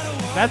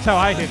 That's how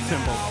I hit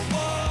cymbals.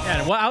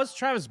 Yeah, well, how's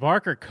Travis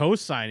Barker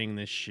co-signing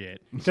this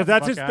shit? Because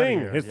that's his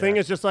thing. His thing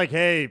is just like,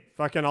 hey,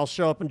 fucking, I'll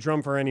show up and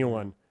drum for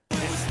anyone.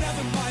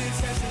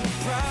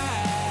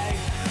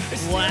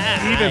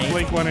 Wow. Even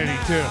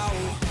Blink-182.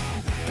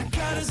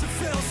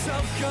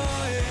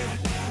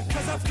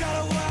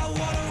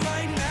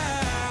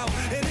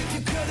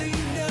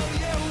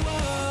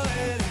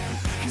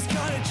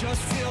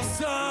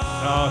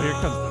 Oh, here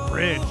comes the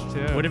bridge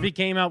too. What if he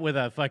came out with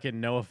a fucking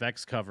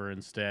NoFX cover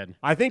instead?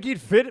 I think he'd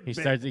fit. He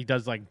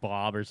does like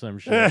Bob or some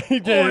shit.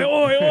 He did. Oi,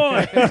 oi,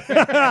 oi!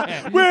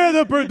 Where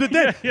that's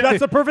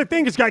the perfect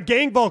thing. It's got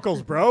gang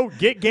vocals, bro.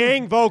 Get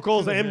gang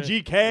vocals,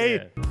 MGK.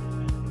 It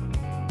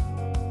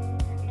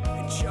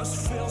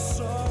just feels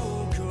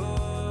so good.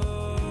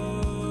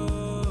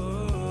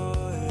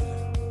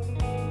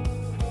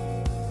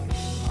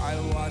 I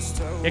watched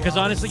her. Yeah, because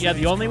honestly,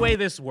 the only way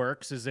this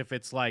works is if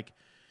it's like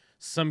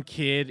some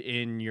kid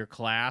in your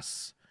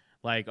class,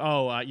 like,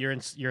 you're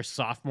a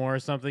sophomore or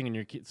something,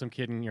 and some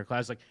kid in your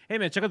class is like, hey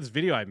man, check out this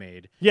video I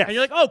made. Yes. And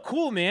you're like, oh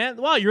cool, man.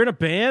 Wow, you're in a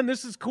band.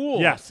 This is cool.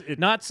 Yes.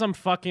 Not some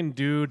fucking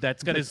dude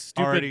that's got his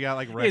stupid. Already got,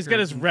 like, He's got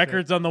his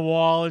records on the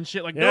wall and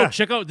shit. Like, no,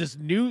 check out this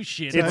new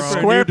shit. It's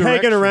bro. square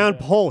peg and a round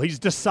pole. He's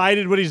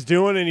decided what he's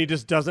doing, and he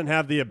just doesn't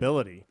have the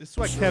ability. This is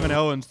why Kevin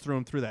Owens threw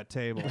him through that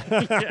table.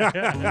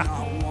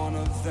 Not one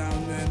of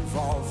them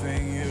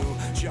involving you.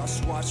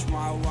 Just watch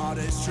my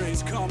wildest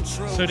dreams come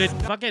true. So did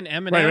fucking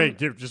Eminem? Wait,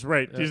 dude, just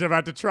wait. He's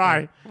about to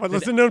try. Well,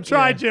 listen to him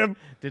try, Jim.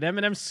 Did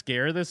Eminem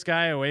scare this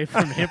guy away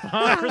from hip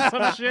hop or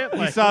some shit? He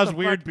Like, saw what his the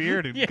weird fuck?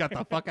 beard and got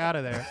the fuck out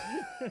of there.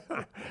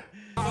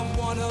 I'm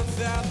one of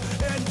them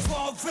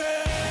involving.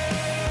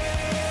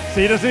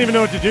 See, he doesn't even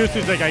know what to do, so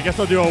he's like, I guess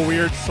I'll do a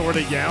weird sort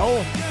of yell.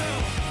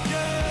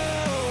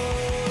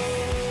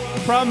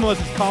 The problem was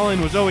his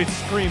calling was always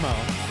screamo,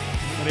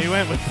 but he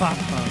went with pop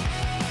punk.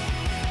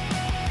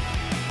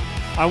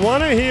 I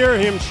want to hear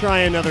him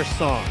try another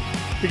song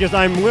because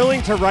I'm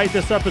willing to write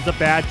this up as a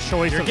bad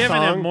choice You're of giving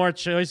song. him more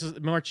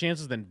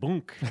chances than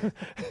Bunk.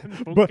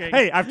 But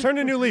hey, I've turned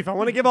a new leaf. I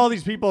want to give all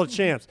these people a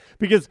chance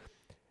because,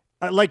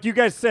 like you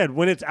guys said,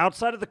 when it's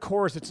outside of the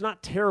chorus, it's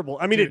not terrible.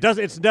 I mean,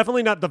 It's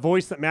definitely not the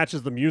voice that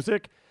matches the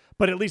music,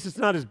 but at least it's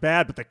not as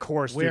bad. But the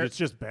chorus, dude, it's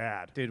just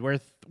bad. Dude, we're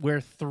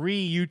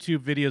 3 YouTube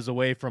videos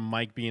away from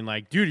Mike being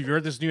like, dude, have you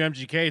heard this new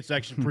MGK? It's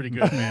actually pretty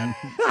good, man.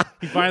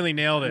 He finally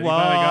nailed it. He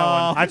finally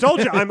got one. I told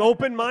you, I'm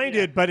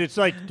open-minded, but it's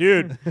like,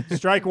 dude,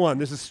 strike one.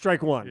 This is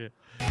strike one.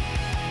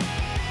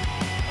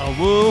 A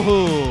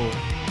woohoo.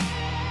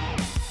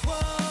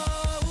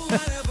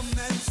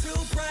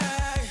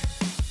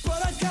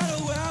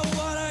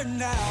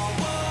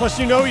 Plus,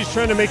 you know he's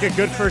trying to make a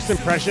good first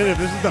impression. If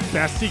this is the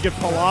best he could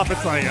pull off,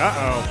 it's like,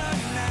 uh-oh.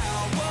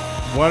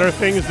 What are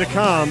things to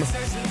come?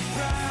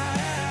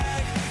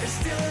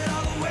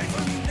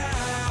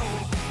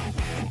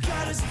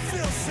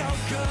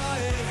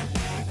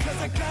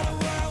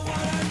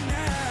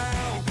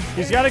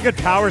 He's got a good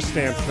power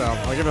stance, though.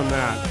 I'll give him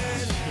that.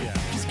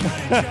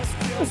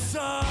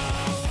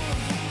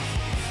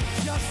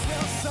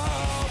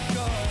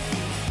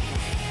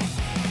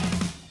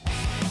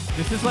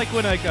 This is like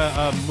when like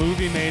a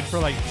movie made for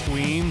like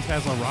tweens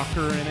has a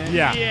rocker in it.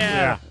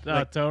 Yeah. No,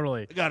 Like,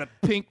 totally. Got a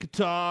pink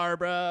guitar,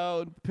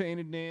 bro.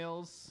 Painted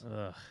nails.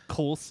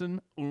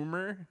 Coulson,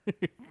 Umer,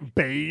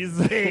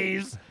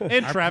 Baze.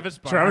 and Travis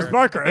Barker. Travis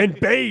Barker and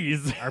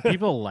Baze. Are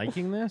people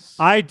liking this?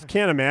 I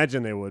can't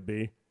imagine they would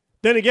be.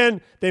 Then again,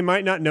 they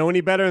might not know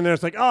any better, and they're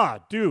just like,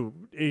 dude,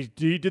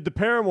 he did the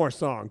Paramore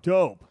song.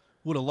 Dope.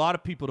 what a lot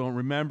of people don't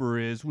remember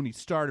is when he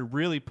started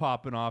really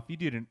popping off, he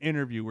did an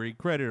interview where he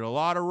credited a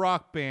lot of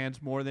rock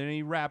bands more than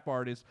any rap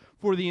artist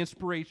for the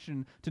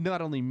inspiration to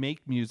not only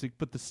make music,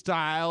 but the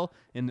style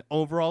and the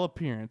overall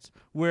appearance,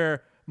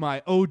 where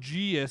my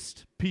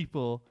OG-ist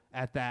people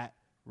at that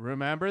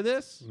remember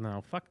this?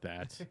 No, fuck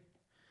that.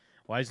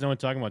 Why is no one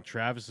talking about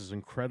Travis's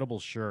incredible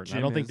shirt? I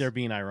Jim don't think is. they're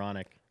being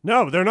ironic.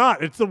 No, they're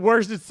not. It's the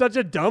worst. It's such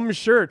a dumb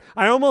shirt.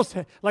 I almost,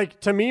 like,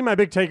 to me, my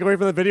big takeaway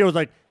from the video was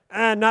like,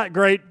 not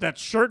great. That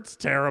shirt's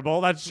terrible.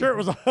 That shirt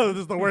was this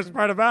is the worst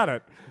part about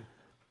it.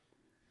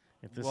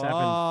 If this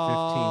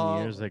happened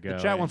 15 years ago.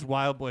 The chat wants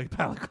Wild Boy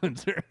palate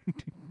cleanser.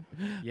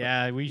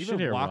 Yeah, we Even should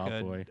hear Waka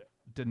Wild Boy.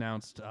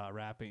 denounced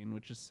rapping,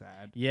 which is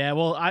sad. Yeah,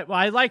 well,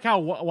 I like how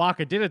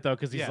Waka did it though,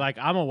 because he's Yeah. like,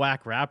 I'm a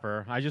whack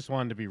rapper. I just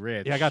wanted to be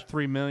rich. Yeah, I got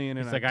 3 million,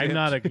 and He's I like, I'm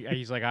not a. dipped."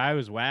 He's like, I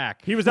was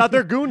whack. He was out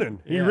there gooning.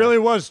 He Yeah. really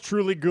was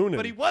truly gooning.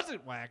 But he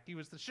wasn't whack. He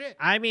was the shit.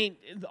 I mean,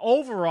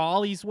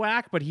 overall, he's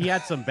whack, but he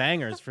had some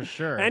bangers for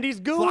sure. And he's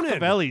gooning.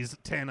 Flockavelli's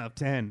 10 of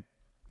 10.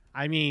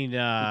 I mean,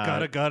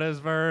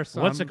 Guttas verse.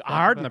 What's on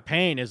Hard in Flockavelli. the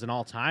Pain is an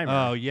all timer.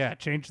 Oh yeah,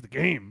 changed the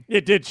game.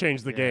 It did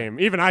change the game.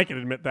 Even I can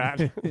admit that.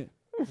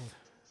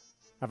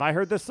 Have I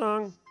heard this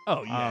song?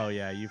 Oh yeah. Oh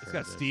yeah, you've It's heard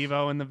got this.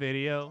 Steve-O in the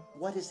video.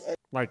 What is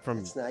Like from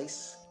It's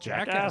nice.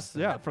 Jackass.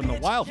 Yeah, from the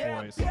Wild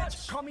Boys.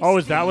 Oh,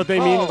 is that what they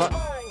mean? Oh,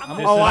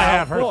 Oh, I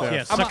have heard Yeah,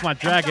 this. suck my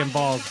Dragon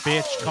Balls,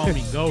 bitch. Call me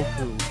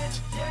Goku.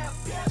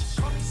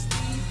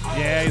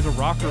 Yeah, he's a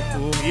rocker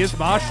fool. He is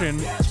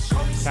moshing.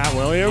 Pat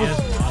Williams.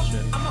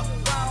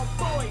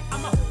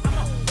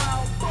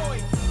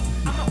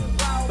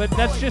 But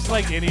that's just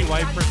like any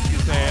white person can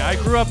say. I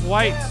grew up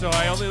white, so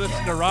I only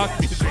listen to rock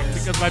music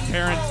because my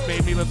parents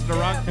made me listen to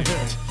rock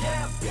music.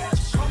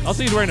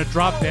 Also, he's wearing a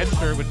Drop Dead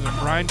shirt, which is a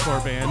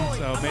grindcore band,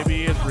 so maybe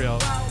he is real.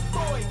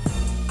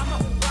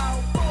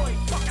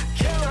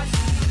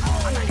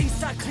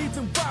 Eastside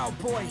Cleveland wild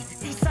boy.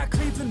 Eastside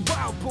Cleveland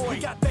wild boy. We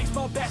got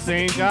baseball bats.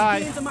 Same with the guy.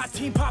 Indians and my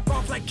team pop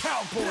off like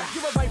cowboy.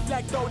 You a right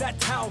flag, throw that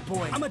towel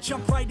boy. I'ma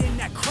jump right in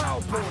that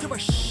crowd boy. You a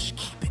shh,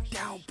 keep it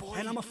down boy.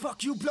 And I'ma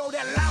fuck you, blow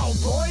that loud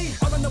boy.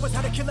 All I know is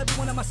how to kill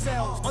everyone in my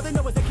cells. All they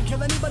know is they can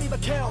kill anybody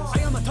but kills. I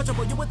am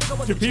untouchable. You would think I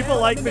was Do in people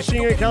jail. like I'm in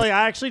Machine the Gun Kelly?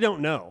 I actually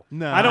don't know.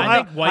 No. I don't. I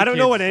think I white don't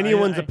know what kids-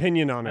 anyone's I-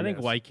 opinion on it I think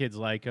is. white kids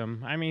like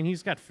him. I mean,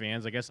 he's got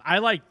fans, I guess. I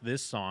like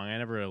this song. I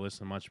never really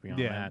listened much beyond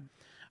Yeah. that.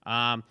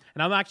 And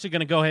I'm actually going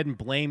to go ahead and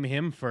blame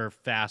him for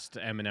fast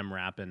Eminem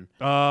rapping.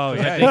 Oh, 'Cause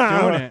yeah, I he's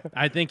think, doing it.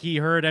 I think he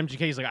heard MGK.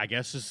 He's like, I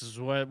guess this is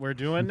what we're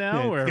doing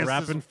now. We're Guess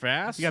rapping this-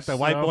 fast. You got the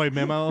white so- boy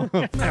memo.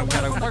 But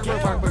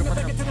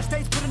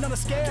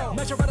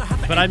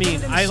I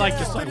mean, I like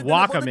this song.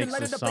 Waka makes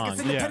this song.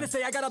 Yeah.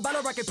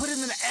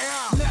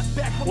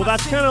 Well,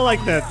 that's kind of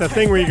like the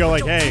thing where you go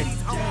like, hey,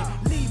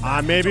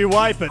 I may be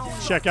white, but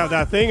check out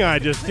that thing I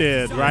just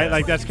did, right?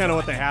 Like that's kind of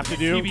what they have to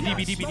do.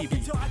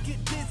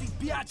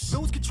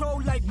 Lose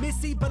control like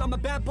Missy, but I'm a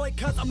bad boy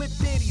 'cause I'm with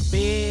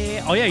Diddy.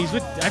 Oh yeah, he's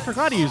with. I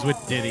forgot he was with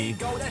Diddy.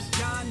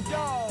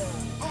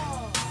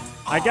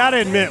 I gotta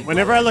admit,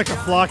 whenever I look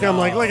at Flock, I'm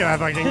like, look at that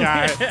fucking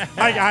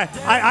guy.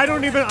 I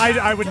don't even.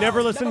 I would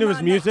never listen to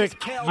his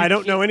music. I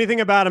don't know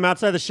anything about him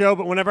outside the show.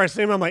 But whenever I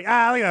see him, I'm like, look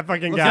at that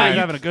fucking Looks guy. like he's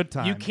having a good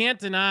time. You can't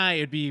deny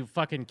it'd be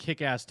fucking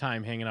kick-ass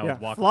time hanging out Yeah,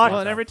 with Waka. Flock- Well,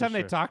 and every for time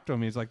they sure. talk to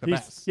him, he's like the He's-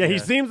 best. yeah, he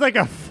seems like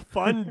a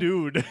fun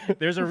dude.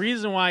 There's a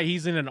reason why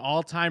he's in an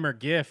all-timer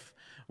GIF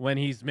when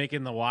he's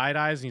making the wide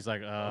eyes, and he's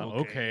like,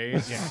 okay.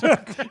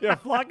 Yeah,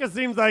 Flocka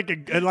seems like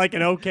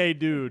an okay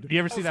dude. You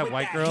ever see that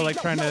white girl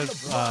like trying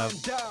to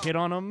hit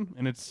on him,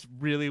 and it's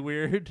really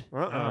weird?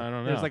 I don't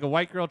know. There's like a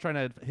white girl trying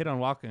to hit on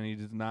Walker, and he's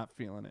just not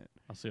feeling it.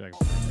 I'll see if I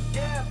can.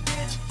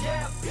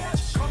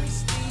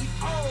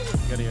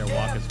 You gotta hear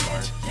Waka's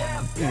part.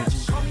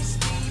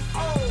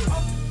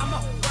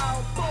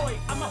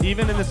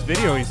 Even in this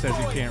video, he says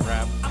he can't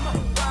rap.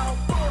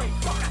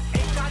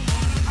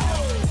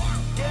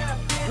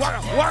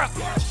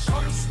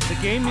 The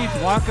game needs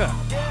Waka.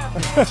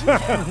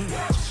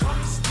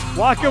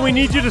 Waka, we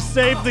need you to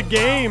save the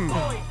game.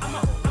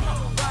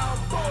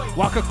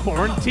 Waka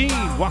quarantine.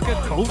 Waka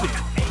COVID.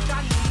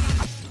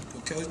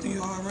 Okay, think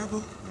you're a hard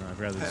rapper? I'd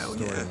rather the Hell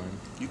story yeah. one.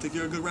 You think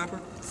you're a good rapper?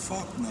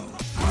 Fuck no.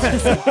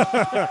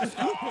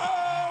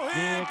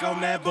 Here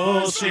come that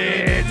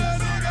bullshit.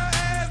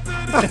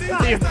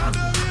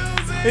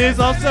 He's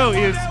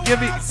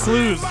giving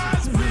clues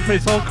for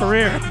his whole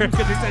career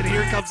because he said,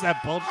 "Here comes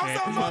that bullshit."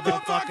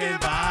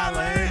 Motherfucking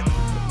violent.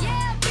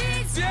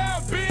 Yeah,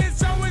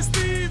 bitch, I'm with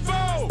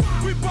Steve-O.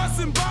 We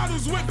busting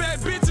bottles with bad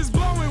bitches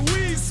blowing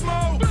weed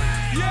smoke.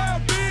 Yeah,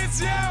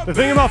 bitch, yeah. The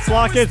thing about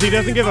Flock is he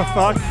doesn't give a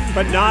fuck,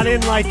 but not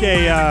in like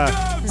a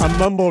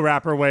mumble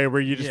rapper way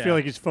where you just Yeah. feel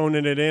like he's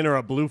phoning it in, or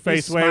a Blueface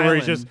He's way where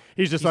he's smiling. just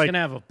He's like gonna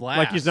have a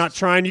like he's not blast.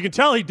 trying. You can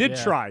tell he did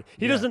Yeah. try.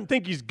 He Yeah. doesn't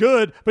think he's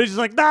good, but he's just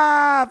like,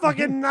 nah,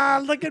 fucking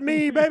look at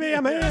me, baby,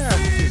 I'm here.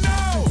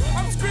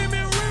 I'm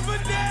screaming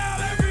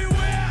Riverdale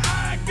everywhere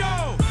I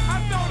go.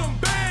 I throw them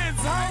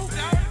bands, ho.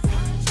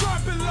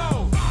 Drop it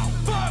low.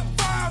 Fuck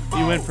 5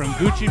 You went from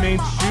Gucci Mane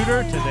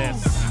shooter to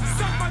this.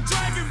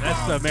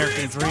 That's the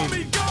American dream.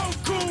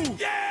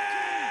 Yeah!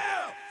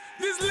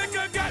 This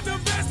liquor got the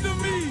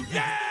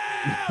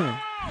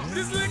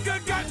This liquor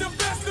got the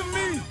best of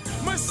me.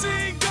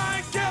 Machine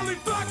Gun Kelly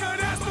Blocker,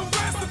 that's the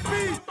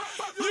recipe.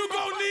 You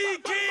gon'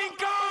 need King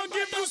Kong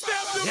if you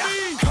step to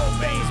me.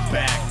 Cobain's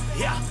back.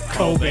 Yeah,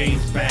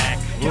 Cobain's back.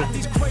 Got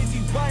these crazy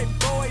white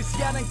boys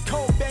yelling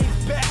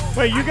Cobain's back.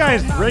 Wait, you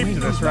guys raped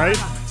this, right?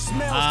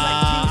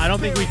 I don't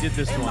think we did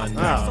this one.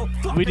 Oh.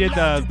 We did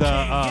the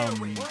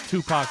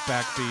Tupac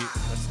backbeat,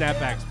 the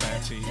Snapback's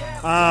backbeat.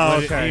 Oh,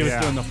 What okay, He was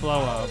yeah. doing the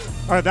flow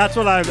of. All right, that's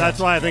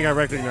why I think I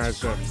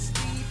recognized it.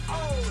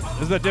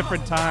 This is a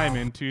different time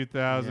in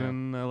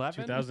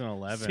 2011.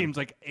 2011. Seems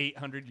like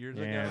 800 years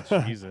Yeah,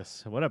 ago.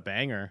 Jesus. What a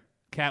banger.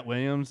 Cat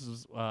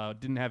Williams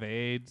didn't have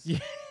AIDS. Yeah,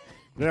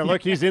 Yeah,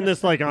 look, he's in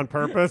this like on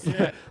purpose,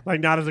 like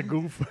not as a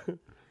goof.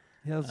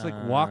 it's like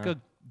Waka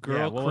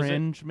Girl what was it?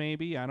 cringe,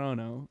 maybe. I don't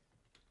know.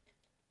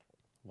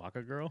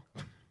 Waka Girl?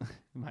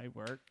 Might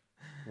work.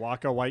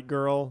 Waka white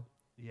girl,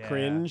 Yeah,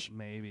 cringe.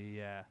 maybe.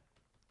 Yeah.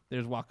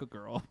 There's Waka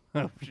Girl.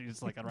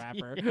 She's like a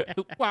rapper.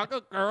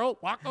 Waka Girl,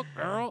 Waka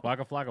Girl.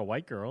 Waka Flocka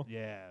White Girl.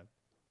 Yeah.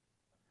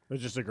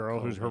 There's just a girl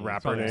whose her Cobain.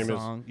 rapper It's name a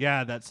is. song.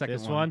 Yeah, that second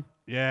This one?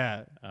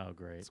 Yeah. Oh,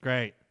 great. It's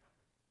great.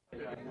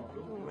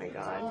 Oh my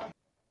god.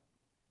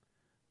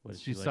 What is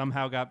She she like?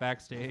 somehow got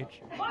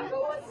backstage.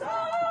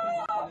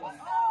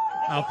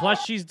 Oh,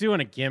 plus she's doing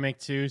a gimmick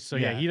too, so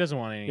yeah, Yeah. he doesn't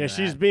want any Yeah, of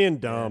she's that. being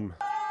dumb.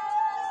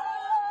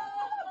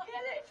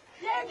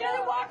 Yeah, get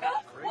it, Waka.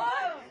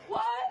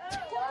 What?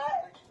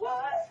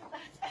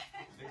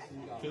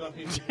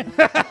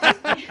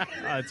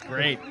 Oh, it's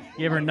great.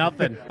 Give her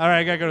nothing. All right,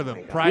 I gotta go to the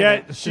private.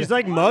 Yeah, she's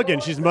like mugging.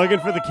 She's mugging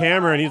for the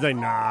camera, and he's like,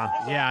 nah.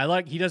 Yeah, I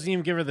like. He doesn't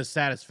even give her the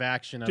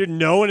satisfaction of. Dude,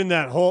 no one in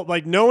that whole,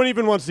 like, no one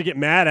even wants to get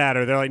mad at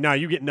her. They're like, nah,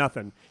 you get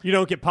nothing. You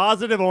don't get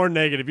positive or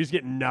negative. You just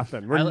get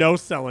nothing. We're I li- no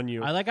selling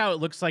you. I like how it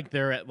looks like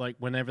they're at like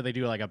whenever they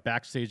do like a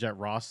backstage at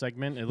Raw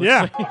segment. It looks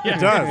Yeah, like, it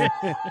does.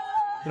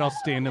 They're all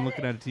standing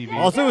looking at a TV.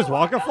 Also, is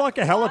Waka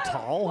Flocka hella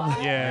tall?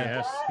 Yeah.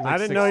 Yes. He's I like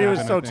didn't know he was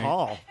 6'7", so I think.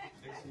 tall.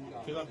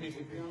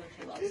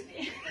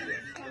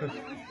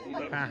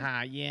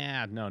 Haha,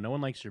 yeah. No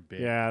one likes your bit.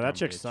 Yeah, that dumb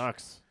chick bitch.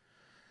 sucks.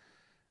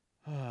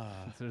 Is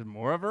there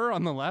more of her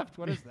on the left?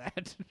 What is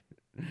that?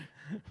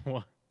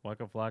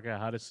 Waka Flocka,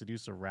 How to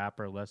Seduce a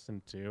Rapper,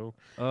 Lesson 2.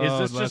 Oh,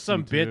 Is this just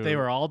some Lesson bit 2. they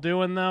were all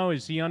doing, though?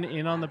 Is he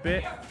in on the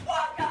bit?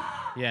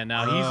 Yeah,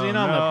 no, he's in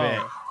on no. the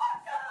bit.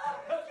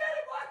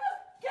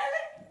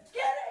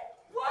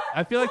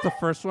 I feel like the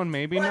first one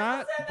maybe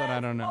not, but I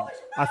don't know.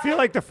 I feel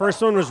like the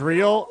first one was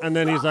real, and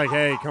then he's like,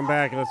 hey, come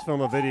back and let's film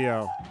a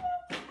video.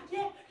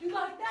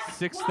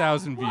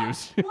 6,000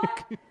 views.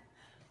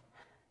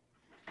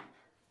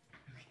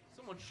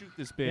 Someone shoot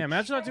this bitch. Yeah,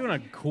 imagine not doing a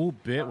cool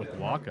bit with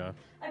Waka.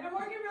 I've been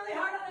working really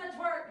hard on that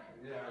twerk.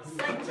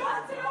 Slick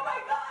Johnson, oh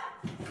my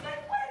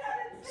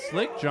god!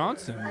 Slick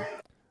Johnson.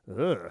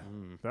 Ugh,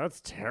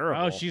 that's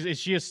terrible. Oh, is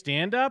she a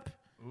stand-up?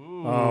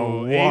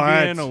 Oh, what?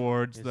 AVN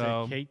Awards, Is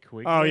though. it Kate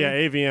Quigley? Oh, yeah,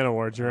 AVN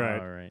Awards, you're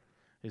right. All right.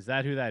 Is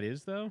that who that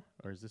is, though?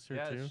 Or is this her,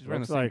 Yeah, too? she's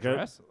wearing the Looks same like it.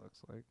 dress, it looks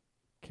like.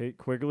 Kate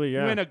Quigley,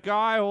 yeah. When a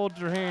guy holds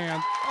your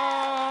hand.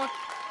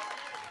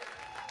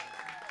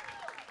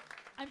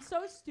 I'm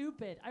so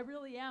stupid. I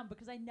really am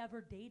because I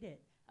never dated.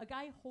 A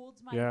guy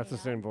holds my Yeah, hand. it's the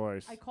same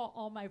voice. I call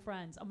all my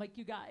friends. I'm like,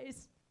 you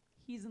guys,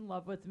 he's in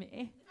love with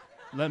me.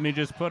 Let me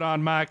just put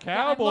on my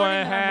Yeah, I'm cowboy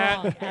learning that hat.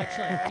 I'm wrong,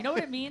 actually. You know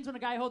what it means when a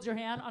guy holds your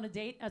hand on a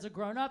date as a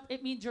grown-up?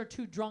 It means you're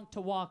too drunk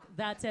to walk.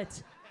 That's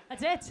it.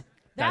 That's it.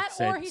 That's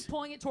or it. he's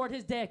pulling it toward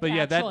his dick. But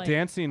yeah, actually. that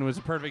dancing was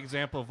a perfect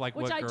example of like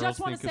Which what I girls just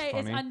want think to say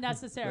is funny.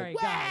 unnecessary,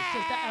 guys.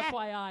 Just a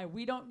FYI,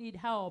 we don't need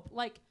help.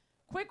 Like,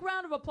 quick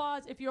round of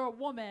applause if you're a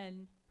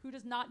woman who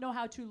does not know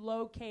how to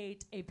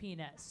locate a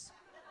penis.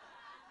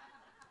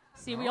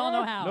 See, we all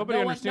know how. Nobody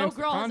no understands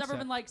the girl has ever concept.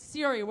 been like,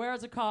 Siri,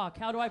 where's a cock?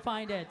 How do I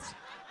find it?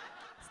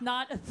 It's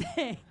not a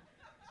thing.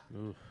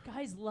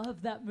 Guys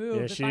love that move.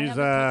 Yeah, if I she's, haven't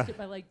touched it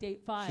by like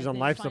date 5, she's on they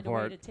life just find a way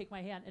support. to take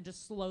my hand and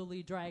just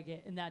slowly drag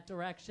it in that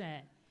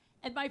direction.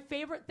 And my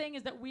favorite thing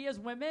is that we as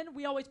women,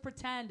 we always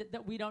pretend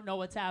that we don't know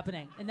what's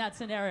happening in that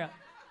scenario.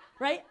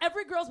 Right?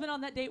 Every girl's been on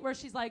that date where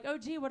she's like, oh,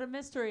 gee, what a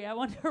mystery. I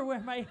wonder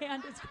where my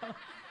hand is going.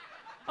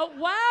 Oh,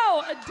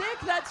 wow, a dick,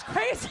 that's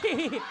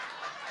crazy.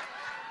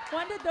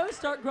 When did those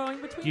start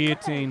growing between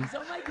Guillotine. legs?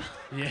 Oh, my God.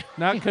 Yeah.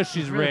 Not because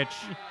she's rich,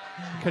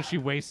 because she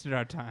wasted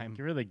our time.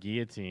 Give her the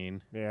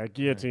guillotine. Yeah,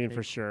 guillotine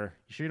for sure.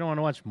 You sure you don't want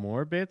to watch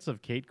more bits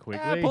of Kate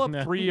Quigley? pull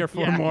up 3 or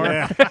 4 more.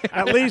 Yeah,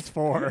 at least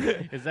 4.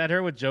 Is that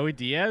her with Joey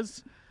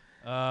Diaz?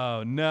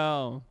 Oh,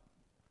 no.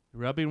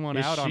 Rubbing one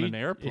out on an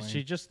airplane. Is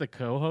she just the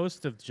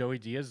co-host of Joey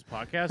Diaz's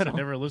podcast? I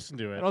never listened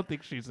to it. I don't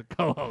think she's a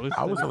co-host.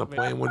 I was on a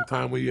plane one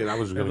time with you, and I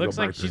was going to go looks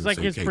back like there she's and like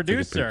say, his "Kate, take a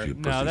producer." picture, you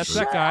No, pussy that's shit."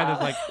 that guy that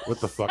like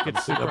What the fuck? I'm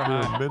gets sitting super up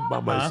here high. in mid by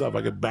myself.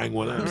 I could bang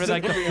one out. Remember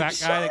like the fat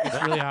guy that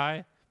gets really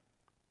high?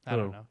 I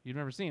don't Who? know. You've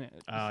never seen it.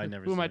 I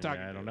never. Who am I seen it.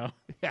 talking I to? don't know.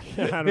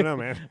 I don't know,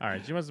 man. All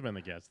right, she must have been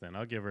the guest then.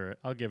 I'll give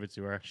it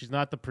to her. She's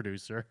not the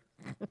producer.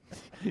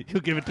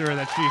 You'll give it to her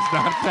that she's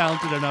not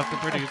talented enough to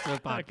produce a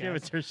podcast. I'll give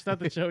it to her. She's not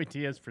the Joey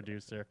Diaz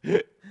producer.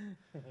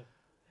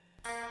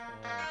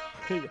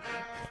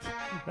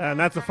 And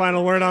that's the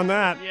final word on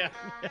that. Yeah.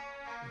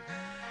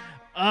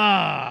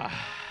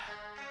 Ah.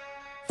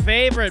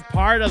 favorite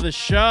part of the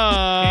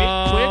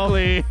show.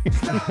 Quickly.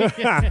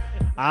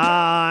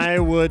 I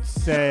would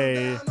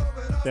say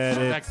that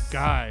that it's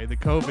guy, the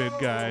COVID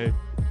guy,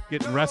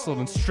 getting wrestled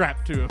and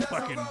strapped to a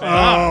fucking bed.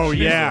 Oh,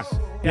 yeah.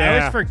 I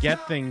always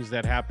forget things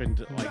that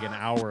happened like an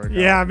hour ago.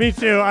 Yeah, me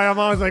too. I'm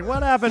always like,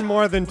 what happened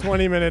more than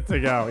 20 minutes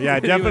ago? Yeah,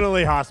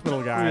 definitely hospital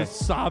He guy. was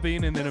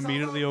sobbing and then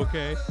immediately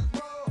okay.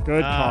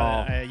 Good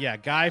call. Yeah,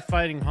 guy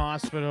fighting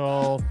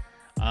hospital.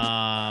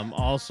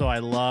 Also, I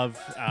love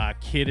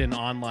kid in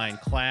online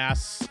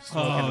class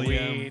smoking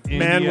weed.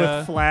 Man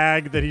with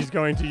flag that he's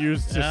going to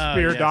use to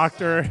spear yes.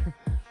 doctor.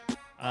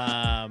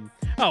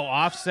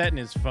 Offset in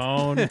his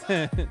phone.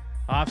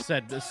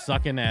 Offset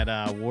sucking at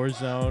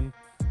Warzone.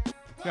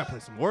 Gotta play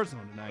some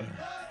Warzone tonight.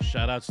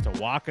 Shoutouts to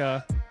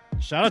Waka.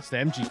 Shoutouts to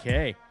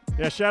MGK.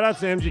 Yeah, shout-outs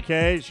to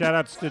MGK.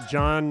 Shout-outs to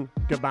John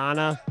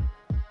Gabbana.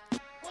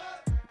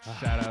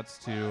 Shoutouts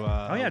to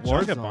John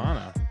Warzone.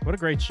 Gabbana. What a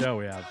great show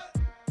we have.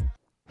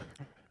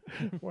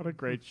 What a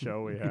great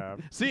show we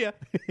have. See ya.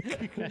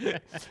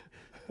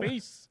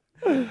 Peace.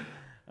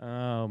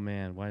 Oh,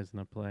 man. Why doesn't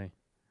it play?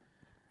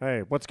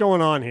 Hey, what's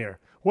going on here?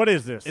 What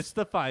is this? It's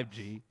the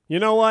 5G. You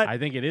know what? I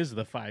think it is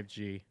the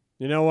 5G.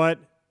 You know what?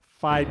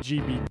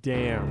 5G be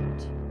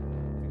damned.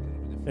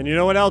 And you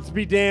know what else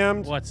be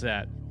damned? What's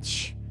that?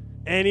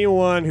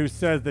 Anyone who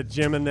says that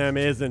Jim and Them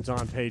isn't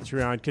on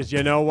Patreon, because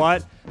you know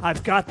what?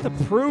 I've got the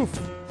proof,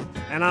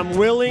 and I'm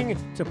willing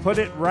to put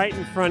it right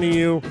in front of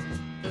you.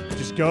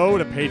 Just go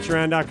to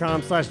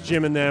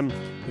patreon.com/Jim and Them.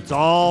 It's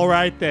all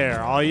right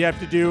there. All you have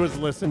to do is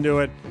listen to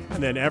it,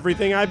 and then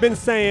everything I've been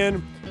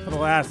saying for the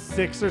last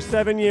 6 or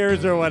 7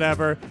 years or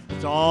whatever,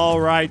 it's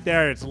all right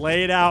there. It's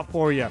laid out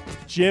for you.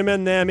 Jim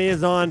and Them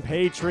is on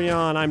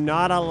Patreon. I'm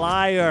not a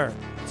liar.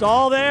 It's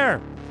all there.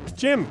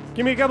 Jim,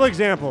 give me a couple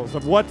examples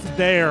of what's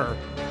there,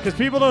 because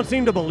people don't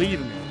seem to believe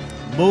me.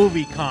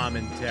 Movie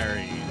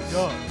commentaries.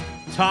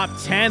 Top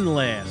 10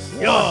 list.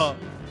 Yo.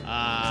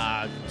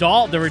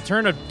 The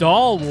return of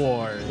Doll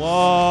Wars.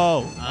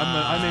 Whoa.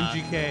 I'm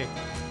MGK.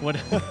 What?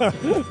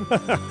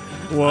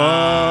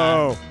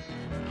 Whoa.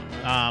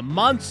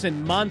 Months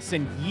and months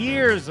and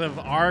years of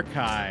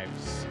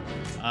archives.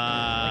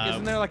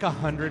 Isn't there like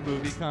 100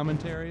 movie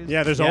commentaries?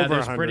 Yeah, there's over 100.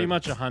 There's pretty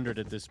much 100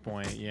 at this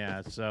point.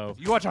 Yeah, so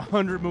You watch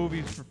 100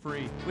 movies for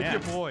free with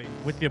your boys.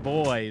 With your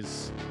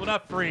boys. Well,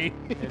 not free.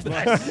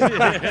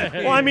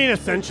 Well, I mean,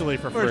 essentially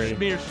for For free.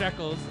 mere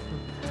shekels.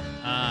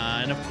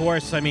 And of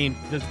course, I mean,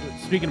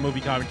 speaking of movie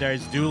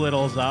commentaries,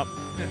 Doolittle's up.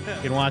 You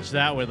can watch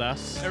that with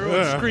us.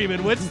 Everyone's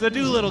screaming, "What's the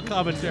Doolittle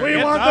commentary?"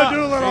 We want the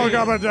Doolittle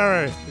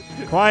commentary.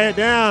 Quiet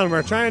down.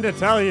 We're trying to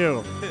tell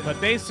you.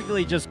 But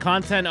basically, just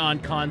content on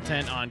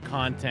content on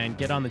content.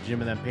 Get on the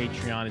Jim and Them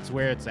Patreon. It's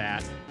where it's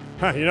at.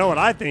 You know what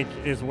I think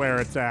is where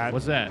it's at?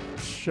 What's that?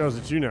 Shows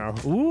that you know.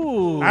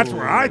 Ooh. That's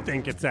where I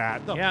think it's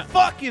at. The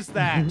fuck is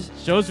that?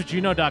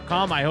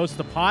 Showswhatyouknow.com. I host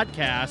the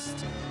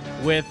podcast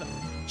with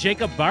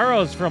Jacob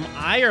Burrows from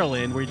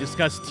Ireland, where we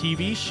discuss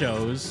TV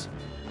shows.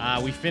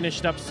 We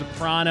finished up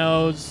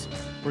Sopranos.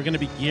 We're going to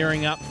be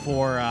gearing up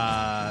for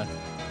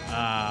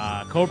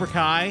Cobra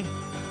Kai.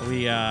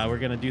 We're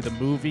going to do the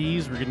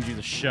movies. We're going to do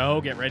the show.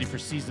 Get ready for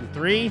season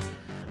 3.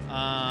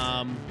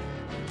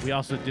 We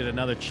also did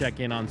another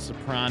check-in on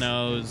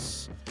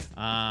Sopranos.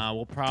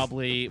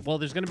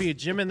 There's going to be a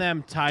Jim and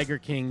Them Tiger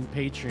King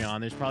Patreon.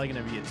 There's probably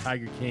going to be a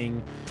Tiger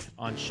King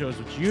on Shows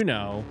What You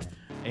Know.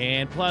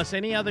 And plus,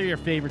 any other of your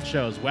favorite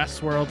shows.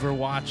 Westworld we're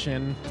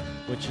watching,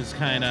 which is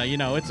kind of,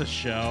 it's a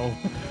show.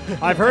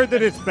 I've heard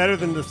that it's better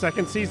than the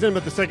second season,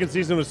 but the second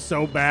season was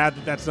so bad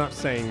that that's not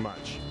saying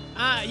much.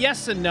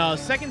 Yes and no.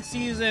 Second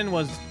season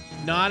was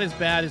not as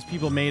bad as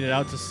people made it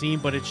out to seem,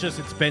 but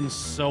it's been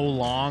so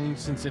long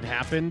since it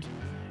happened.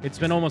 It's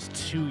been almost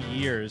 2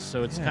 years,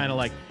 so it's kind of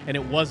like, and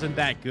it wasn't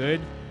that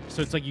good.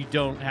 So it's like you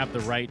don't have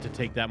the right to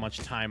take that much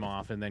time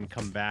off and then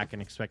come back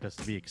and expect us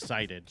to be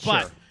excited. Sure.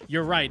 But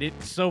you're right.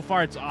 So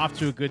far, it's off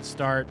to a good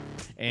start,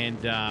 and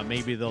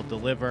maybe they'll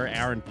deliver.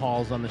 Aaron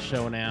Paul's on the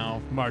show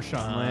now.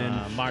 Marshawn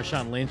Lynch.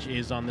 Marshawn Lynch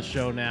is on the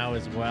show now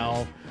as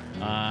well.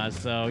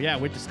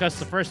 We discussed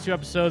the first 2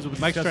 episodes. We'll be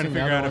Mike's trying to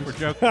discussing figure out the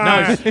if we're other joking.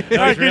 ones.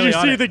 No, Can you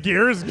see the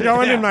gears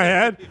going in my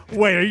head?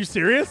 Wait, are you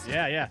serious?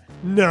 Yeah.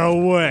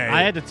 No way.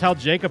 I had to tell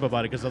Jacob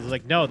about it because I was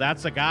like, no,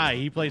 that's a guy.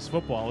 He plays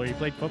football, or he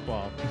played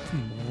football.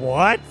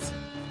 What?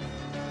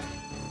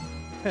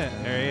 There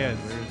he is.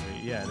 Where is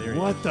he? Yeah, there he is.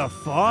 What the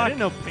fuck? I didn't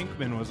know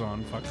Pinkman was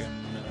on fucking.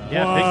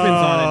 Yeah, Pinkman's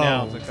on it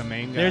now. He's like the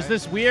main guy. There's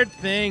this weird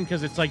thing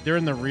because it's like they're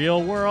in the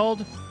real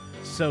world.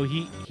 So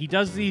he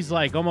does these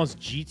like almost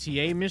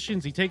GTA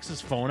missions. He takes his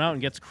phone out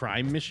and gets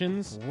crime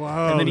missions.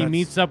 Whoa, and then he that's-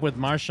 meets up with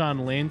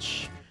Marshawn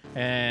Lynch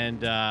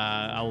and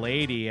a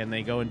lady, and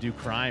they go and do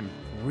crime.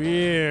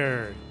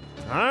 Weird.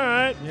 All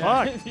right.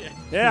 Yeah. Fuck.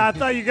 Yeah, I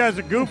thought you guys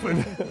were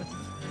goofing.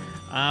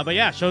 But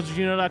yeah,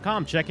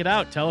 showswhatyouknow.com. Check it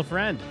out. Tell a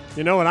friend.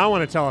 You know what I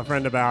want to tell a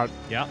friend about?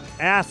 Yeah.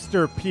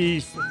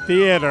 Masterpiece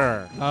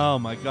Theater. Oh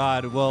my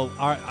God! Well,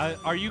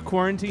 are you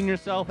quarantining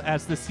yourself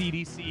as the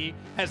CDC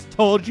has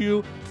told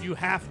you you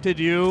have to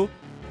do?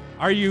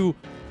 Are you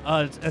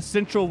an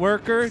essential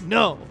worker,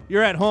 no,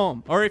 you're at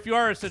home. Or if you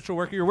are an essential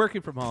worker, you're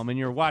working from home and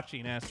you're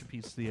watching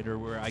Masterpiece Theater,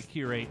 where I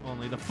curate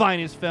only the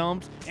finest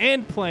films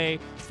and play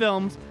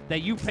films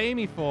that you pay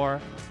me for.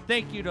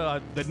 Thank you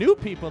to the new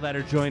people that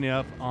are joining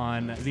up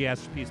on the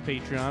Masterpiece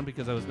Patreon,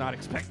 because I was not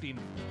expecting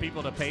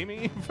people to pay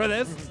me for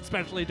this,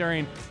 especially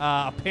during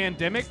a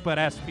pandemic. But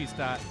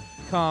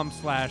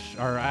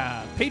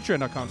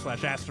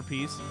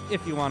patreon.com/Masterpiece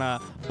if you want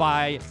to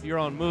buy your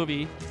own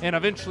movie, and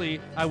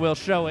eventually I will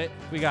show it.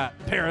 We got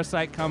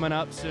Parasite coming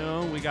up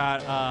soon. We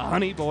got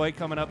Honey Boy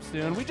coming up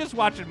soon. We just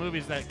watching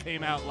movies that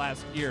came out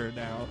last year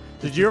now.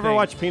 Did you ever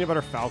watch Peanut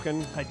Butter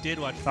Falcon? I did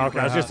watch Okay,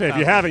 I was going to say, if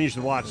you haven't, you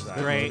should watch that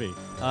Great. movie.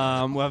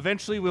 Well,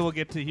 eventually we will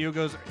get to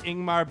Hugo's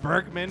Ingmar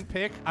Bergman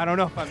pick. I don't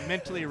know if I'm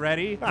mentally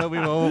ready, but we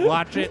will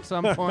watch it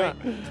some point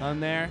on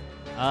there.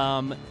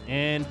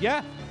 And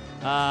yeah,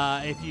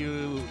 if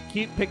you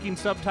keep picking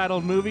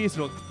subtitled movies,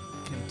 it'll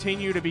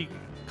continue to be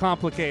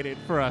complicated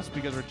for us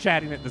because we're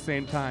chatting at the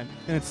same time.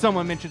 And then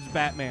someone mentions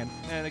Batman,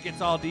 and it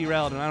gets all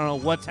derailed, and I don't know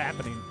what's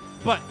happening.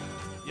 But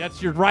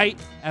that's your right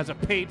as a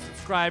paid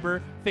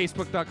subscriber.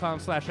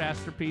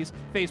 Facebook.com/Asterpiece.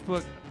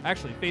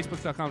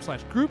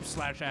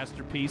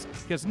 Facebook.com/group/Asterpiece,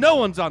 because no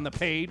one's on the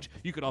page.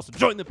 You could also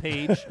join the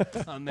page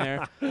on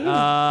there.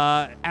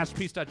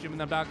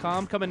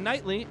 Asterpiece.jimandthem.com. Coming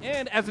nightly.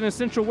 And as an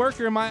essential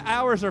worker, my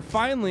hours are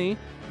finally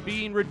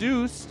being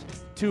reduced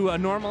to a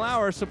normal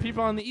hour. So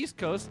people on the East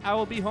Coast, I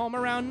will be home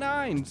around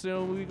 9.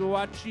 So we go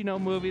watch,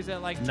 movies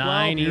at like 12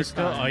 9 your East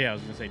Coast? time. Oh, yeah, I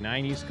was going to say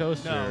 9 East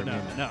Coast? No. or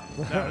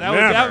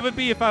That would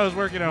be if I was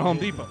working at Home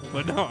Depot.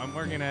 But no, I'm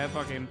working at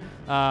fucking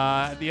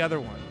the other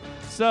one.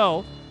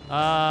 So,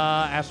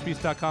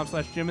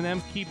 Asterpiece.com/Jim and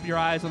them. Keep your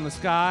eyes on the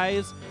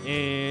skies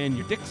and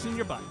your dicks in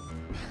your butt.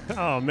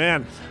 Oh,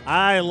 man.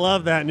 I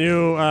love that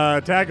new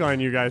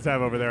tagline you guys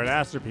have over there at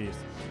Asterpiece.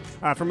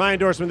 For my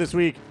endorsement this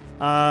week,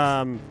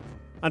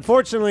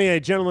 unfortunately, a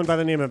gentleman by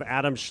the name of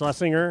Adam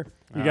Schlesinger.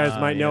 You guys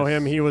might know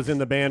him. He was in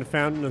the band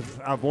Fountain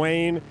of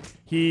Wayne.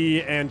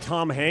 He and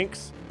Tom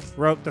Hanks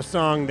wrote the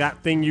song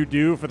That Thing You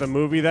Do for the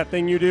movie That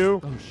Thing You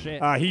Do. Oh,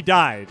 shit. He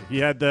died. He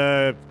got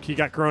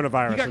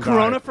coronavirus. You got and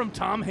corona died. from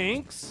Tom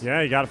Hanks?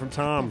 Yeah, he got it from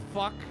Tom. Oh,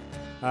 fuck.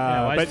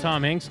 Why but does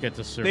Tom Hanks get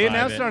to survive They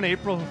announced it? it on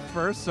April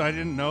 1st, so I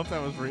didn't know if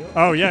that was real.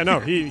 Oh yeah, no,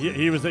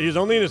 he was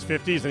only in his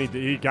 50s and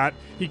he got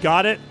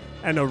it.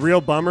 And the real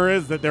bummer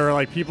is that there were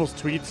like people's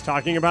tweets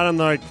talking about him,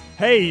 like,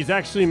 "Hey, he's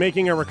actually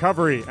making a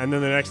recovery," and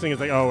then the next thing is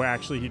like, "Oh,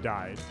 actually, he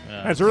died."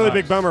 And it's a really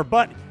big bummer.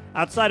 But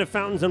outside of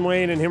Fountains and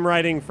Wayne and him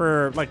writing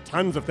for like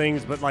tons of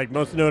things, but like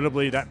most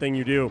notably That Thing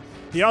You Do,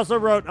 he also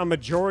wrote a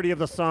majority of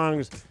the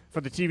songs for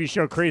the TV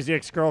show Crazy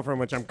Ex-Girlfriend,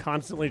 which I'm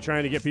constantly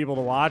trying to get people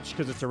to watch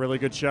because it's a really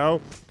good show.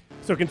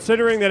 So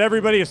considering that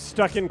everybody is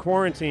stuck in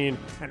quarantine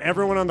and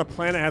everyone on the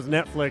planet has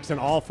Netflix and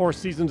all 4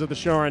 seasons of the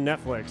show are on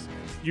Netflix,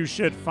 you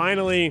should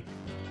finally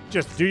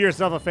just do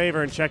yourself a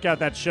favor and check out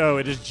that show.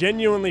 It is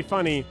genuinely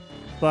funny,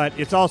 but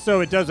it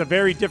does a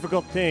very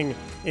difficult thing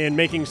in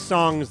making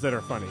songs that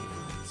are funny.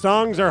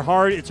 Songs are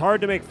hard. It's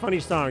hard to make funny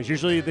songs.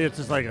 Usually it's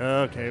just like,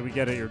 okay, we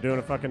get it. You're doing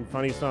a fucking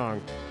funny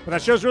song. But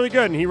that show's really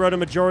good, and he wrote a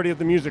majority of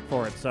the music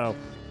for it. So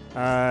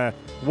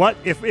what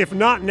if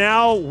not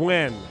now,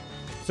 when?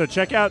 So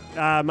check out,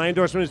 my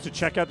endorsement is to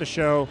check out the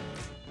show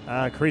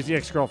Crazy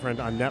Ex-Girlfriend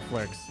on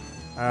Netflix.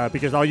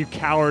 Because all you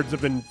cowards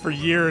for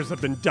years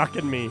have been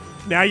ducking me.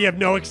 Now you have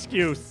no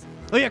excuse.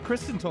 Oh, yeah,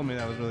 Kristen told me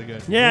that was really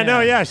good.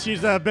 Yeah.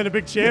 She's been a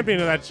big champion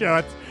of that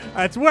show.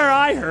 That's where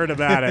I heard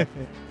about it.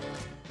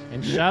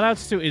 And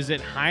shout-outs to, is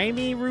it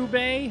Jaime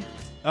Roubaix?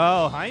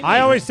 Oh, Jaime. I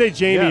always say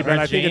Jamie, but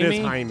I think it is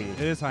Jamie? Jaime. It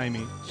is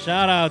Jaime.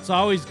 Shout-outs,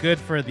 always good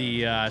for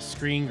the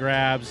screen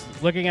grabs.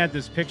 Looking at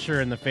this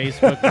picture in the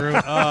Facebook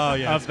group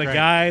of the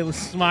guy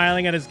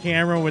smiling at his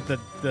camera with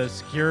the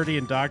security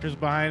and doctors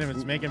behind him,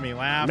 it's making me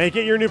laugh. Make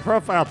it your new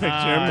profile pic, Jim.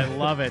 I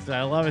love it.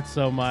 I love it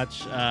so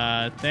much.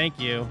 Thank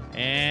you.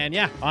 And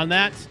yeah, on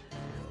that,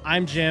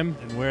 I'm Jim.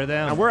 And we're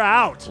them. And we're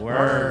out.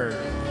 Word.